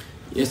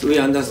 Yes, we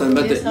understand.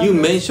 But you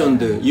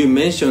mentioned.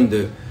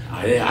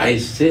 I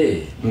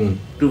say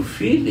to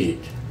feel it.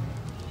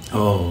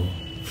 Oh.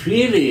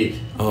 Feel it.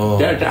 Oh.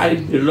 That I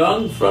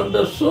belong from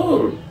the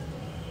soul.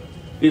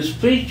 The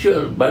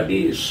spiritual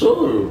body,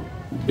 soul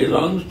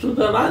belongs to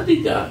the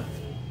Radhika.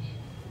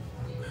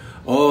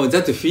 Oh,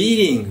 that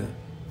feeling.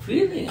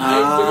 Feeling. I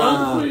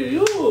belong to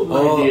you,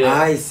 my dear.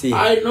 I see.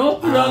 I know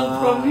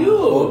belong from you.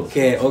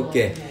 Okay.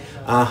 Okay,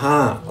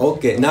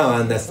 now I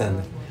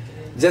understand.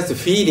 Just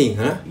feeling,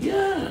 huh?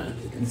 Yeah.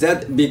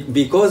 That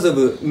because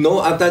of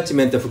no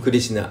attachment of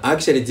Krishna,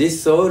 actually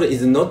this soul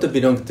is not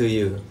belong to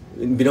you.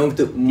 Belong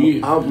to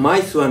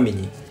my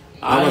Swamini.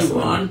 I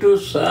want to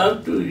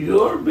serve to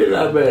your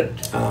beloved.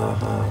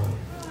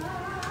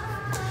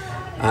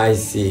 I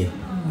see.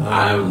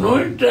 I have no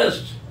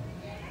interest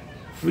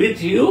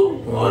with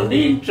you,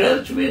 only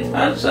interest with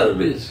her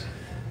service.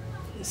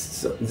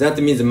 So that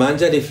means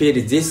Manjari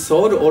feels this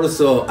soul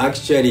also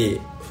actually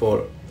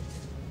for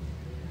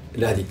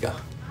Radhika.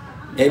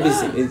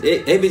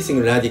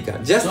 Everything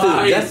Radhika. Just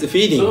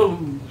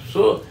feeling.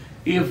 So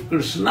if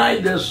Krishna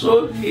is the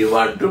soul, he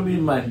wants to be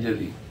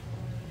Manjari.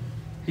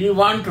 He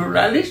wants to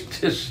relish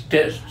this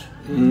test.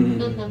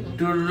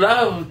 To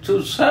love,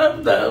 to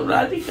serve the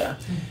Radhika.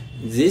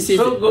 This is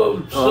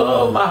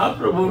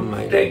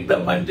Mahaprabhu take the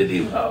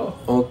Manjari vow.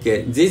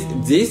 Okay,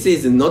 this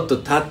is not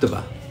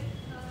tattva.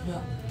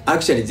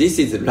 Actually, this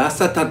is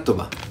rasa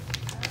tattva,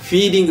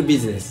 feeling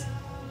business.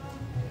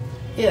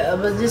 Yeah,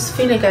 but this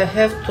feeling I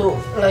have to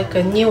like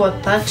a new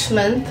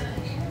attachment,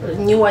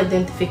 new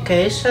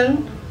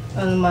identification,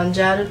 and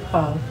Manjari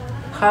vow.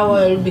 How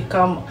I will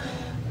become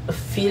a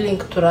feeling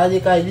to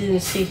Radhika. I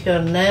didn't see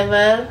her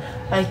never.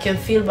 I can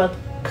feel, but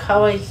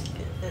how I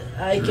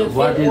can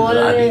what feel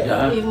only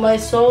Radhika? if my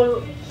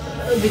soul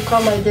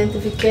become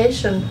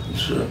identification.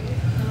 So,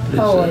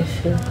 how I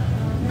feel.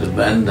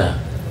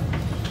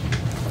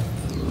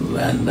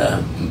 When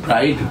the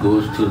bride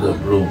goes to the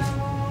broom,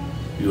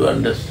 you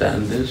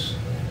understand this?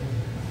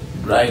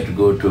 Bride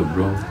go to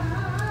broom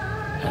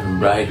and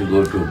bride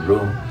go to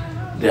broom.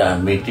 They are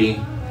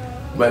meeting,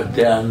 but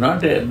they are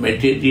not a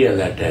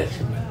material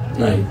attachment,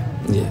 right?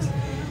 Yes.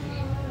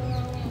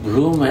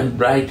 Groom and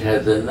bride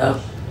has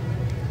enough,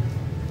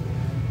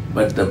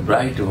 but the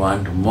bride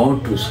want more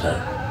to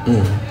serve.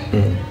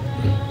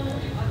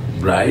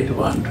 Bride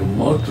want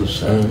more to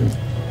serve,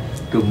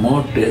 to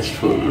more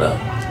tasteful love.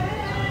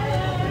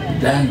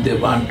 Then they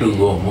want to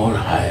go more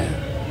higher.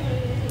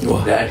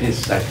 Wow. That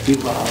is Sakti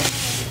Bhav,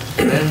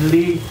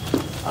 friendly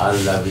or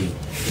loving.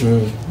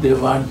 They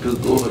want to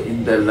go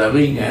in the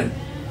loving and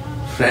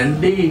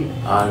friendly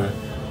or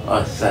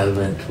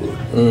servanthood.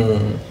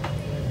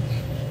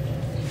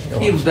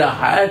 If the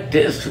higher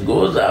taste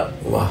goes up,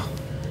 wow.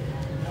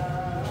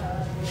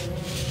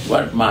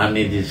 What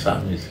Mahanidhi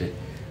Swami said,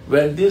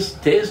 when this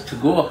taste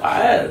go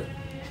higher,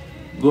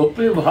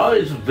 Gopi Bhav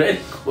is very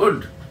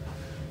good.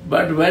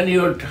 But when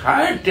your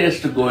higher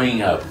taste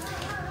going up,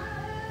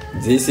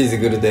 this is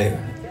Gurudev.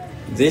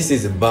 This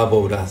is Baba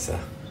Rasa.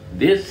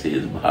 This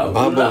is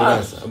Baba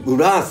Rasa.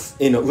 Uras,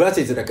 Uras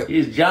is like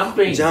he's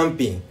jumping.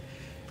 Jumping.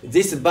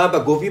 This Baba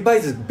Gopiba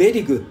is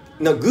very good.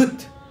 No,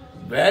 good.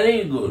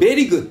 Very good.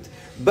 Very good.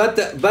 But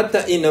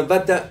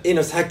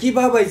Saki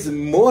Baba is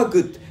more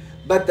good.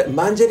 But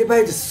Manjari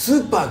Baba is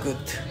super good.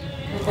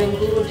 And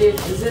Gurudev,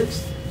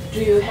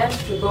 do you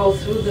have to go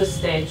through the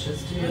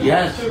stages? Do you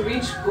have to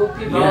reach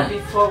Gopi Bhav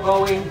before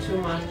going to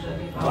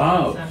Manjari Bhav?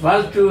 Wow.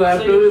 First you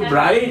have to be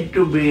bride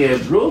to be a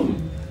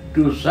broom,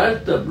 to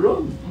serve the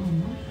broom.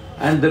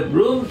 And the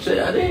broom say,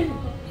 Arey,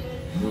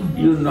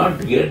 you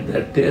not get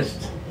that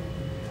taste.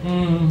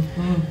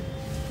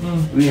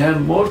 We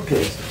have more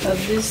taste. But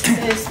this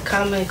taste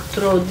coming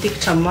through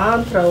Diksha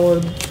mantra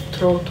or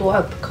through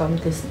what come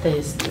this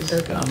taste?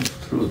 It comes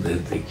through the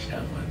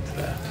Diksha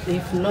mantra.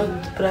 If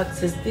not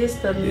practice this,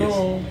 then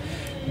no.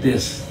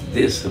 This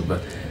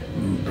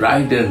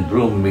bride and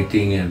groom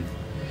meeting and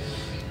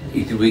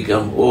it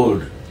become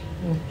old.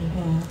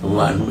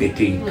 One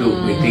meeting,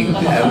 two meetings,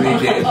 every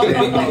day,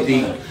 same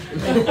meeting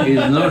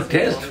is not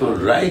tasteful,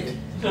 right?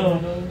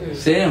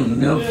 Same,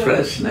 no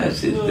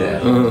freshness is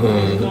there.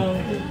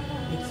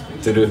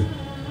 True.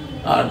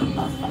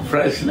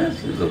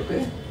 Freshness is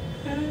okay.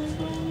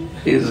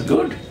 Is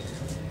good.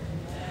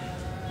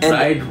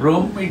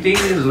 Bride-groom meeting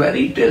is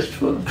very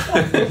tasteful.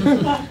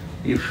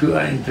 If you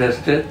are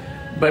interested,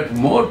 but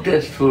more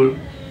tasteful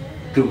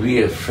to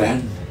be a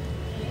friend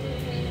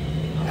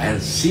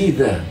and see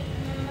the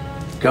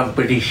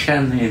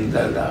competition in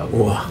the love.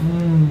 Wow.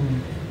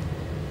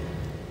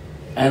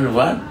 And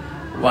one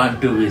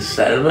want to be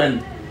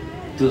servant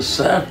to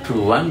serve to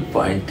one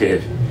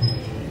pointed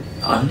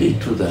only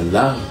to the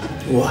love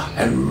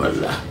and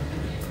love.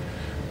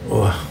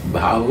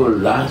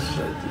 Bhava last.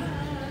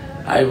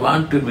 I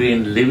want to be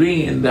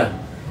living in the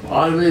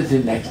always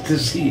in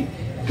ecstasy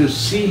to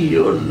see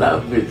your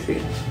love with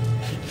him.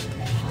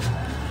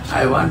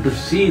 I want to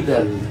see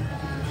the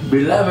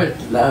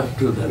beloved love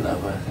to the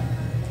lover.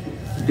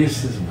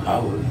 This is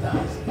Bhava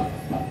last.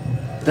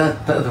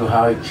 Tat tat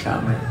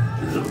bhavicchami.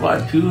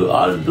 What you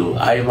all do,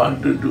 I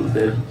want to do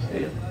the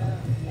same.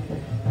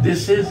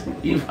 This is,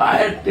 if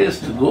higher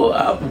taste go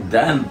up,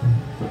 then.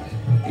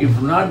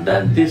 If not,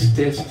 then this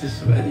taste is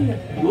very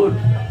good.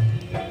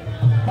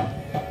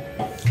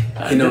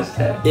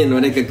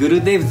 Like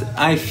Gurudev's,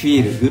 I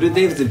feel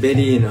Gurudev's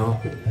very,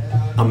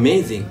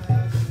 amazing.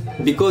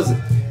 Because,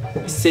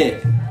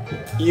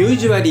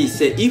 usually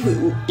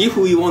if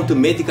we want to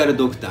medical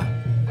doctor,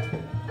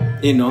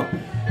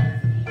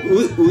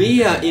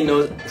 we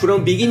are,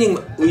 from beginning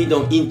we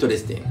don't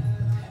interested.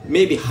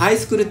 Maybe high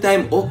school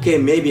time, okay,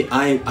 maybe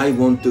I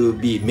want to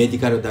be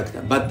medical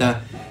doctor. But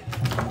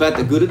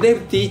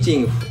Gurudev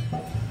teaching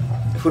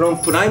from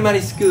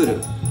primary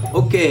school,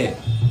 okay,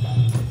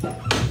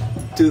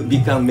 to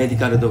become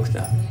medical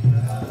doctor.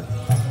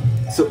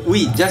 So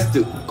we just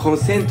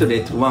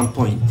concentrate one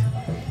point.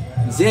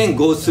 then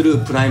go through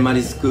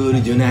primary school,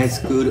 junior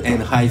school,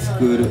 and high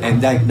school,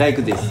 and like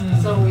this.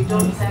 So we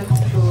don't have to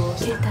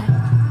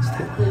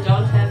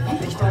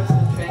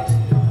concentrate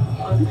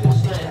on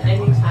Krishna at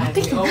any time.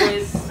 We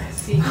always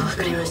seek to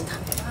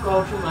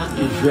go to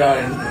Manjari. If you are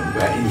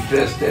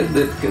interested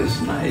that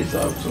Krishna is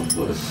also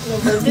good. No,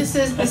 but this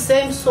is the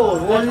same soul,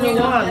 only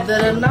one.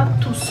 There are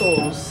not two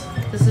souls.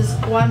 This is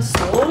one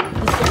soul.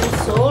 The same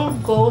soul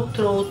go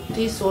through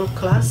these all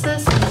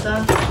classes and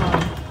then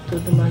come to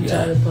the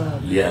Manjari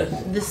Path.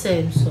 Yes. The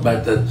same soul.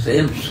 But the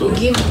same soul.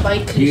 Given by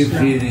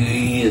Krishna.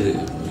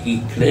 If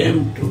he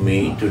claimed to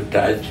me to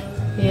touch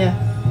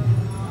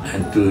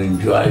and to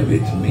enjoy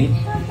with me,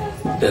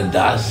 the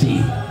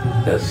dasi,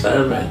 the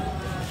servant,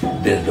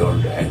 they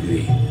don't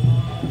agree.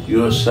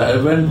 Your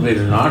servant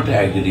will not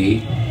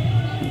agree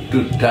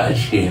to touch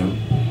him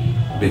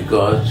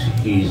because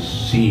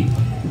she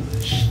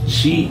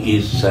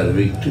is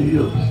serving to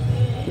you.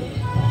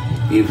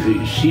 If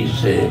she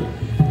say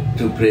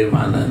to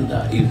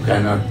Premananda, you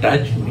cannot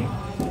touch me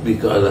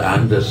because I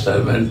am the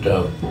servant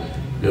of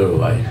your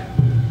wife,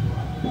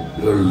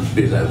 your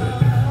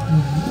beloved.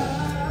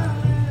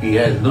 He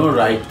has no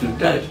right to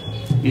touch.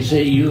 He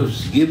say, you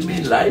give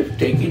me life,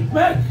 take it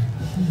back.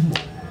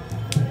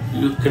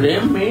 You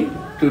claim me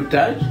to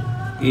touch,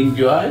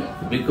 enjoy,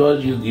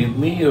 because you give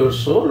me your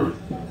soul.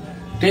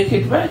 Take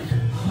it back.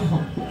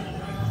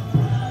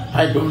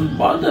 I don't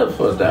bother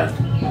for that,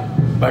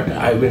 but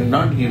I will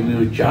not give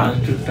you a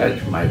chance to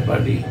touch my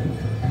body.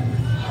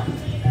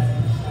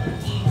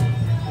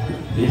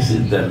 This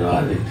is the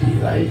reality,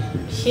 right?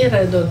 Here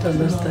I don't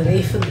understand.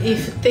 If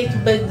you take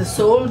back the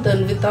soul,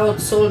 then without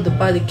soul the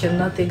body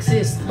cannot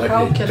exist. But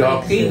how in can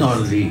talking it exist?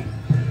 only,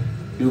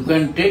 you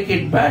can take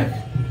it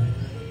back.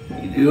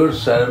 Your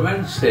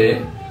servant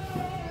say,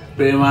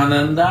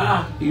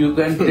 Premananda, you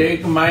can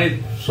take my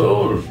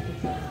soul,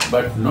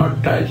 but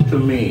not touch to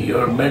me,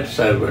 your maid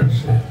servant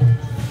say.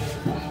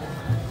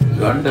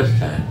 You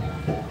understand?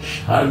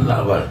 Her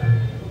lover.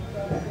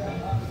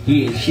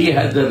 She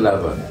has a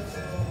lover.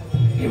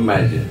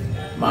 Imagine,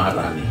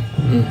 Maharani.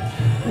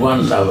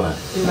 One lover.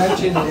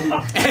 Imagine.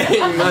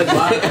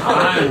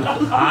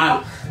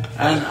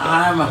 And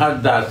I am her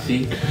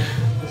dasi.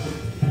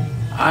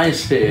 I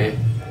say,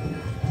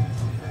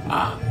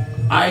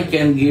 I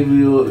can give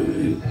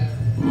you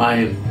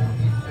my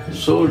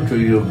soul to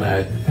you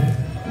back.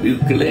 You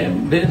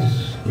claim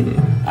this,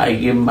 I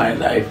give my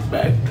life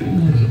back to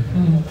you,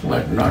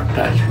 but not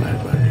touch my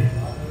body.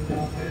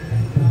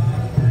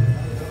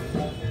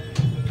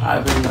 I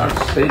will not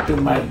say to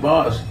my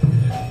boss,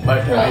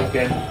 but I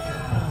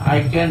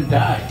can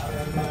die.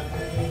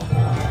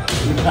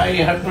 If I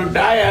have to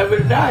die, I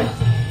will die.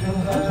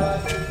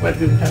 But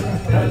you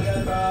cannot touch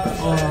me.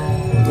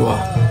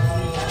 Wow.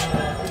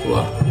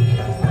 Wow.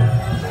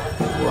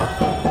 Wow.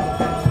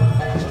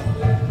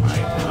 My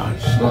God,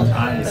 so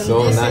nice. And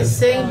So this nice. is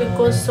saying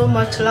because so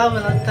much love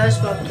and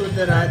attachment to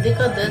the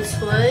Radhika, that's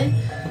why.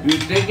 You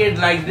take it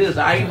like this,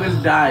 I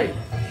will die,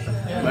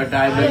 but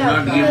I will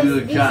not give you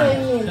a This I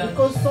chance. mean,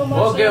 because so much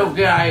Okay, love.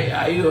 okay,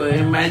 I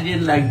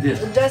imagine like this.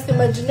 Just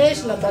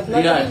imagination, but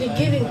not Yeah. really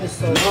giving the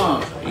soul.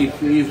 No,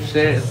 if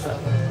say,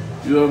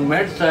 your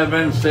maid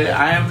servant say,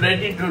 I am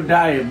ready to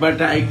die, but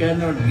I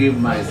cannot give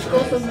myself.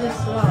 Because of this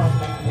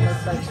love.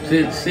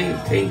 See,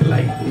 think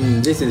like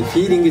this. This is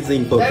feeling is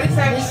important. There is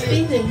This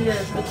actually, feeling,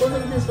 yes, because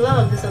of this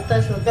love, this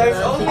attachment. there's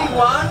to only Radhika.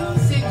 one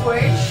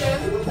situation,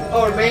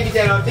 or maybe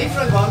there are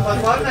different ones,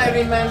 but one I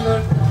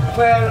remember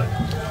where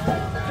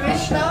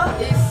Krishna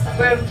is,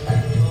 where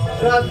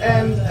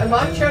the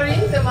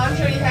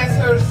Manjari has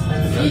her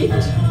feet,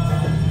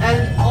 and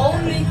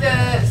only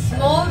the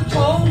small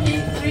toe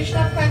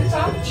Krishna can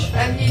touch,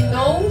 and he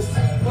knows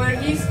where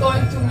he's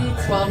going to meet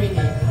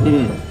Swamini.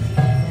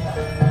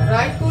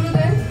 Right,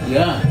 Gurudev?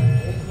 Yeah.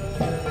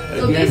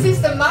 So this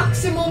is the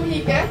maximum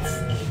he gets,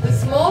 the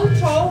small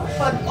toe,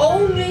 but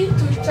only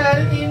to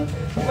tell him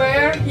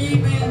where he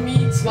will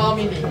meet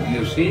Swamini.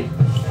 You see,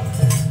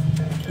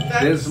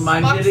 That's this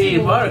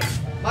Manjari maximum. work.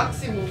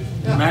 Maximum.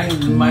 Yeah.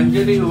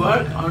 Manjari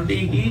work, only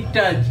he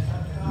touch,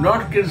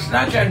 not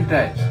Krishna can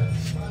touch.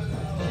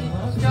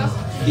 Just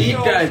He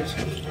show. touch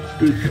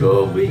to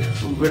show which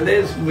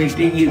place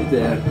meeting is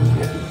there.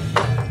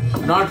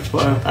 Not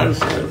for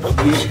herself,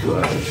 each to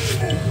her.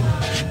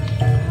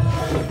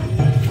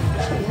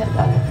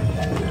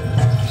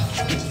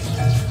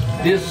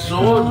 This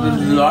shows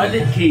the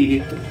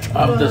loyalty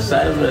of the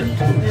servant.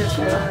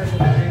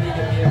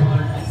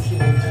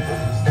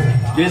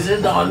 This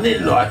is the only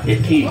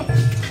loyalty.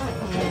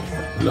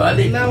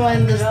 Loyalty. Now I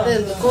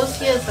understand.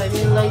 Because yes, I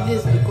mean like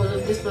this, because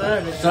of this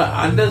loyalty. So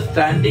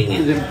understanding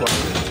is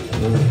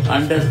important.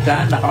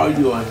 Understand how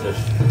you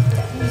understand.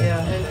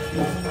 Yeah.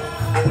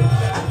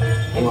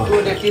 It's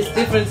good at these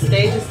different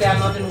stages, they are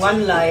not in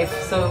one life,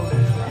 so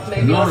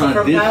maybe also No,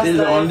 from this past is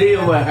life. only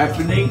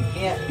happening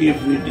Yeah.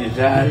 if we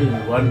desire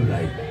in one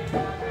life.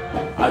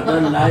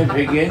 Other life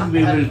again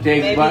we will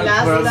take Maybe birth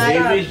last from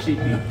life.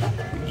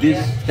 ABCD. This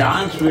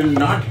chance will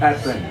not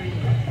happen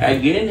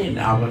again in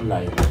our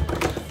life.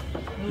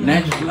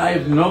 Next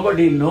life,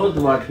 nobody knows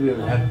what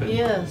will happen.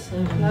 Yes,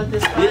 not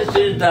this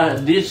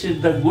This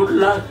is the good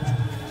luck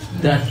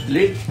that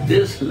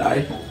this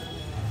life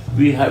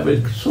we have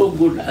a so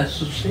good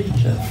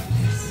association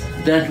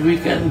that we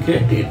can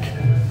get it.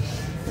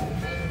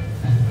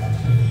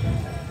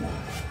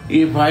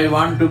 If I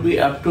want to be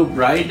up to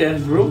bride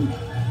and groom,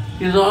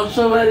 is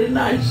also very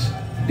nice.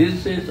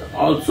 This is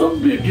also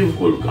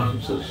beautiful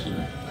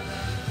consciousness.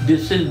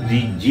 This is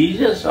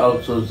Jesus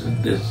also.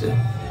 This is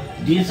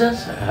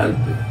Jesus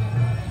helping.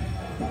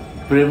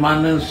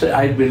 Premanand said,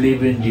 I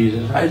believe in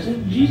Jesus. I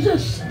said,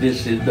 Jesus,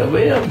 this is the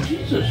way of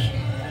Jesus.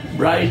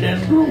 Bride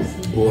and groom.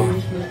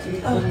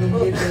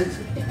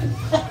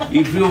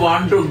 If you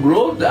want to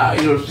grow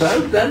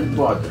yourself, then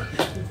bother.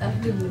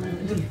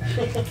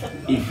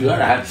 If you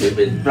are happy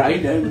with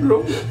bride and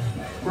groom,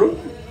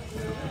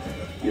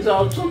 is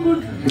also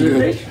good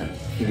relation.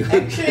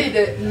 Actually,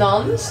 the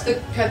nuns, the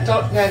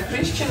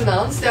Christian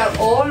nuns, they are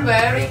all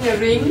wearing a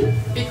ring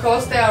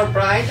because they are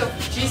bride of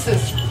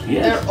Jesus.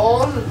 Yes. They're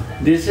all.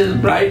 This is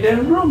bride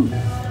and groom.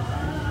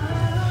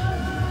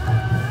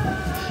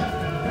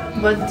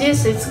 But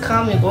this is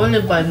coming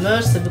only by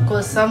mercy,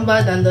 because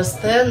somebody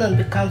understand and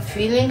become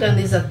feeling and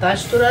is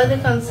attached to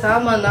Radhika, and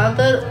some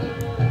another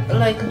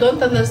like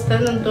don't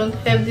understand and don't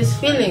have this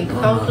feeling.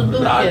 How to do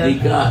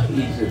Radhika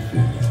is a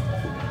feeling.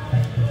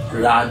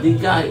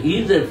 Radhika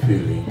is a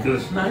feeling.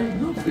 Krishna is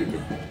no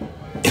feeling.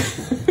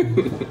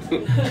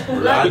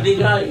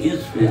 Radhika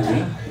is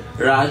feeling.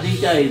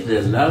 Radhika is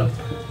a love.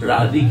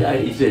 Radhika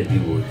is a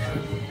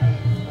devotion.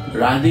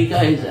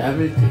 Radhika is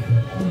everything.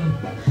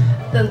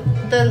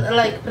 Then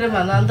like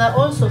Premananda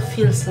also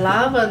feels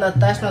love and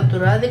attachment to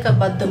Radhika,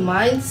 but the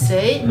mind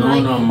say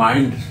no,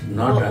 mind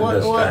not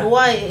understand.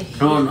 Why he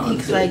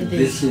thinks like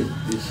this?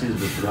 This is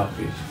the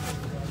blockage.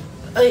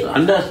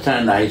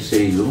 Understand, I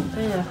say you.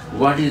 Yeah.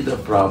 What is the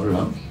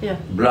problem? Yeah.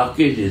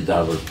 Blockage is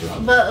our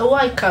problem. But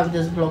why come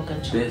this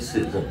blockage?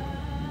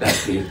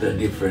 That is the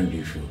different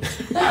issue.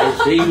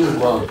 I say you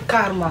about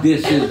karma.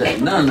 This is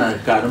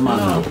karma.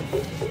 No.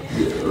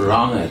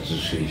 Wrong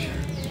association.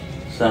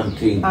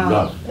 Something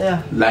blocked.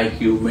 Yeah.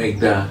 Like you make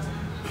the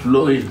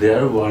flow is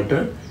there,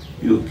 water,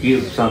 you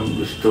keep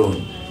some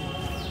stone.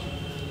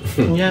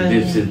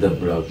 This is the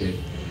blockage.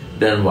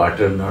 Then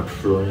water not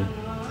flowing.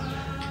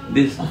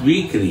 This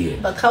we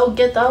create. But how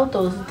get out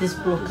of this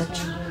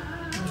blockage?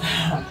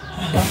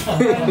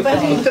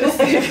 Very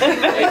interesting.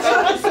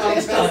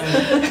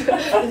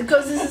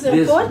 Because this is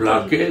this important.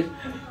 Blockage,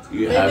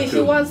 Maybe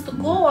he wants to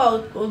go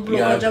out of blockage. You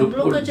have to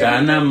put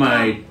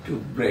dynamite to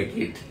break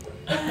it.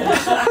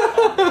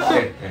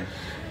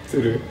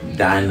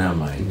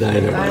 Dynamite.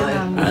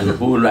 And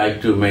who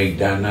like to make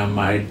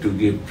dynamite to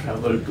give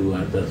trouble to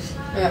others?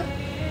 Yeah.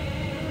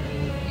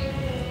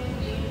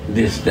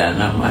 This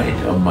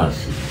dynamite of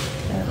mercy.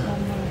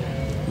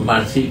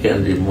 Mercy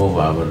can remove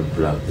our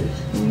blockage.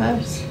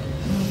 Mercy.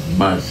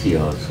 Mercy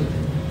also.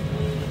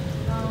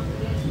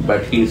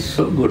 But he is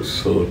so good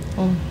soul,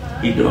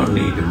 he don't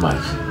need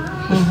much.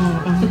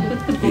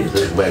 He is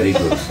a very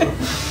good soul.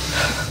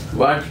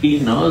 What he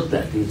knows,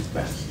 that is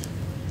best.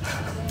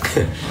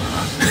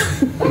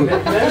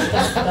 Where's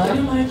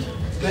dynamite?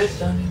 Where's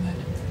dynamite?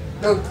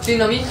 No,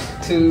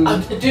 dynamite to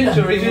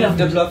remove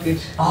the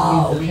blockage.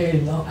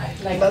 Okay, no.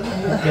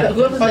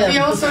 But we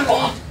also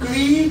need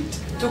greed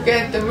to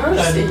get the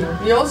mercy.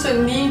 We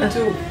also need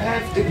to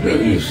have the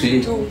greed. You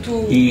see,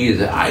 he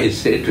is. I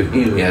say to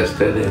him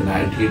yesterday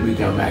night, he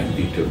became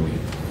angry to me.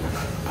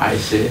 I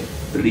say,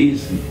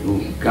 please,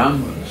 you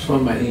come so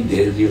many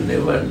days, you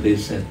never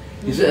listen.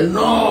 He said,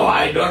 no,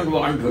 I don't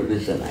want to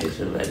listen. I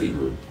said, very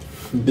good.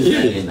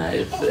 Very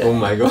nice. Oh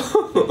my God.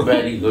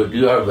 Very good.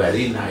 You are a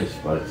very nice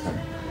person.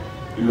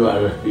 You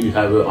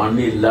have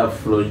only love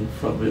flowing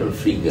from your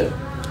finger.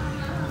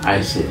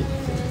 I said,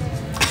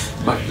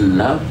 but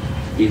love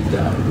is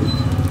the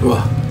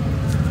Wow.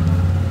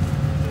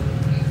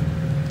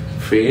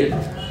 faith,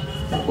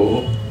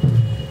 hope,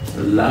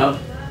 love,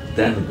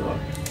 then God.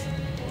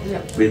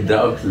 Yeah.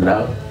 Without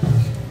love,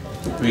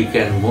 we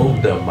can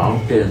move the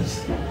mountains,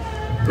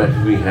 but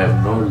we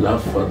have no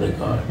love for the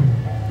God.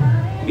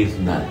 It's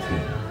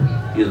nothing.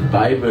 It's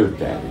Bible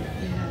telling.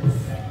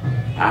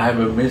 I have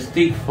a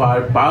mystic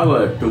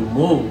power to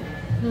move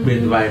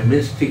with my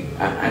mystic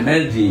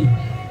energy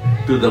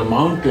to the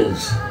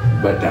mountains,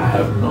 but I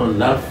have no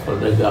love for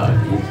the God.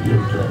 It's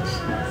useless.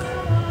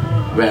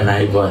 When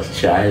I was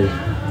child,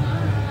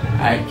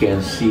 I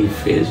can see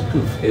face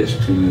to face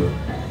to you,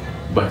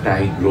 but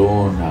I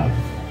grown up.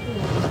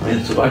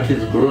 Means what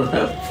is grown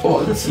up?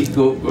 False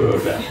ego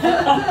grown up.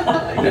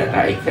 That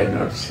I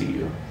cannot see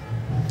you.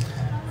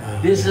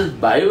 This is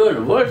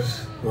Bible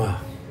words. Wow.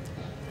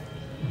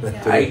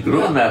 I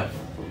grown up.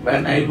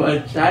 When I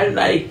was child,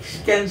 I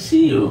can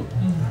see you,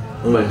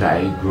 but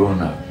I grown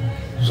up.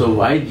 So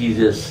why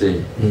Jesus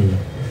say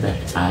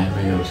that I am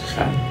your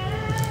son,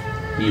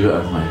 you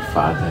are my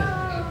father?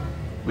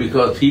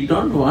 Because he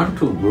don't want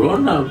to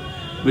grown up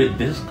with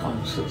this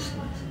consciousness.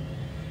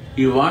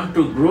 He want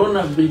to grown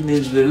up in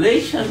his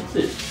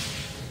relationship,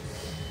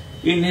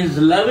 in his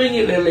loving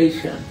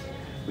relation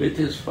with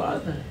his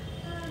father.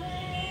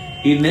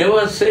 He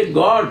never say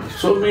God,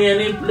 show me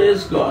any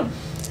place God.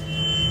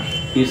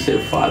 He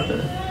say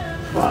Father,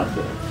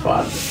 Father,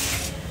 Father.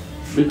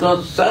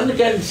 Because son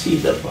can see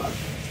the Father.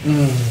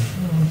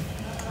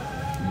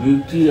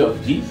 Beauty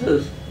of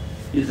Jesus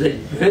is a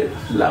great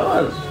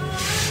lover.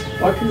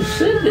 What you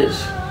say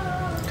this?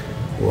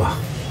 Wow.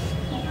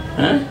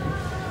 Huh?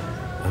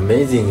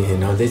 Amazing,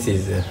 this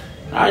is...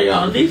 I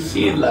only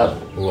see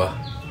love. Wow.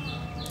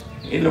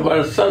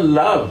 Universal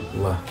love.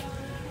 Wow.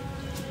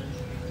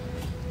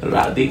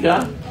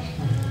 Radhika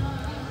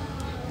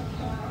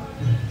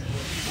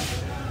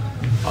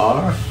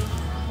or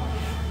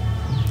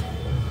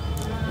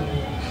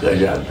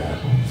Gajadhar.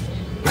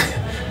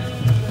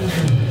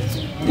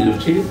 You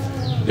see,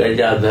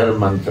 Gajadhar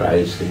mantra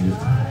I sing.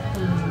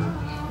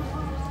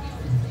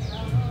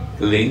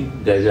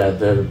 Link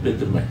Gajadhar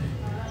Vidmahi.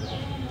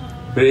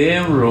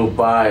 Prem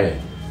Rupaya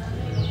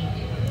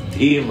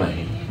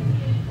Dhimahi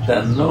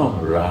Tanno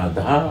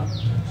Radha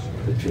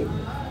Prachodayate.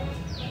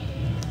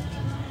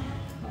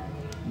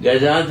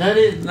 Gajadhar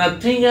is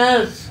nothing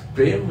else.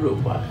 Prem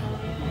Rupaya.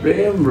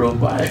 Prem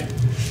Rupaya.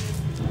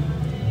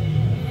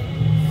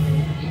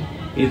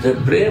 It's a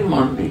prem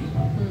only.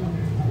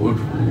 Who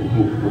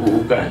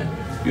can,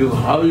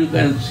 how you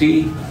can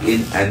see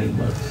in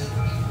animals,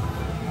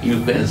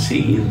 you can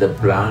see in the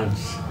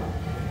plants,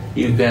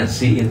 you can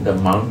see in the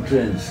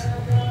mountains,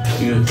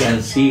 you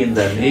can see in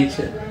the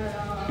nature,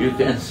 you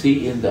can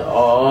see in the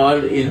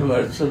all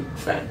universal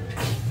fact.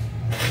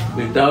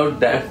 Without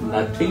that,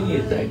 nothing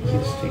is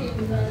existing.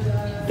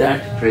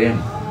 That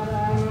prem,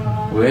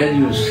 where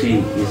you see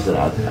is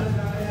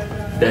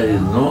Radha. There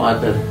is no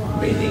other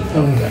meaning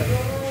of that.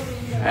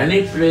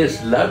 Any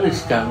place love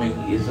is coming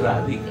is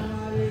Radhika.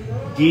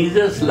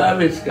 Jesus'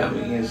 love is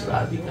coming is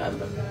Radhika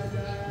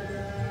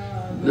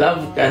love.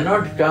 Love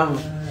cannot come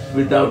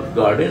without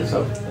goddess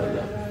of the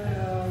love.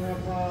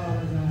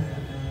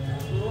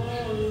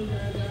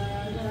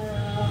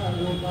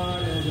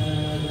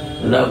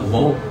 Love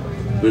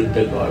moves with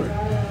the God.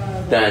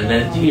 The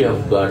energy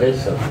of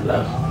goddess of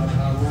love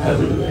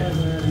everywhere.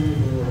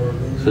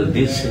 So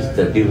this is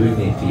the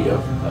divinity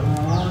of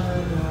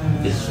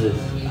love. This is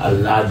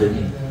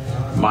Alladini.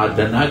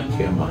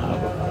 Madanakya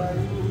Mahabharata.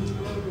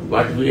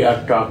 What we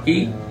are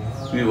talking,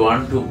 we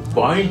want to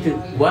point,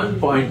 one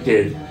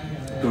pointed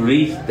to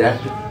reach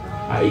that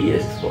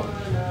highest point.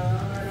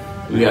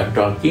 We are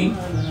talking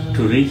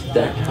to reach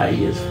that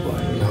highest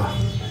point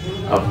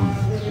of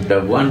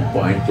the one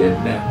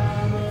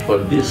pointedness for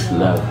this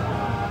love,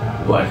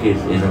 what is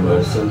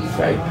universal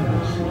fact.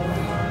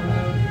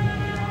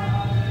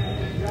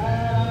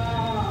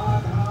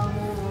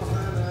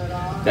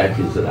 That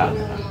is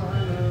Radha.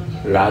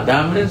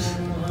 Radha means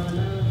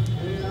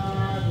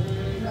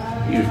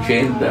you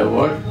change the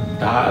word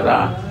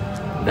dhara.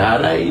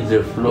 Dhara is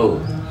a flow.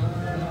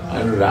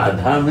 And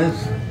Radha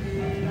means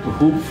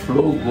whose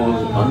flow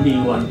goes only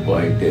one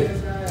pointed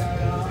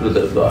to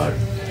the God.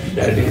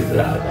 That is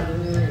Radha.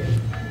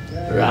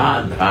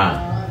 Radha.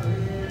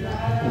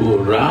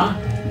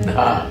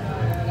 Radha.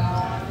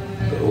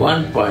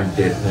 One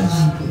pointedness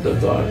to the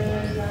God.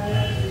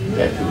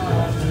 That is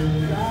Radha.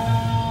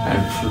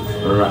 And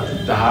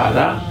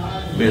dhara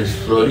means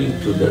flowing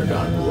to the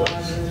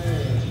downwards.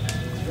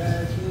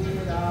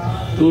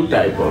 Two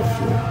types of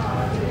flow.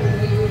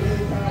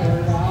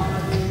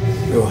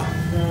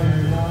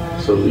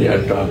 So we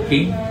are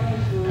talking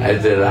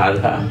as a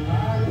Radha,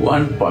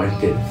 one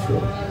pointed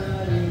flow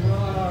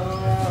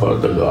for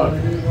the God.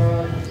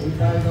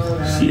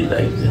 See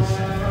like this.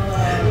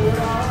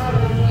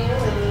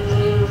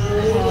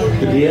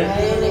 Clear?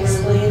 Try and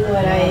explain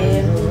what I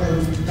am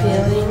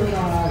feeling.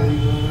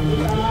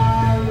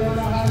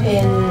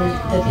 In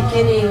the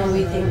beginning,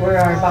 we think we're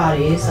our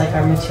bodies, like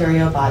our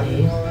material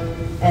body,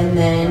 and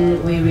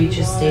then we reach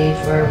a stage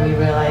where we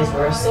realize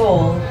we're a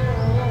soul,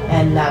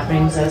 and that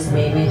brings us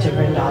maybe to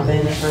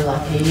Vrindavan if we're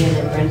lucky, and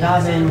in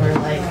Vrindavan we're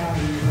like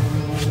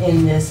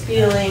in these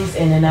feelings,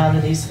 in and out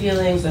of these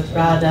feelings with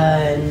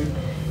Radha,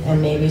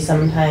 and maybe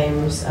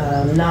sometimes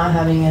not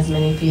having as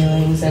many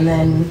feelings, and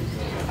then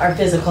our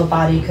physical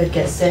body could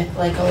get sick,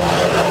 like a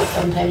lot of us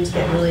sometimes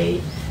get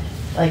really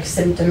like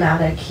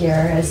symptomatic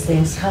here as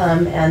things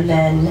come, and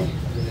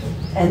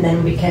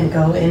then we can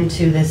go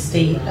into this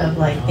state of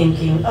like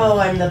thinking, oh,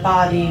 I'm the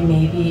body,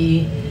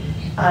 maybe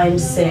I'm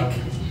sick,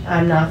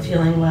 I'm not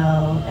feeling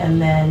well,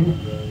 and then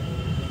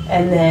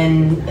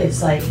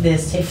it's like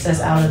this takes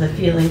us out of the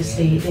feeling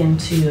state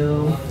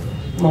into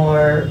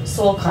more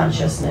soul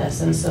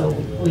consciousness, and so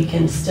we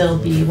can still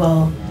be,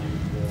 well,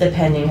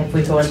 depending if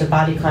we go into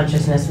body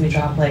consciousness, we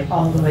drop like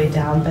all the way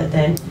down, but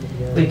then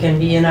we can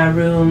be in our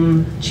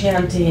room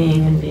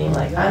chanting and being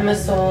like, I'm a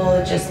soul,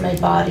 it's just my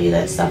body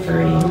that's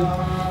suffering.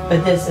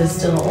 But this is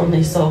still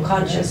only soul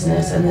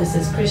consciousness, and this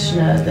is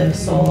Krishna, the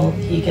soul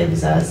he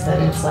gives us,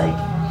 that it's like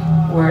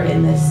we're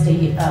in this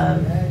state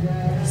of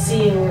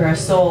seeing we're a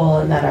soul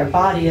and that our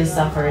body is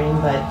suffering,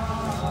 but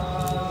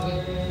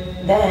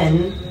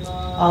then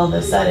all of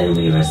a sudden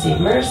we receive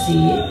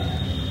mercy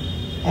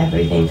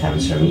everything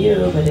comes from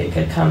you, but it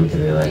could come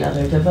through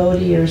another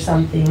devotee or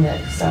something,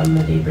 that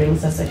somebody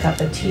brings us a cup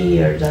of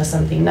tea or does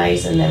something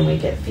nice, and then we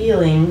get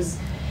feelings.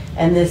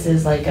 And this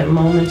is like a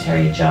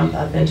momentary jump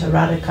up into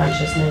Radha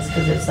consciousness,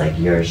 because it's like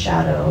your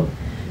shadow,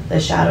 the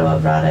shadow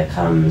of Radha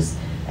comes,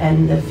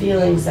 and the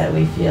feelings that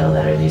we feel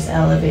that are these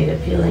elevated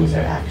feelings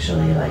are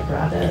actually like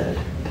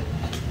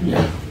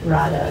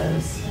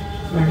Radha's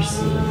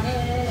mercy.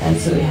 And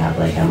so we have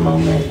like a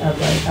moment of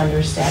like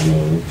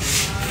understanding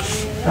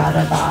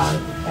Radha Bhav,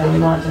 and we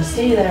want to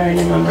stay there, and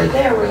then when we're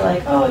there we're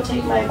like, oh,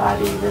 take my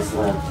body, this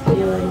love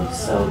feeling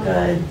so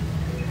good.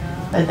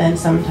 But then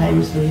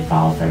sometimes we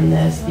fall from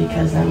this,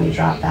 because then we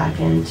drop back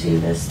into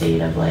this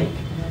state of like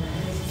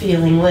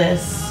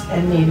feelingless,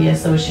 and maybe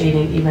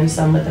associating even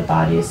some with the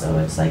body, so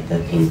it's like the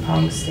ping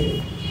pong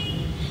state.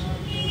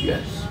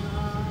 Yes.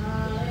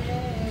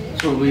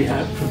 So we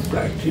have to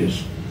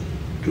practice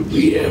to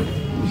be a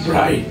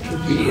bride, to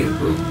be a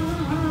groom.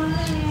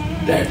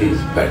 That is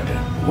better,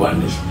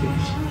 one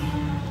stage.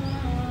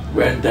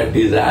 When the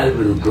desire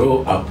will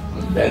grow up,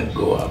 then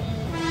go up.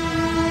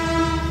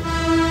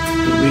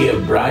 To be a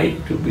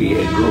bride, to be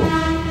a groom,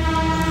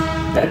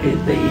 that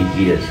is the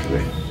easiest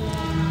way.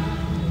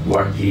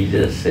 What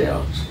Jesus said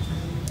also.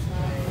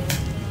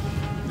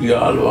 We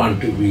all want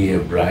to be a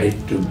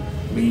bride to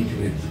meet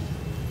with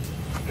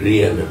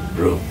real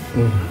groom.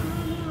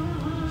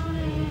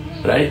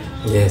 Right?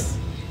 Yes.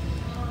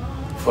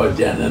 For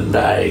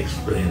Jananda I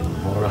explained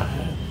more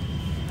ahead.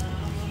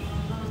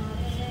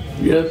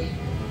 Yes?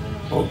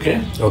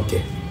 Okay?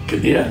 Okay.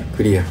 Clear?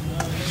 Clear.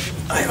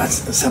 I was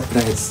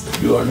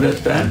surprised. You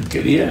understand?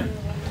 Clear?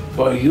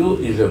 For you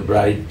is a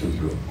bride to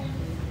groom.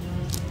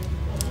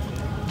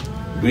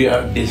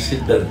 This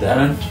is the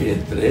Dharam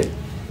Kshetra,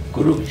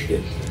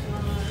 Kurukshetra,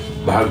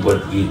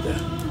 Bhagavad Gita.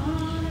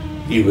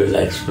 He will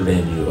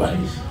explain you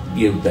wise,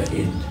 give the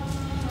hint.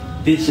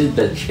 This is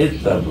the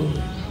Kshetra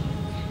Bhumi.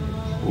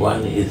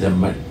 One is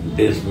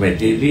this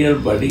material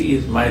body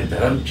is my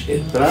Dharam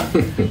Kshetra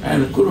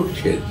and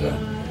Kurukshetra.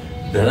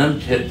 Dharam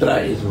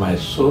Kshetra is my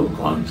soul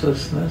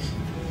consciousness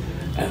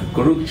and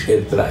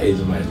Kurukshetra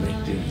is my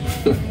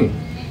material.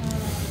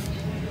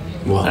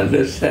 Wow.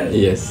 Understand?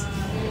 Yes.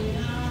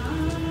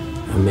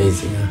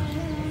 Amazing. Huh?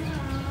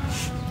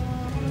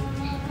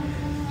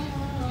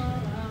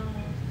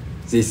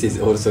 This is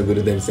also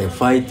Gurudev saying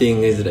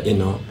fighting is,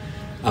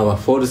 our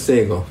false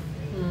ego.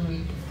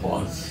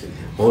 False ego.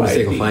 False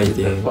ego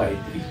fighting.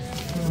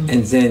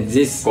 And then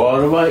this...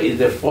 Kaurava is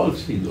a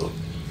false ego,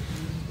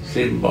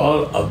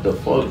 symbol of the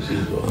false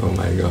ego. Oh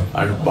my God.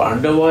 And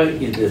Pandava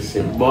is a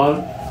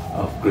symbol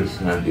of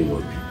Krishna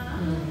devotee.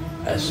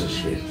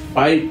 Associate.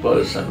 5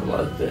 persons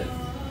was there.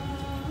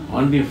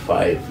 Only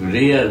 5.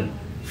 Real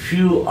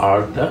few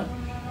are the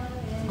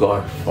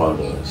God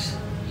followers.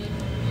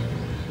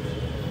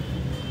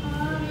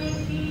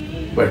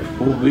 But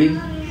who will?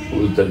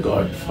 Who is the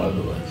God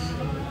followers?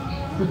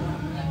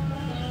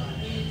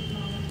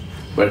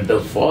 But the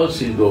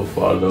false ego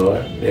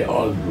follower, they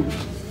all rule.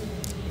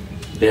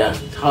 There are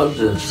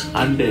thousands,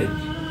 hundreds,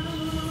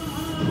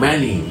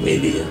 many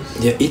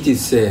millions. Yeah, it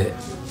is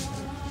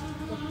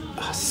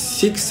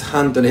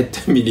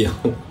 600 million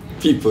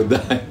people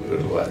die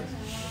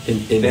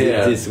in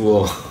this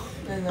war.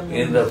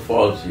 In the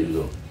false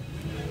ego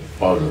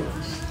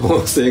followers.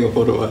 False ego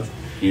followers.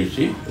 You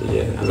see?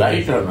 Yeah.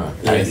 Right or not?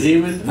 Yes.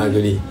 Agree with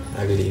me?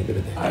 Agree.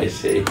 I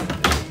say,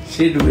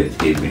 sit with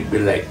him, he'll be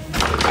like,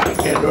 I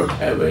cannot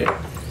have a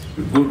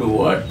good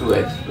word to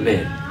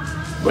explain.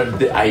 But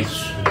the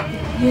ice.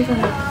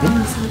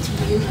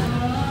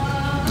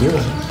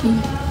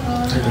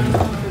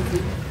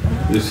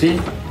 You see?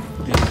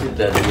 This is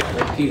the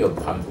reality of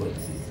Bhagavad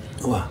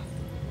Gita. Wow.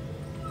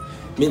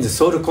 Means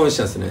soul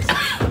consciousness.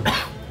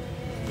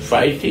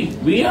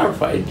 Fighting, we are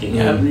fighting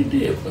every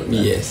day for that.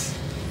 Yes,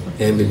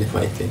 every day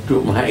fighting.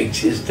 To my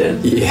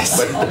existence. Yes.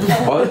 But the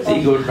false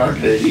ego is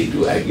not ready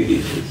to agree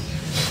with this.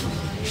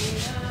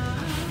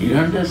 You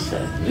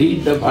understand?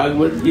 Read the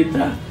Bhagavad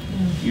Gita,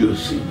 you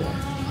see that.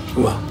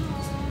 Wow.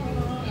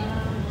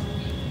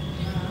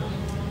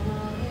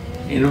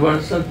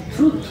 Universal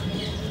truth.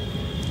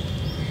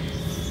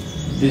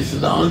 This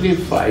is the only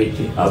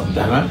fighting of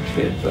Dharam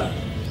Kshetra.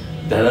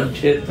 Dharam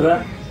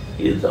Kshetra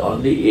is the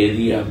only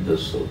area of the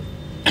soul.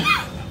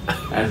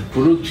 And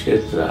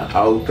Kurukshetra,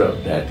 out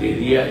of that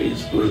area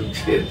is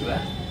Kurukshetra.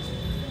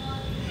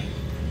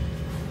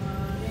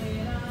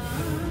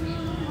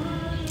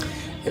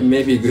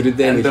 Maybe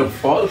Gurudev... And the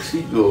false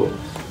ego,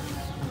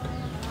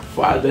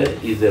 father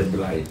is a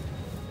bride.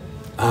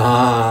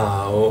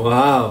 Ah,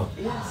 wow.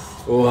 Yes.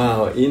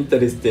 Wow,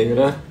 interesting,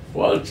 huh?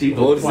 False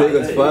ego,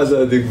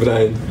 father the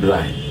bride.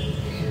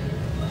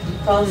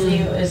 False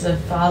ego is the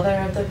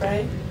father of the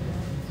bride?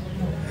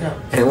 No.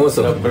 And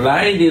also... The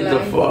bride is the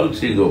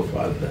false ego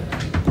father.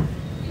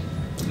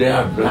 They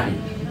are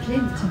blind.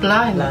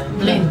 Blind. Huh?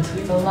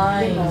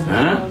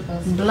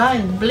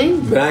 Blind,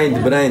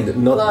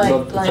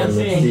 not cannot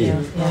see.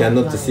 Yeah.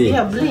 Cannot see.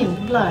 Yeah,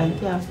 blind,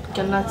 yeah,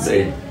 cannot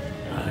see.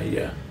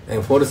 Yeah.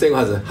 And false ego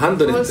has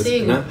hundreds, False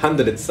ego.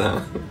 hundreds.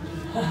 Yeah,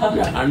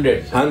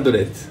 hundreds.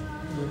 Hundreds.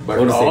 But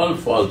all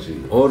false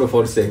ego. All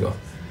false ego.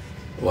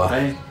 Wow.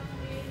 Right?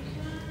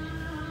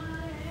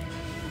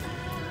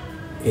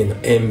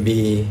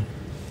 Envy,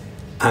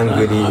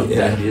 angry.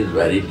 That is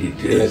very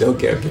detailed. Yeah,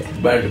 okay.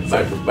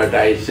 But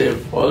I say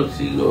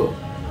false ego,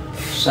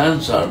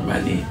 sons are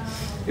many,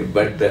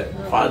 but the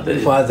father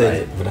is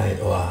blind.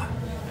 Wow.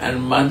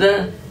 And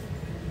mother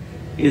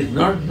is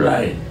not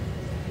blind,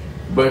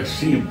 but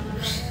she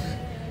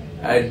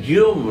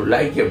assume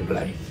like a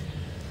blind.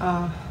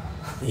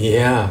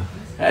 Yeah.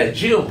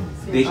 Assume,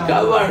 they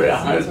cover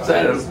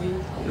herself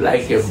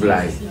like a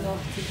blind.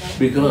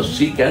 Because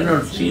she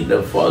cannot see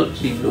the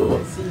false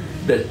ego,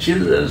 the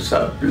children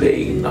are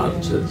playing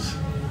nonsense.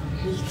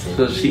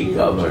 So she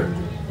covered.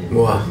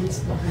 Wow.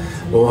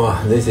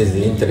 Wow, this is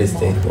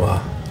interesting.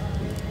 Wow.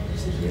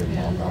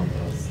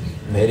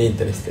 Very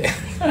interesting.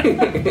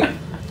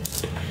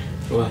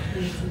 Wow.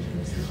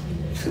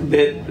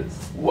 Then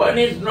one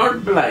is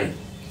not blind,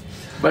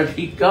 but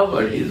he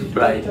covered his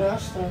blind.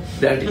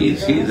 That he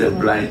sees a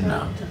blind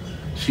now.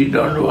 She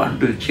don't want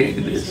to check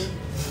this.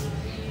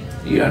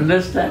 You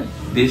understand?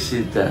 This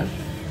is the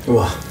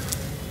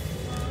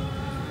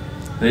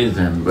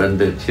reason when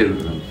the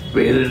children,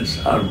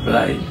 parents are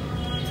blind,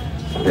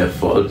 the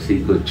false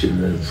ego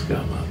children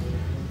come up.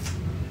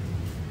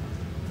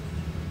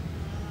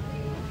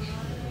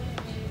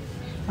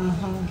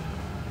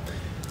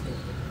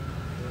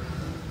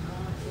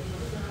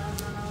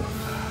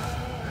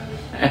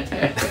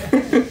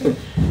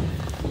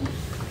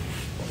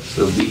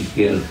 So be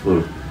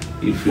careful.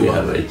 If you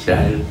have a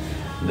child,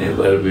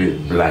 never be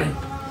blind.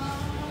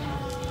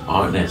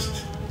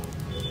 Honest.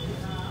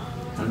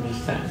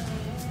 Understand?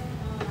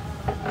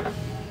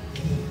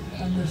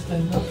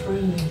 Understand, not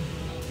really.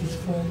 It's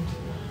fine.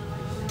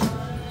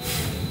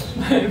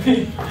 Maybe.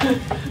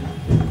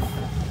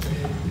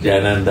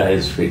 Jananda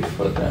is fit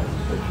for that.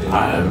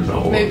 I don't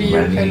know. Maybe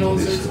you can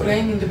also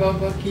explain in the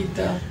Bhagavad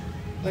Gita,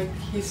 like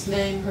his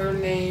name, her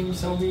name,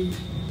 so we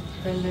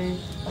can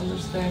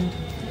understand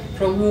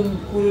from whom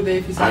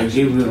Gurudev is I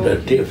give you the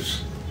talking.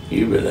 tips.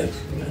 He will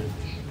explain.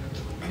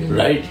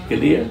 Right?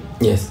 Clear?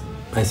 Yes,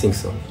 I think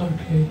so.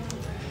 Okay.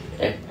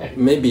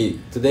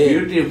 Maybe today.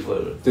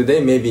 Beautiful.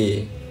 Today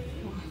maybe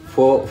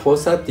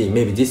 4:30.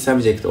 Maybe this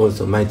subject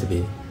also might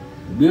be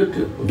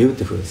beautiful.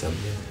 Beautiful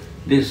subject.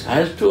 This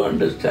has to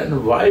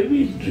understand why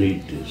we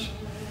treat this.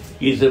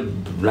 Is a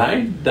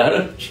blind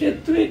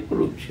Dharakshetra,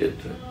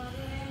 Kurukshetra.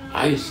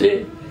 I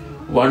say,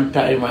 one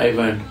time I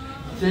went,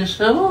 they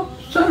said, oh,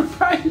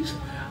 surprise.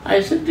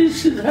 I said,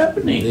 this is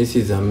happening. This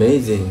is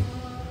amazing.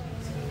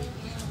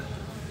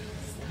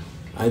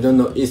 I don't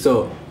know.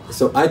 So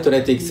I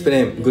try to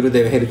explain.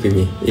 Gurudev help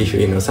me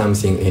if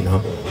something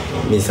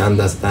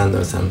misunderstand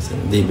or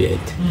something,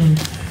 deviate.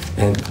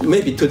 And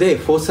maybe today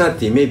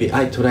 4:30. Maybe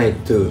I try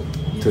to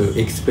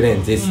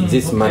explain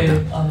this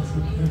matter.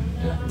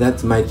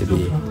 That might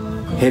be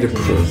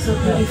helpful. So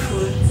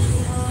beautiful.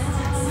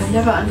 I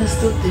never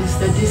understood this.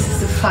 That this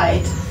is a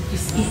fight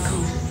with ego.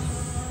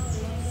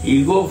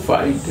 Ego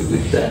fight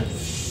with that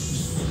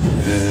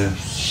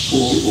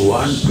who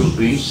want to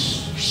be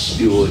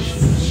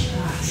devotional,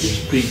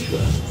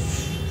 spiritual,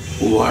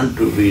 who want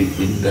to be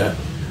in the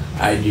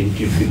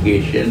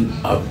identification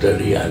of the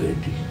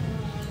reality.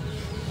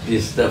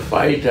 It's the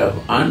fight of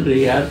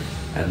unreal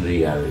and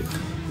reality.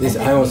 This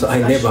I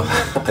never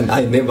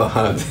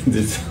heard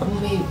this.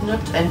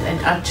 And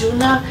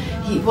Arjuna,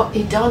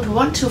 he don't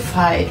want to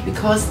fight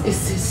because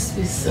it's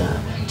his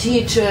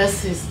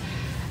teachers.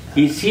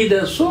 He see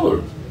the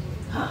soul.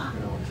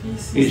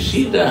 He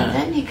see the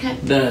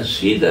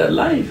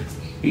life.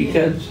 He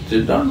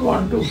don't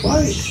want to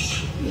fight.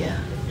 Yeah.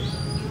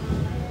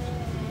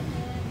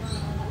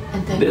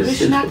 And then This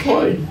Krishna is the came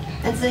point.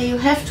 and said, you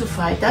have to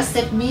fight. Does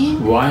that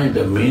mean? Why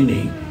the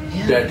meaning?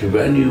 Yeah. That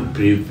when you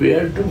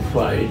prepare to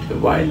fight,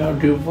 why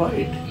not you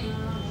fight?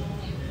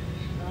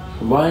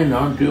 Why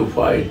not you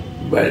fight?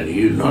 Well,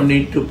 you don't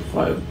need to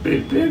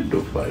prepare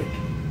to fight.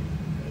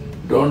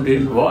 Don't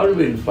involve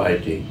in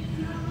fighting.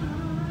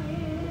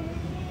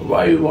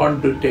 Why you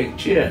want to take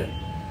chair?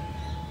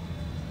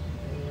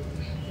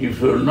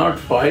 If you will not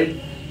fight,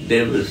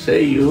 they will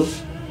say you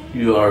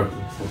are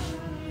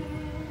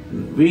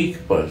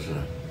weak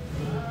person.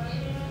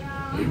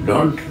 You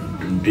don't,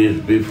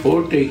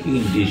 before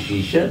taking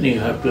decision, you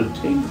have to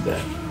think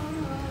that.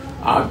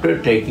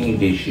 After taking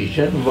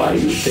decision, why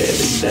you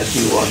telling that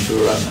you want to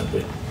run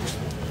away?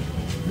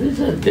 This is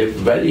a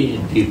very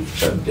deep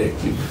subject.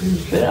 If you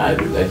say, I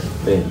will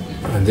explain.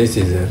 This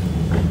is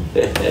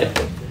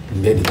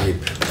very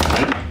deep.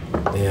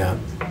 Yeah.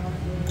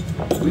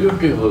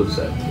 Beautiful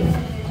subject.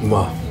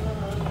 Wow.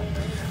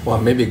 Well,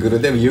 maybe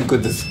Gurudev, you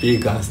could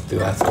speak to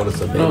us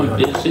also. Maybe. No,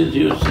 this is,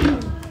 you see,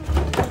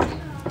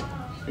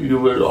 you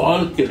will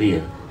all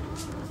clear.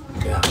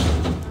 Yeah.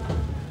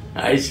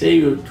 I say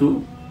you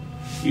too.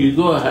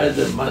 Ego has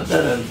a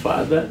mother and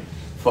father.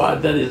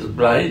 Father is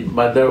blind,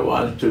 mother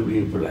wants to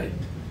be blind.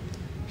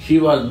 She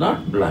was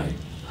not blind.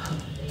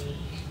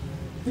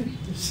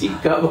 She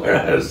covered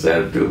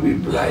herself to be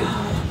blind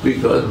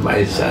because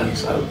my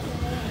sons are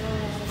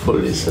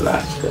foolish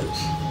rascals.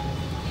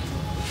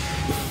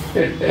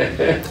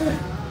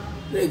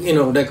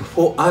 Like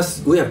for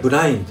us, we are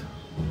blind.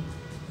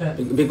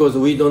 Because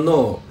we don't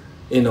know,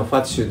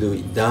 what should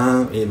be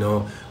done,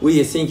 We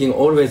are thinking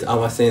always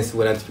our sense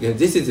gratification.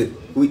 This is,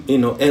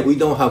 and we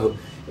don't have,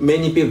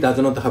 many people does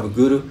not have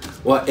guru,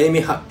 or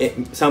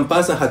some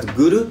person has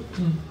guru,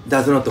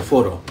 does not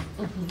follow.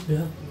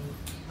 Yeah.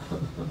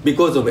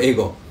 Because of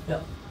ego.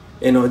 Yeah.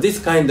 This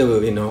kind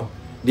of,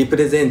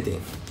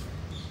 representing.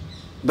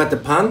 But the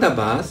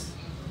Pandavas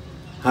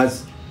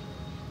has,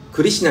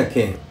 Krishna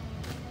came.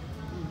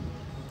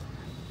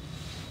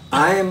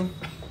 I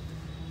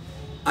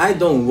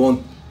don't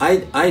want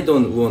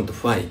to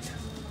fight,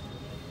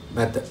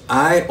 but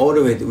I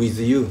always with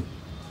you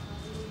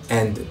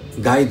and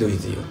guide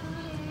with you.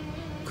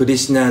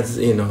 Krishna's,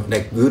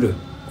 like guru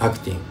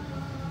acting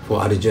for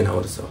Arjuna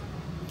also.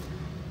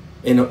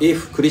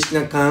 If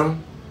Krishna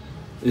come,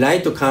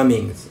 light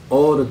comings,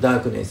 all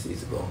darkness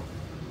is gone.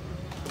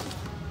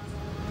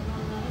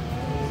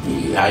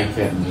 I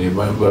can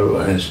remember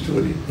one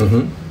story.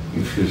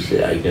 If you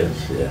say, I can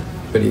say.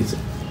 Please.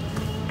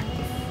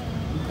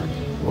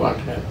 What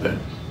happened?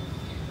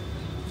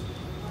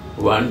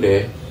 One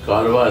day,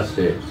 Karwa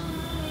said,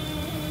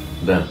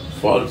 the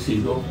false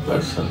ego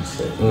person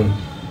said,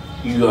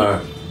 you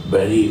are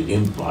very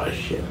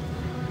impartial.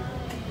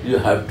 You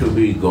have to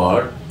be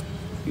God,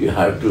 you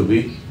have to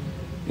be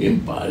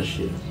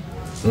impartial.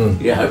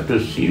 You have to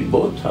see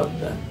both of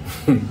them.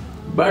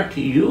 But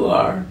you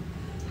are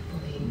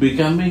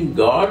becoming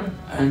God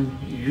and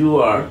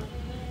you are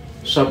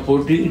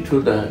supporting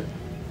to the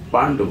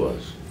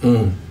Pandavas.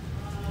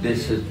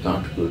 This is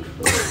not good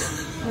for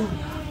you.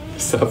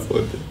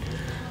 Supporting.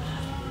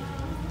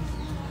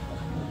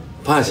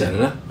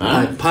 Partial,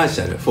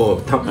 partial for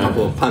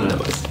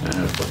Pandavas.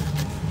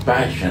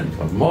 Passion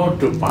for more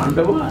to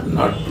Pandava,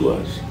 not to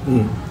us.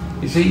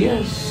 He said,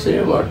 yes,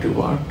 say what you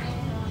want.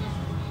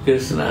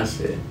 Krishna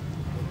said.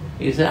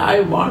 He said,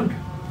 I want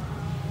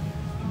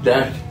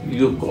that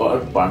you call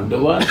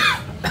Pandavas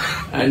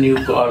and you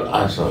call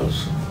us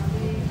also.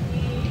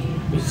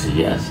 He said,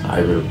 yes,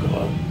 I will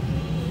call.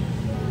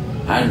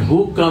 And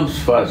who comes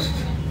first?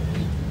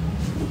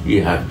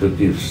 You have to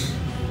give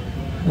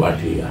what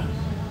he asks.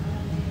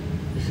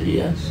 He said,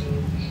 yes.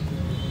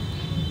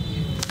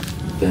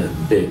 Then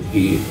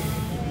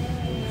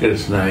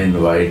Krishna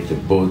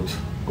invited both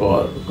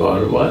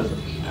Kauravas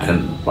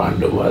and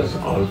Pandavas,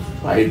 all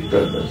 5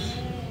 brothers.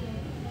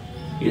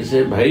 He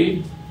said,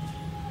 Bhai,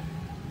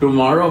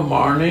 tomorrow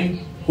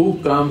morning, who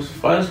comes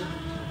first,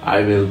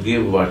 I will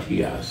give what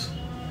he asks.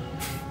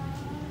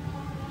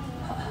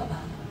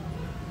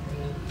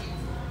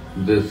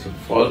 This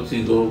false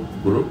ego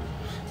group,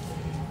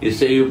 he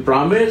said, you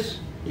promise?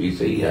 He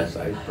said, yes,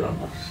 I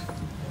promise.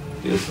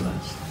 Krishna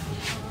said.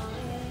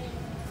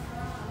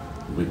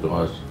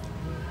 Because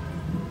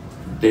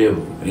they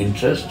were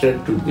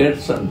interested to get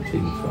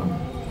something from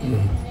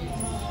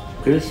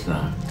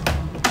Krishna.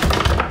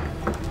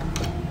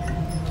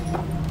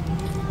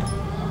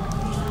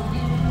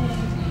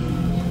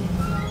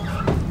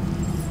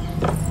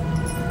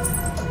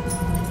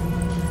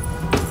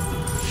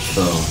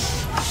 So,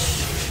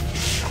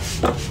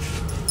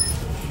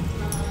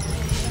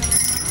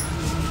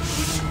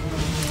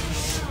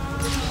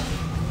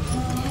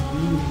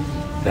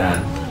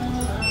 then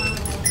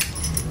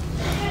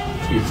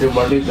he said,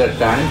 what is the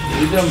time?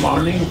 He said,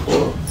 morning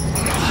 4.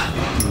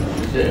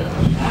 He said,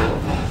 4.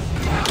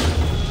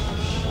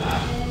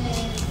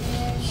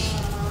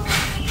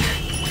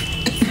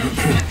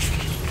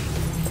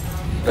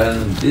 Then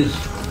this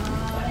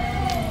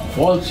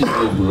false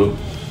ego group,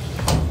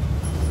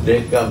 they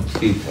come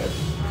 3:30.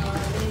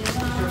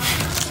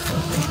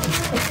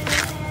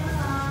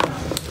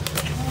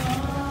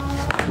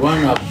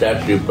 One of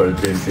that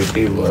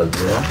representative was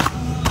there,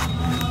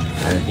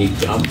 and he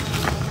comes.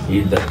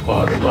 He's the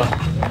Kaurava,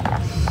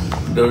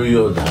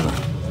 Duryodhana.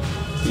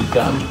 He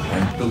comes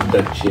and took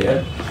the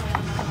chair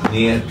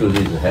near to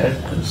his head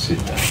and sit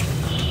down.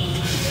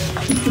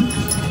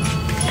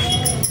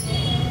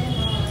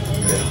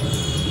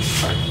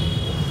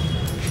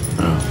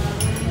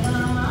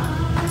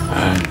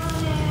 And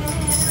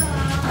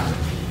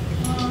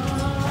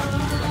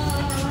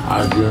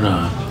Arjuna,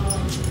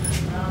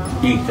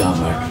 he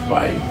come at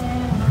 5.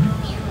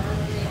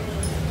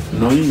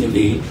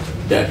 Knowingly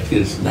that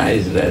Krishna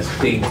is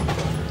resting,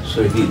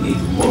 so he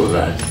needs more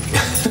rest.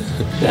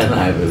 Then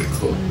I will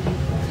go.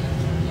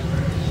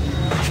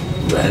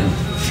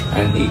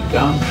 And he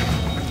comes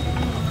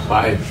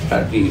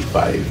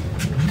 5:35,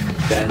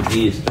 then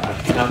he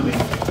starts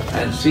coming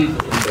and sit in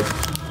the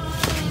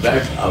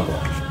bed of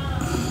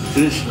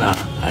Krishna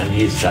and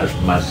he starts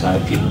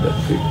massaging the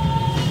feet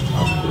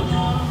of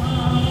Krishna.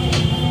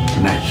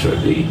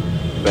 Naturally,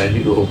 when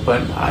you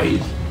open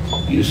eyes,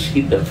 you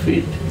see the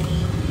feet.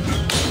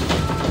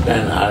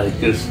 Then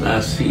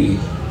Krishna sees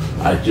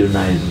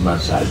Arjuna is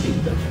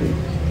massaging the feet.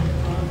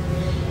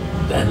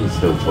 Then he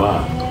said,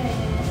 wow,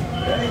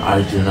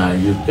 Arjuna,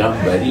 you come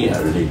very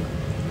early.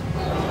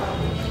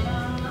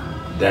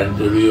 Then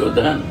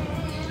Duryodhana,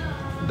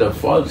 the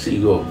false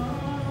ego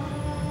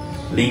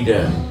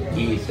leader,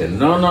 he said,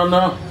 no,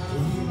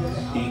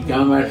 He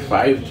came at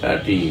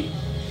 5:30.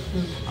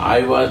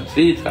 I was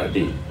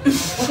 3:30.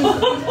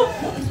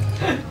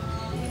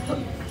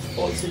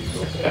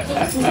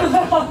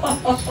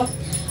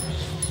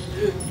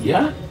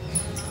 Yeah,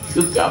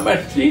 you come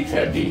at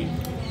 3:30.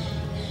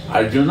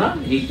 Arjuna,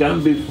 he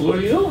come before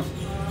you?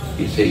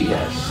 He say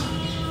yes.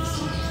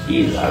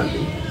 He is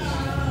early.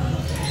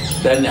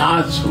 Then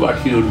ask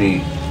what you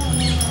need.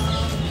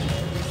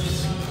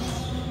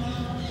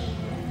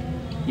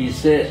 He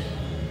say,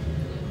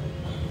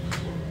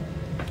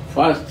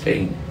 first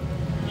thing,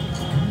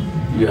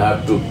 you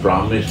have to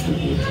promise to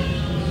give.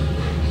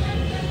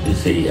 He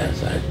say,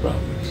 yes, I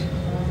promise.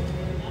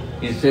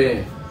 He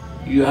say,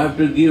 you have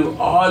to give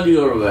all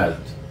your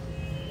wealth,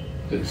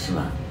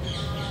 Krishna.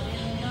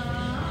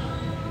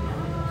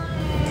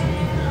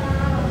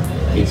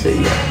 He say,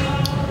 yes,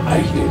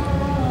 I give.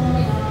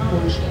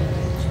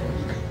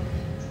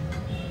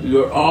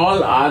 You're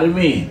all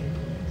army.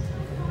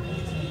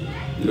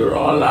 You're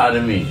all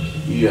army.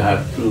 You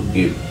have to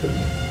give to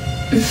me.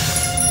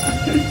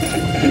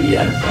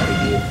 Yes, I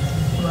give.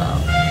 Wow.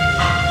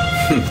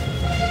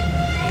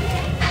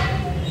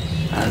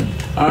 And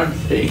third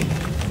thing,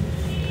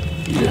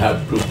 you have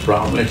to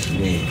promise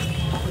me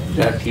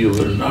that you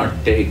will not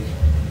take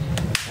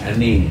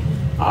any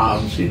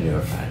arms in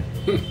your hand.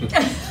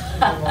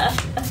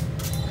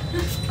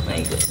 My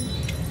goodness.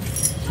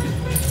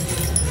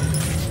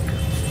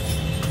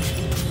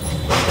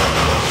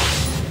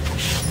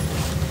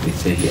 He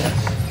said yes.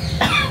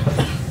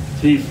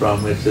 3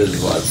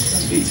 promises was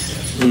condition.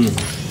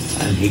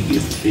 And he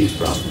gives 3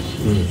 promises.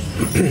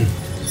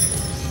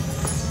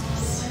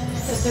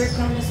 The third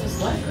promise was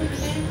what?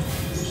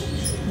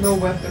 No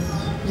weapon.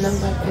 No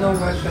weapon. No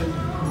weapon.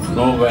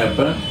 No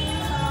weapon,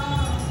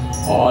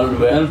 all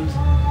wealth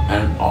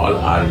and all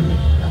army.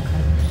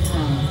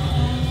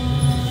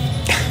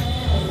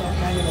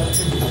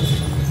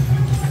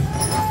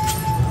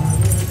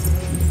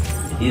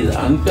 His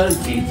uncle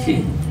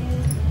teaching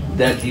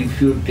that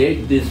if you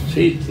take these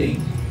 3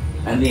 things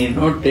and you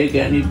not take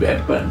any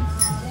weapon,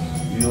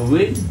 you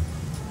win.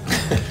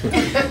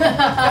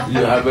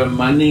 You have a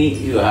money,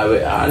 you have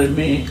an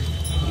army,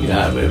 you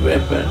have a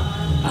weapon,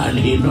 and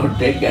he not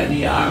take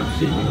any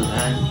arms in his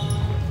hand.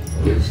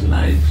 It's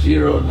nice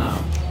 0 now.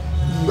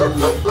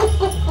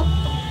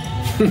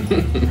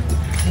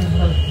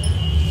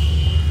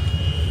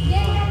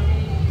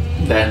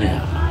 Then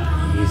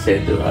he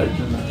said to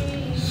Arjuna,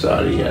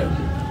 sorry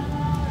Arjuna,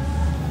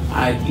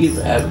 I give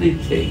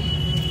everything.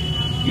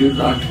 You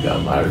not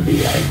come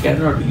early, I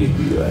cannot give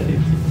you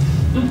anything.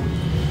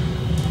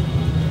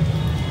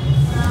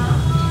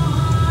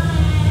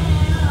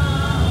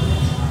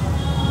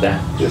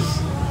 That is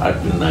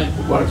Arjuna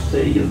what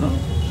say, you know.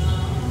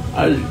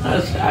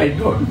 Arjuna said, I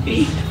don't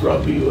need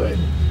from you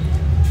anything.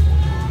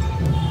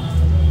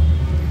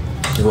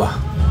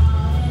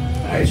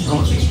 I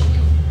don't need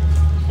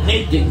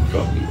anything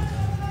from you.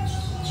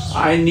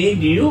 I need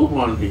you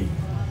only.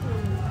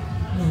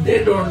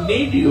 They don't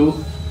need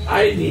you,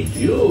 I need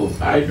you.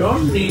 I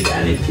don't need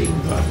anything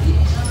from you.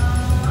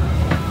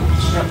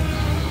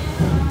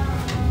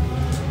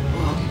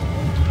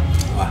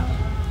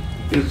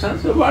 Krishna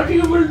said, what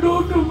you will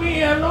do to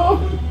me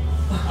alone?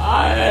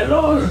 I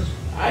alone.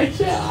 I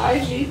say, I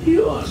need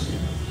you only.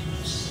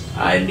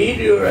 I need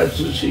your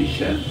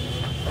association,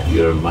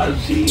 your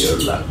mercy, your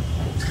love.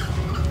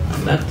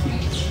 Nothing.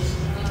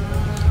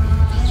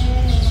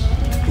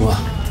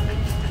 Wow.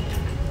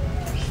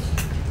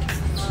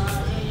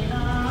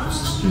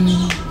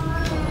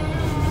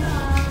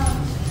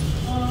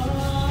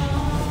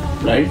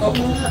 Right?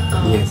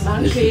 Yes.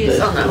 Monkey is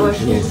on our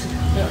shoes.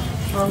 Yes.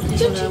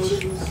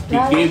 He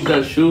gave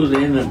the shoes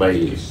in by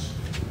you.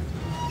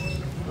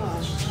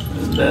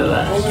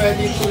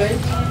 Already too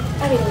late?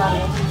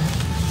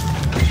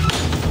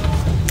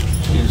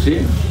 You see?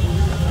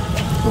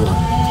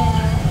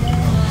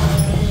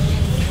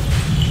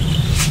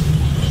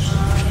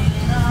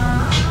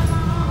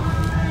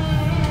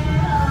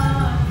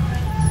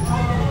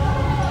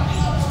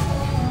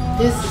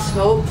 This is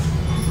hope,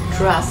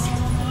 trust,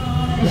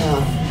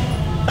 love.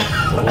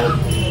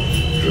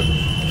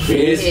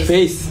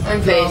 Faith.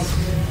 And Faith.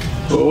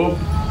 Hope,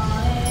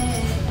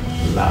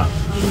 love.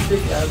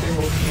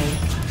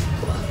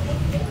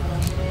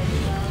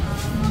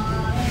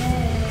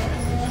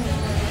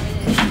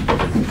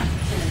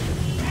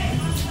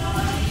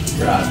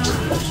 Radha.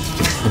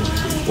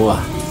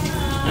 Wow.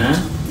 Huh?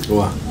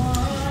 Wow.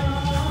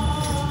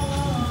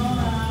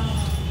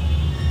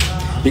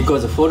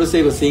 Because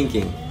for-sake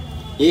thinking,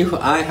 if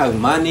I have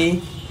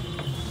money,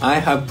 I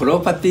have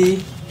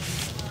property,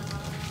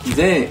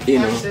 then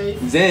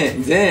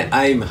then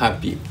I'm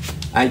happy.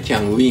 I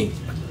can win.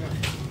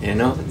 You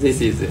know,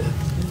 this is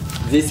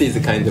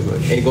kind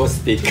of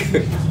egoistic.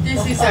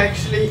 This is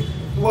actually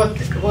what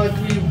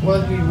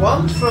we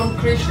want from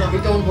Krishna. We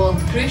don't want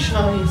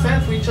Krishna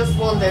himself. We just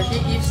want that he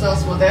gives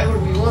us whatever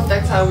we want.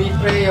 That's how we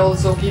pray.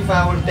 Also, give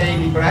our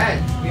daily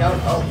bread. We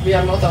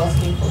are not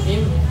asking for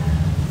him.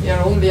 We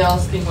are only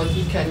asking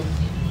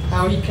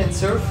how he can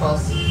serve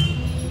us.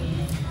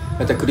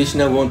 But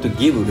Krishna want to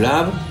give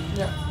love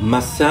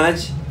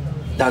Massage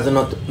does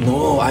not,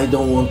 no, I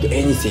don't want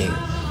anything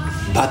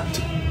but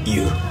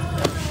you.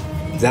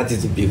 That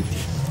is beauty.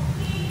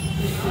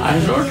 I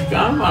don't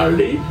come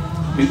early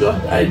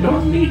because I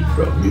don't need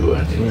from you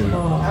anything.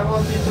 I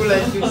want you to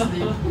let you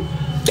sleep.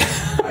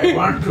 I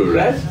want to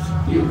rest,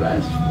 you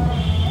rest.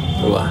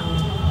 Wow,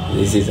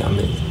 this is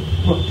amazing.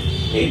 What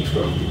need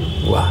from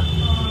you? Wow.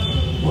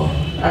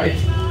 I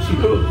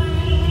you.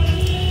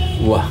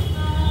 Wow.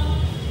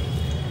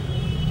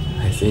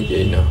 I think,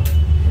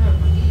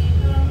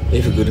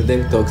 if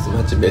Gurudev talks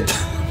much better.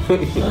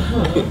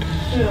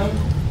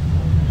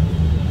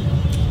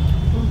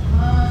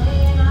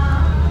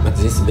 But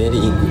this is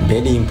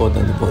very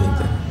important point.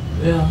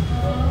 Yeah.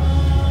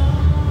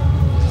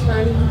 It's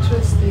very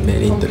interesting.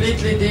 Very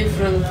completely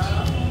different.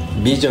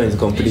 Vision is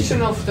complete.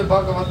 Vision of the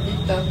Bhagavad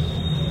Gita.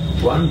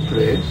 One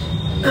place,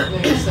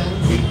 Makes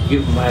sense. we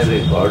give my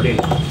recording.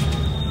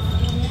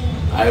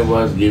 I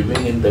was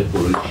giving in the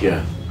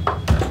Croatia,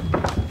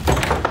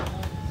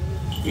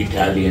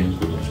 Italian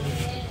group.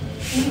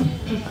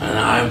 And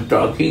I'm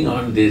talking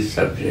on these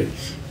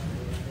subjects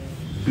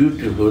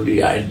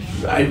beautifully. I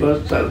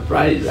was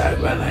surprised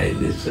when I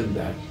listened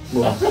that.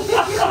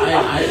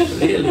 I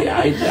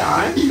say,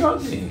 I'm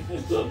talking.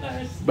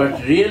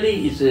 But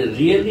really,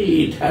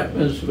 it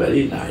happens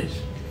very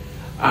nice.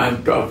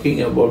 I'm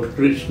talking about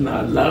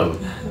Krishna love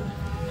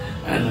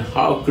and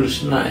how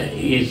Krishna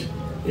is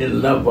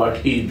in love what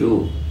he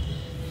do.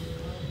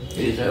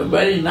 It's a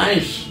very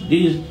nice,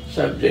 these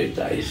subjects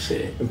I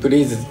say.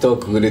 Please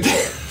talk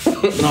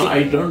Gurudev. No,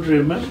 I don't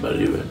remember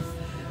even.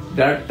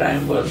 That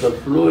time was the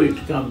flow it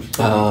comes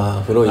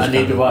from. Flow and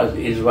it was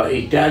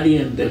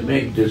Italian, they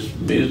make this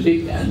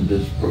music and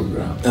this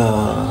program.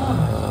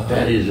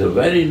 That is a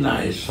very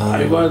nice.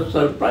 I was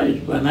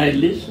surprised when I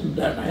listened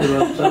that, I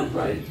was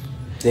surprised.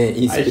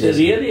 I said,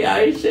 really,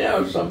 I say,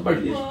 or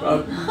somebody is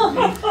talking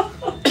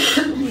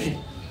to me.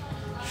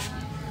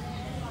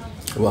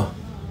 Wow.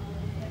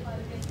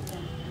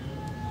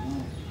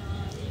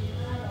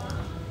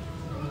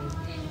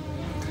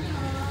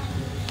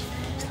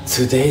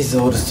 Today is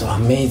also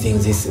amazing,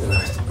 this